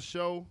get on the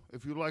show,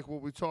 if you like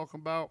what we're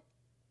talking about,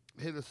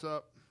 hit us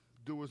up.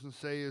 Doers and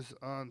Sayers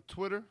on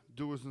Twitter.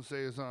 Doers and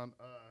Sayers on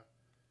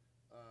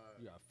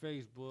You got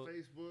Facebook.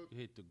 You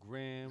hit the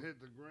gram.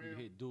 You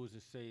hit Doers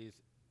and Says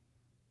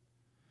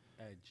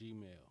at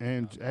Gmail.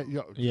 And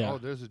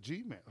there's a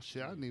Gmail.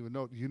 Shit, I didn't even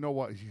know. You know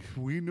what?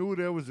 We knew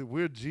there was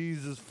we're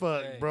Jesus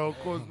fuck, bro. Of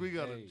course, we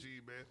got a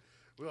Gmail.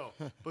 Well,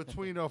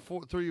 between our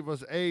three of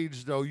us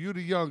age, though, you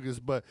the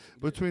youngest, but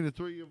between the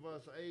three of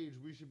us age,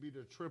 we should be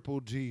the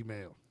triple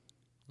Gmail.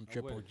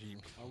 Triple G.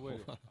 I'm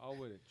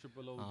with it.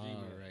 Triple O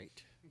Gmail.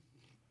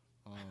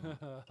 All right.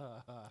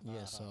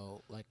 Yeah,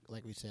 so like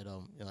we said,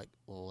 like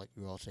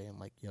you were all saying,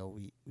 like,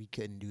 we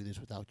couldn't do this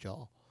without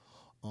y'all.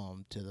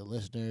 To the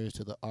listeners,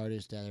 to the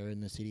artists that are in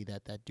the city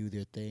that do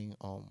their thing,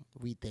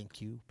 we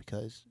thank you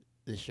because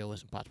this show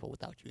isn't possible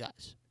without you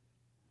guys.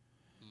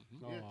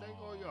 Yeah, thank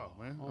all y'all,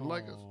 man. Aw. And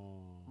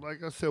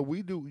like I said,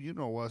 we do. You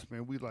know us,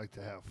 man. We like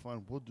to have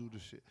fun. We'll do the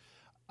shit.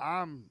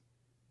 I'm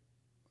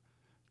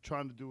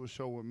trying to do a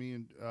show with me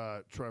and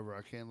Trevor.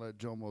 I can't let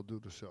Jomo do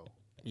the show.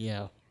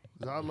 Yeah.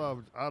 'Cause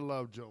I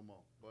love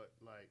Jomo, but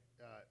like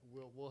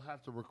we'll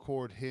have to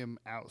record him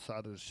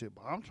outside of the shit.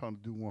 But I'm trying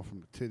to do one from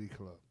the Titty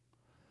Club.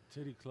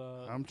 Titty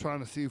Club. I'm trying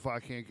to see if I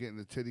can't get in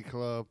the Titty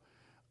Club.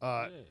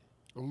 Yeah.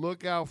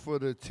 Look out for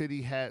the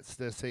titty hats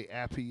that say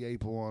Appy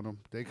April on them.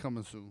 They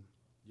coming soon.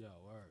 Yo,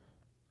 word.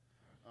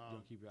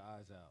 Don't keep your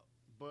eyes out.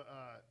 But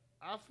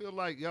I feel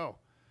like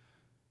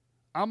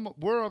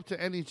we're up to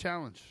any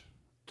challenge.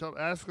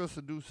 Ask us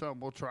to do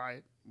something. We'll try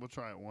it. We'll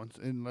try it once,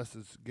 unless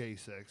it's gay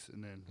sex,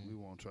 and then we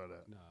won't try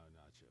that. No,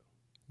 not you.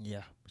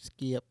 Yeah.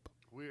 Skip.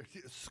 We're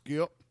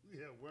skip.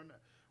 Yeah,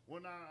 we're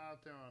not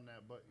out there on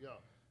that. But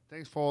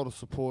thanks for all the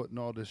support and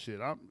all this shit.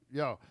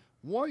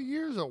 1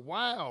 year's a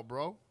while,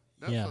 bro.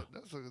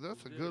 That's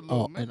a good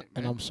little minute,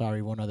 and I'm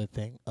sorry. One other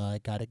thing, I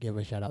gotta give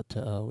a shout out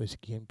to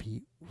Whiskey and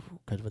Pete,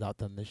 because without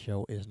them, the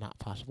show is not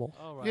possible.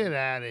 All right. Get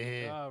out of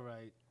here. All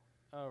right.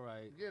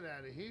 Get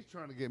out of here. He's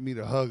trying to get me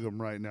to hug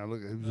him right now.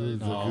 Look at him.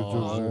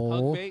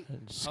 Hug bait. Hey,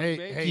 Hug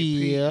bait.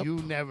 Pete, Yep. you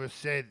never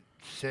said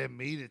send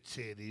me the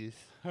titties.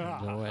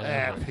 No,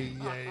 Happy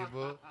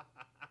Ava.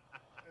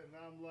 And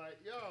I'm like,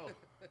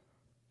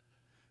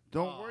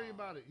 don't worry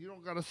about it. You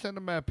don't got to send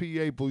them at P.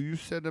 April. You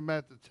send them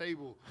at the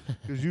table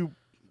because you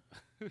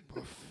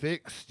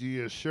fixed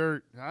your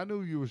shirt. I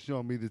knew you was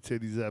showing me the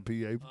titties at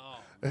P. April. Oh,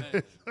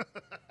 man.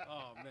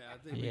 I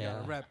think we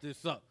got to wrap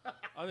this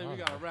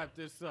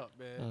up.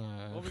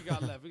 Man. What we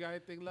got left? We got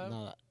anything left?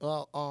 No.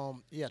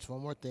 Well, yes,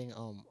 one more thing.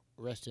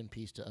 Rest in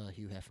peace to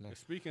Hugh Hefner.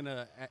 Speaking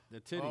of the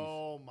titties.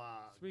 Oh, my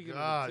Speaking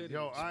God. of the titties.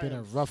 Yo, I been a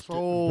am rough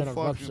so rough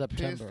fucking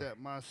September. pissed at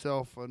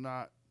myself for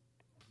not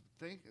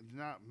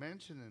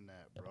mentioning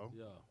that, bro.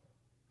 Yo,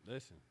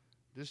 listen.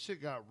 This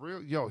shit got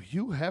real. Yo,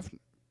 Hugh Hefner.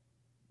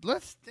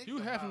 Let's think Hugh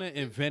about Hefner it.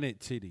 invented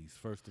titties,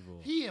 first of all.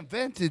 He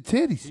invented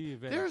titties. He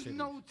invented There's titties.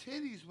 no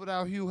titties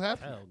without Hugh Hefner.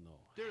 Hell no.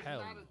 There's Hell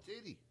not no. a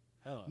titty.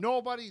 Hell no.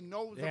 Nobody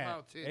knows They had-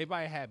 about titties.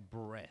 Everybody had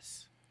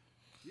breasts.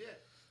 Yeah,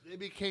 they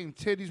became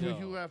titties Yo. with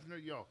Hugh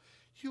Hefner. Yo,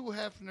 Hugh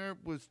Hefner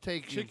was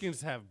taking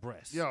Chickens have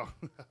breasts. Yo,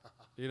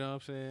 You know what I'm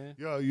saying?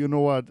 yo, you know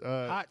what?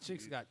 Hot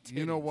chicks got titties.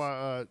 You know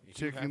why And Hugh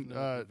chicken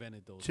Hefner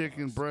invented those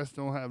chicken laws. breasts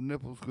don't have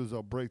nipples because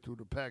they'll break through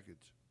the package.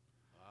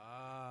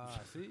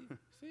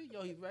 See,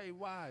 yo, he's very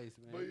wise,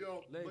 man.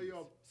 But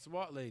yo,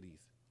 smart ladies.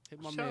 Hit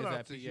my shout man's out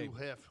at to PA. Hugh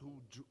Hef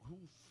who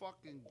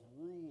fucking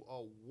grew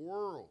a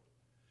world.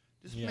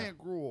 This Yeah. man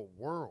grew a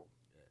world.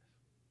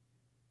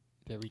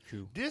 Very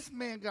true. This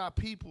man got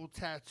people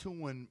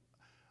tattooing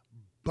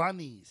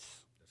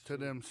bunnies to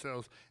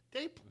themselves.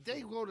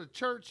 They go to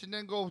church and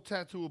then go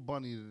tattoo a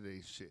bunny to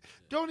their shit.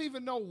 Don't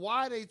even know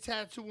why they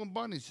tattooing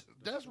bunnies.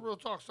 That's real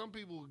talk. Some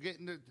people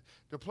getting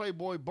the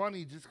Playboy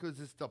bunny just because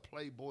it's the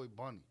Playboy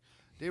bunny.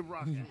 They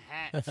rocking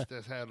hats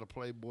that had the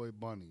Playboy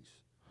bunnies.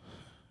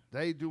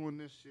 They doing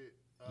this shit.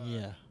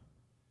 Yeah.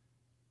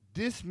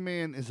 This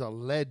man is a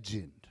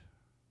legend.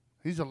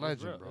 He's a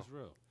legend, bro. That's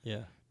real.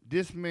 Yeah.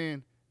 This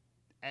man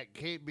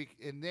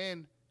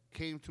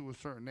came to a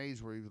certain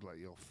age where he was like,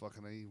 yo,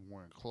 fucking I ain't even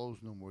wearing clothes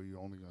no more. You're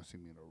only going to see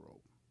me in a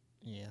robe.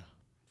 Yeah.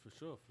 For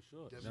sure.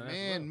 The Now, that's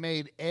man real.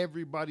 made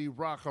everybody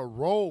rock a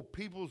robe.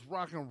 People's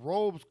rocking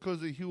robes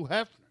because of Hugh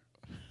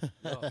Hefner.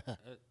 Yo,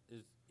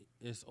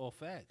 it's all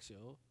facts,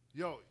 yo.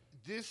 Yo,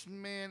 this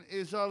man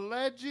is a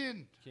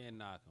legend. Can't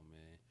knock him,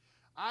 man.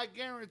 I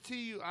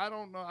guarantee you, I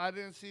don't know. I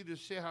didn't see the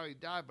shit how he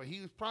died, but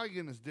he was probably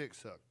getting his dick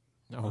sucked.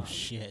 Oh,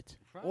 shit.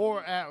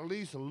 Or at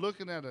least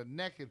looking at a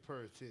naked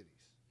pair of titties.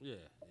 Yeah.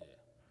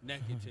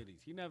 Naked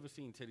titties. He never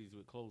seen titties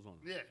with clothes on.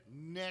 Yeah,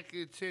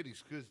 naked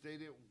titties, because they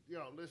didn't.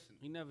 Yo, listen.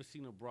 He never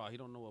seen a bra. He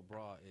don't know what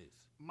bra is.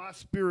 My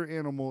spirit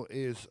animal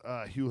is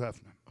Hugh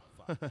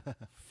Hefner.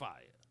 Fire.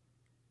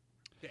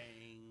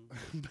 Bang.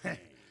 Bang.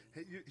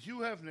 Hey, Hugh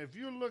Hefner, if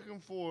you're looking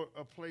for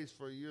a place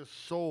for your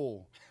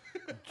soul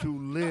to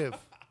live,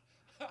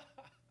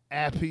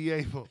 Appy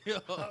April.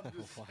 I'm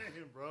just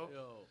saying, bro.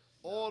 Yo.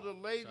 All the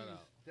ladies Shout out.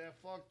 that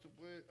fucked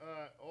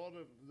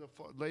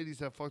with, ladies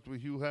that fucked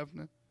with Hugh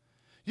Hefner.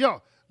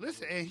 Yo,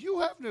 listen, and Hugh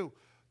Hefner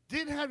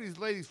didn't have these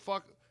ladies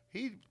fuck.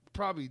 He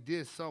probably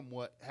did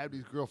somewhat have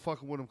these girls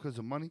fucking with him because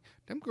of money.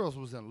 Them girls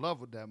was in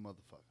love with that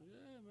motherfucker.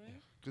 Yeah,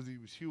 man. Because he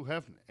was Hugh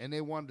Hefner, and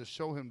they wanted to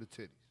show him the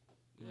titties.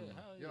 Yeah,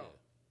 hell yeah. Yo.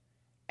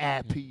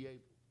 Appy April.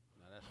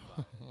 Nah, that's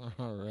fire.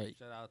 All right.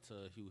 Shout out to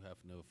Hugh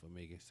Hefner for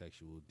making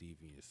sexual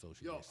deviance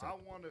socially Yo, I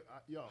acceptable. want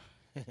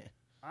to.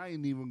 I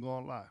ain't even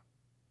gonna lie.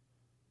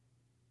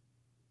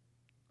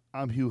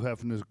 I'm Hugh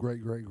Hefner's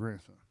great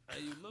grandson.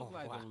 Hey, you look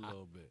like him a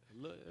little bit.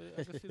 Look,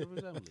 I can see the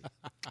resemblance.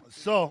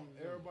 So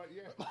everybody,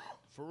 yeah,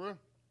 for real.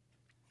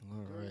 All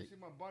You right. see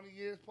my bunny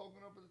ears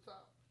poking up at the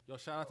top? Yo,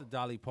 shout out to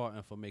Dolly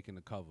Parton for making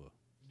the cover.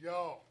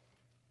 Yo,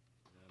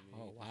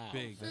 Oh, wow.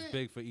 Big. That's Man,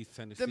 big for East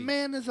Tennessee. the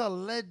man is a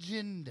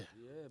legend.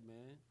 Yeah,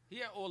 man. He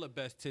had all the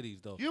best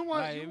titties, though. You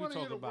want like, you if we want to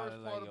talk hear the about worst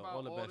it, part like, yo, about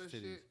all the all best this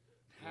titties. shit?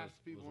 Half was-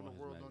 the people was in the on his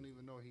world magazine. don't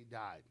even know he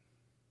died.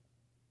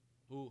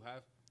 Who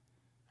have?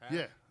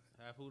 Yeah,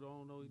 Half who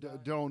don't know he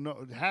died? Don't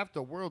know. Half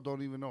the world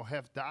don't even know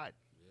Hef died.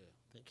 Yeah.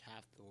 I think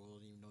half the world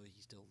don't even know that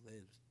he still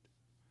lives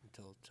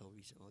until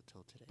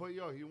today. But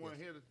yo, you want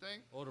to hear the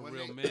thing? All the When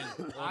real they- men.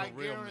 All I the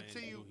real men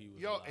guarantee you, knew he was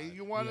yo, alive. and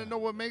you want to Yeah. know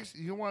what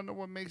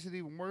makes it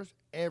even worse?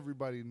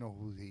 Everybody know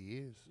who he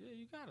is. Yeah,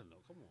 you gotta know.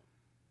 Come on.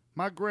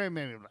 My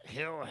grandmammy was like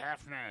Hugh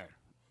Hefner.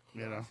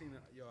 You know,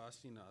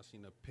 I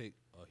seen a pic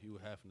of Hugh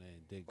Hefner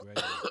and Dick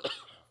Gregory,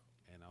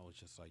 and I was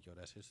just like, yo,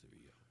 that's history,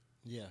 yo.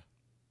 Yeah.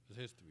 It's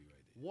history right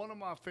there. one of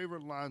my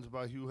favorite lines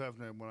about Hugh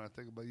Hefner when I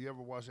think about, you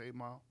ever watch 8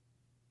 Mile?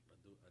 I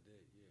did,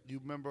 yeah. You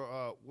remember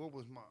what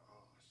was my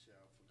shit?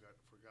 I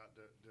forgot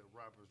the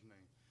rapper's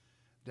name.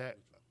 That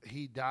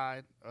he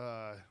died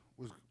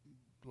was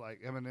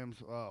like Eminem's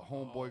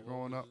homeboy what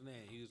growing was up. his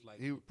name? He was like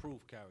He- the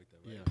proof character,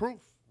 right? Yeah. Proof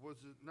was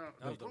it? No,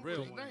 That was the Proof real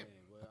was his one. name.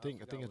 I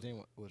think his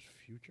name was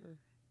Future.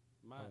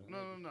 No.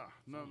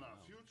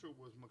 Future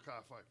was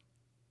Makai Fife.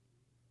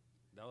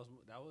 That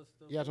was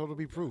the. Yeah, I told to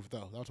be Proof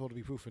though. That was told to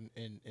be Proof in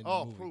the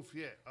Oh, movie. Proof,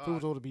 yeah. Proof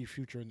was told to be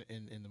Future in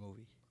the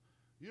movie.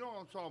 You know what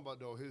I'm talking about,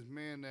 though? His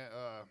man that.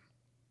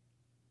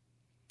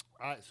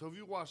 All right, so if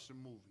you watch the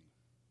movie,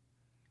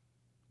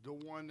 the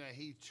one that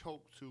he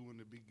choked to in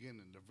the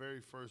beginning, the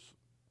very first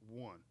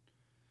one,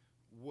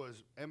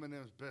 was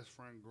Eminem's best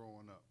friend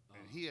growing up.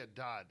 And he had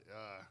died.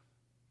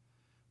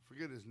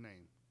 Forget his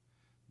name.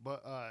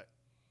 But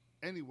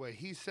anyway,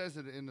 he says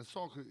it in the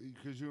song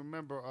because you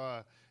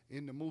remember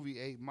in the movie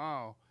 8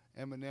 Mile,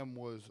 Eminem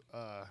was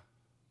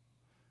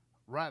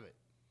Rabbit,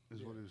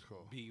 is what he was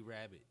called. B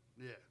Rabbit.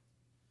 Yeah.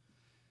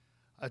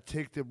 I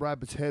take the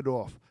rabbit's head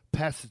off,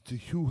 pass it to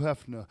Hugh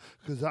Hefner,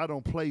 because I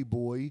don't play,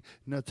 boy.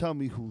 Now tell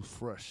me who's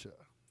fresher.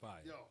 Fire.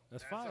 Yo,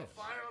 that's a fire.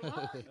 fire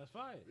line. That's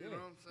fire. You Yeah. know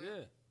what I'm saying?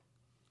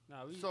 Yeah.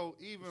 Nah, we So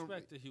even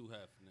respect to Hugh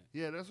Hefner.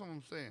 yeah, that's what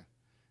I'm saying.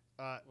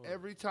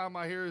 Every time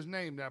I hear his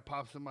name, that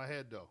pops in my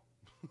head though.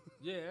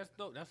 Yeah, that's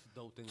dope. That's the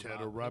dope thing. Tear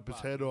about the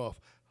rabbit's hip-hop. head off,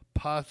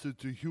 pass it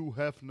to Hugh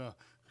Hefner,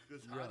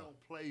 because I Yeah.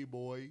 don't play,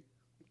 boy.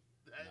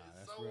 That Nah,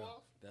 is that's so real.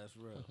 off. That's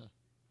real.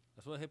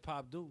 That's what hip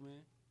hop do,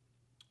 man.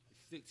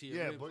 Stick to your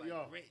Yeah, ribs but like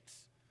yo.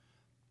 grits.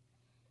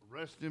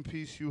 Rest in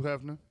peace, Hugh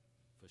Hefner.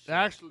 For sure.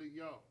 Actually,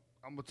 yo,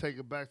 I'm gonna take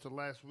it back to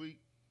last week.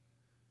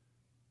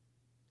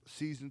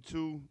 Season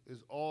 2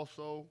 is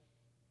also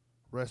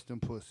Rest in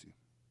Pussy.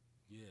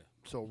 Yeah.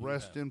 So Hugh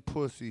rest Hef. in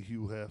pussy,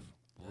 Hugh Hef.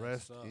 Yes,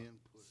 Rest sir. in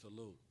pussy.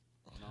 Salute.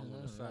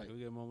 Moment of silence. Can we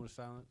get a moment of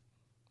silence?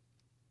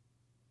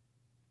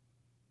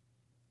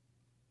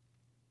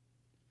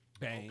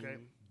 Bang. Okay.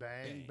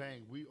 Bang, Bang.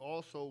 bang. We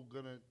also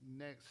gonna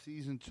next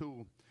season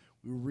 2.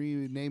 We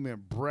rename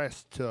it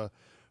Breast to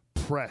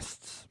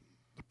Prests.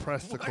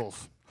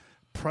 Presticles.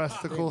 I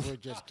think Presticles. we're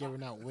just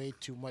giving out way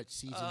too much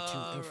season 2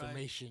 All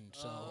information.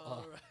 So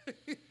All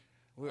right.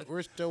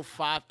 we're still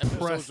 5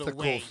 episodes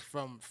away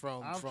Presticles.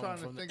 from I'm trying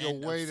to from the think end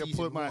of a way to season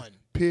put my 1.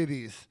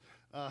 pitties.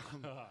 I'm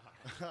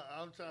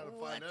trying to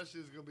find that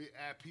shit's gonna be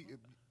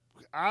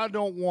I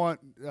don't want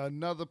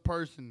another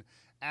person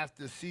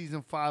after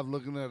season 5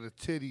 looking at a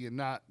titty and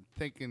not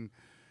thinking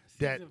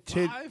that Season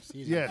titty. 5?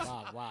 Season Yes.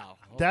 5, wow.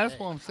 That's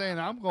Okay. what I'm saying.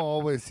 I'm going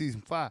always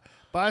season 5.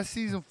 By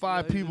season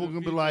 5, Yeah, people in the gonna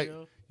be future, like,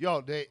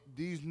 yo. yo,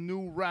 these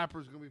new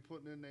rappers gonna be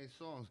putting in their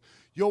songs.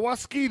 Yo, I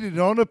skeeted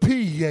on the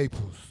pea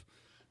apples.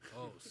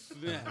 Oh,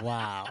 snap.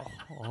 Wow.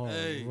 All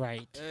Hey.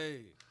 right.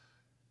 Hey.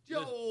 Yo,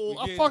 We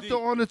I getting fucked deep. her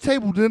on the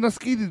table, then I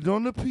skeeted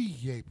on the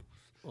pea apples.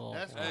 Oh,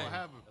 That's wow. gonna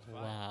happen. That's fire.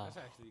 Wow. That's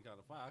actually kind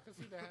of fire. I can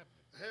see that happening.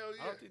 Hell I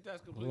yeah. don't think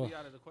that's completely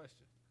out of the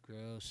question.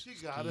 Gross. She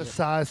got a Yeah.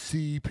 size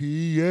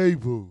CP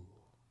apple.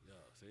 Yo,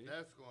 see?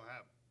 That's gonna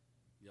happen.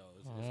 Yo,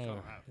 it's Oh.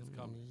 coming. It's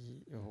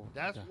coming. Oh,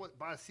 That's God. what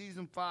by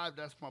season 5.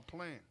 That's my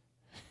plan.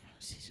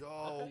 Yo,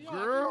 Yo, I think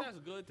girl, that's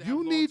good to you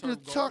have need to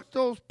long-term tuck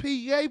those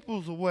pea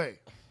apples away.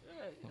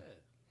 Yeah.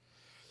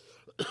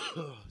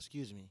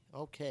 Excuse me.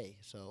 Okay,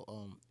 so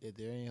is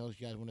there anything else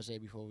you guys want to say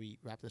before we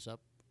wrap this up?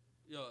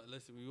 Yo,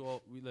 listen,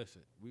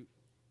 we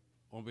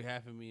on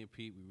behalf of me and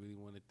Pete, we really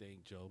want to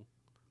thank Joe.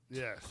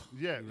 Yes,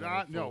 yeah, you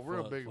know, no,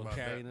 real for big about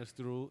carrying that. us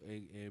through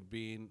and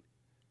being,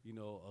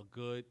 a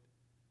good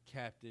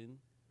captain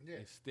Yeah.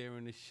 and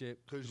steering the ship.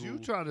 Because you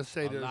through try to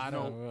say a there's lot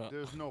no of-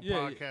 there's no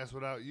Yeah, yeah. podcast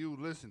without you.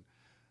 Listen,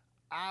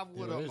 I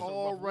would There have is.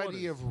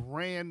 already Rough have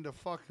ran the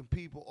fucking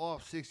people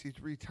off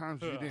 63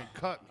 times if you didn't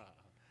cut me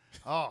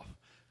off.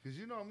 Because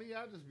you know me,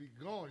 I just be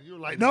going. You're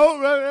like, no,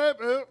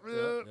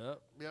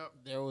 Yep. yep.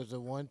 There was a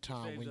one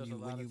time Saved when us a you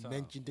lot of time.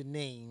 mentioned the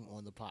name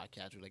on the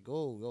podcast. We're like,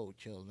 oh,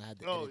 chill, and I had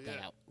to Oh, edit that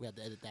yeah. out. We had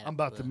to edit that. I'm out,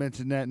 about to but-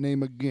 mention that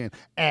name again.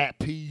 At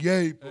PA.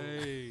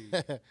 Hey.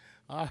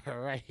 All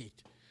right,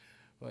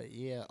 but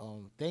yeah,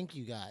 thank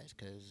you guys,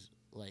 cause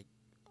like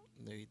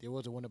there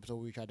was a one episode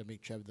where we tried to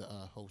make Trev the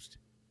host.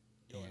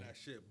 Yo, And that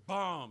shit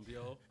bombed,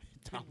 yo.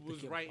 Time People to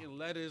was get writing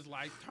letters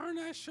like, turn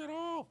that shit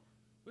off.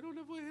 We don't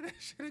ever hear that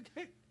shit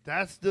again.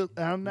 That's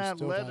on that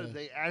still letter. gotta-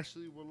 They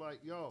actually were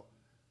like, "Yo,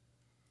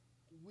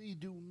 we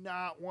do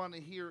not want to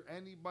hear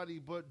anybody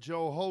but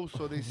Joe host."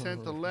 So they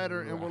sent the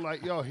letter and were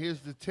like, "Yo, here's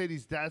the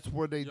titties." That's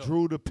where they Yo.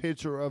 drew the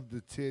picture of the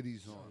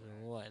titties on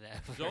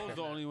Whatever. Joe's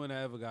the only one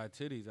that ever got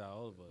titties out of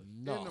all of us.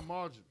 No. in the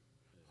margin.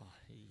 Oh,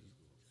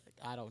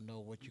 I don't know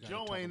what you got.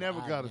 Joe ain't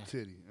never got a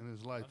titty in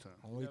his lifetime.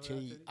 Only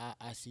titty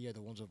I see are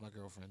the ones of my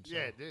girlfriend. So.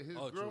 Yeah, his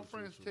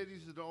girlfriend's true.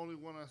 titties are the only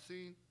one I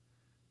seen.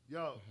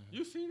 Yo,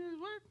 You seen his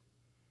what?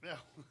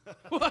 yeah.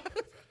 What?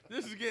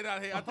 This is getting out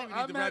of here. I think we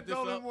need to wrap this up.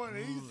 I'm not the only one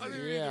he's I think seen. we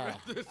need to Yeah.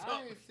 wrap this I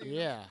up. ain't seen him.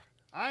 Yeah.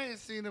 I ain't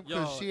seen him Yo,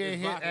 because she ain't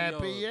it's hit vodka, at yo.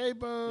 PA, Yo,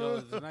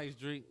 bud. the nice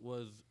drink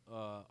was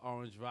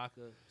orange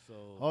vodka. So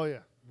Oh yeah,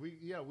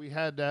 we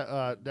had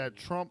that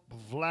Trump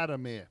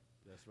Vladimir,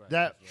 that's right.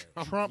 that that's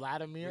right. Trump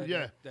Vladimir.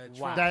 yeah, That Wow.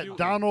 Trump that Putin.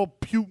 Donald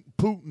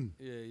Putin.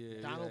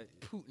 Yeah. Donald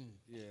Putin.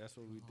 Yeah, that's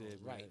what we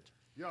did. Man. Right.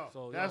 Yo,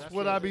 So, that's that's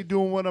what what I it be is.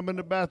 doing when I'm in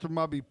the bathroom.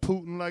 I be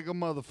Putin like a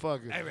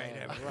motherfucker.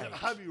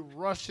 Right. I be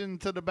rushing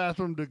to the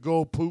bathroom to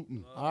go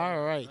Putin.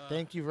 All right.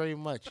 Thank you very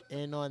much.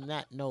 And on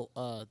that note,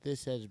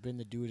 this has been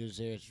the Do It As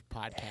Theirs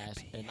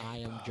podcast, and I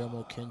am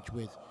Jomo Kinch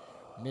with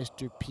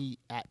Mr. Pete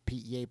at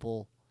Pete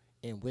Yaple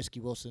and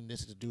Whiskey Wilson. This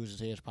is the Do It As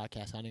Theirs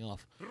podcast signing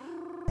off.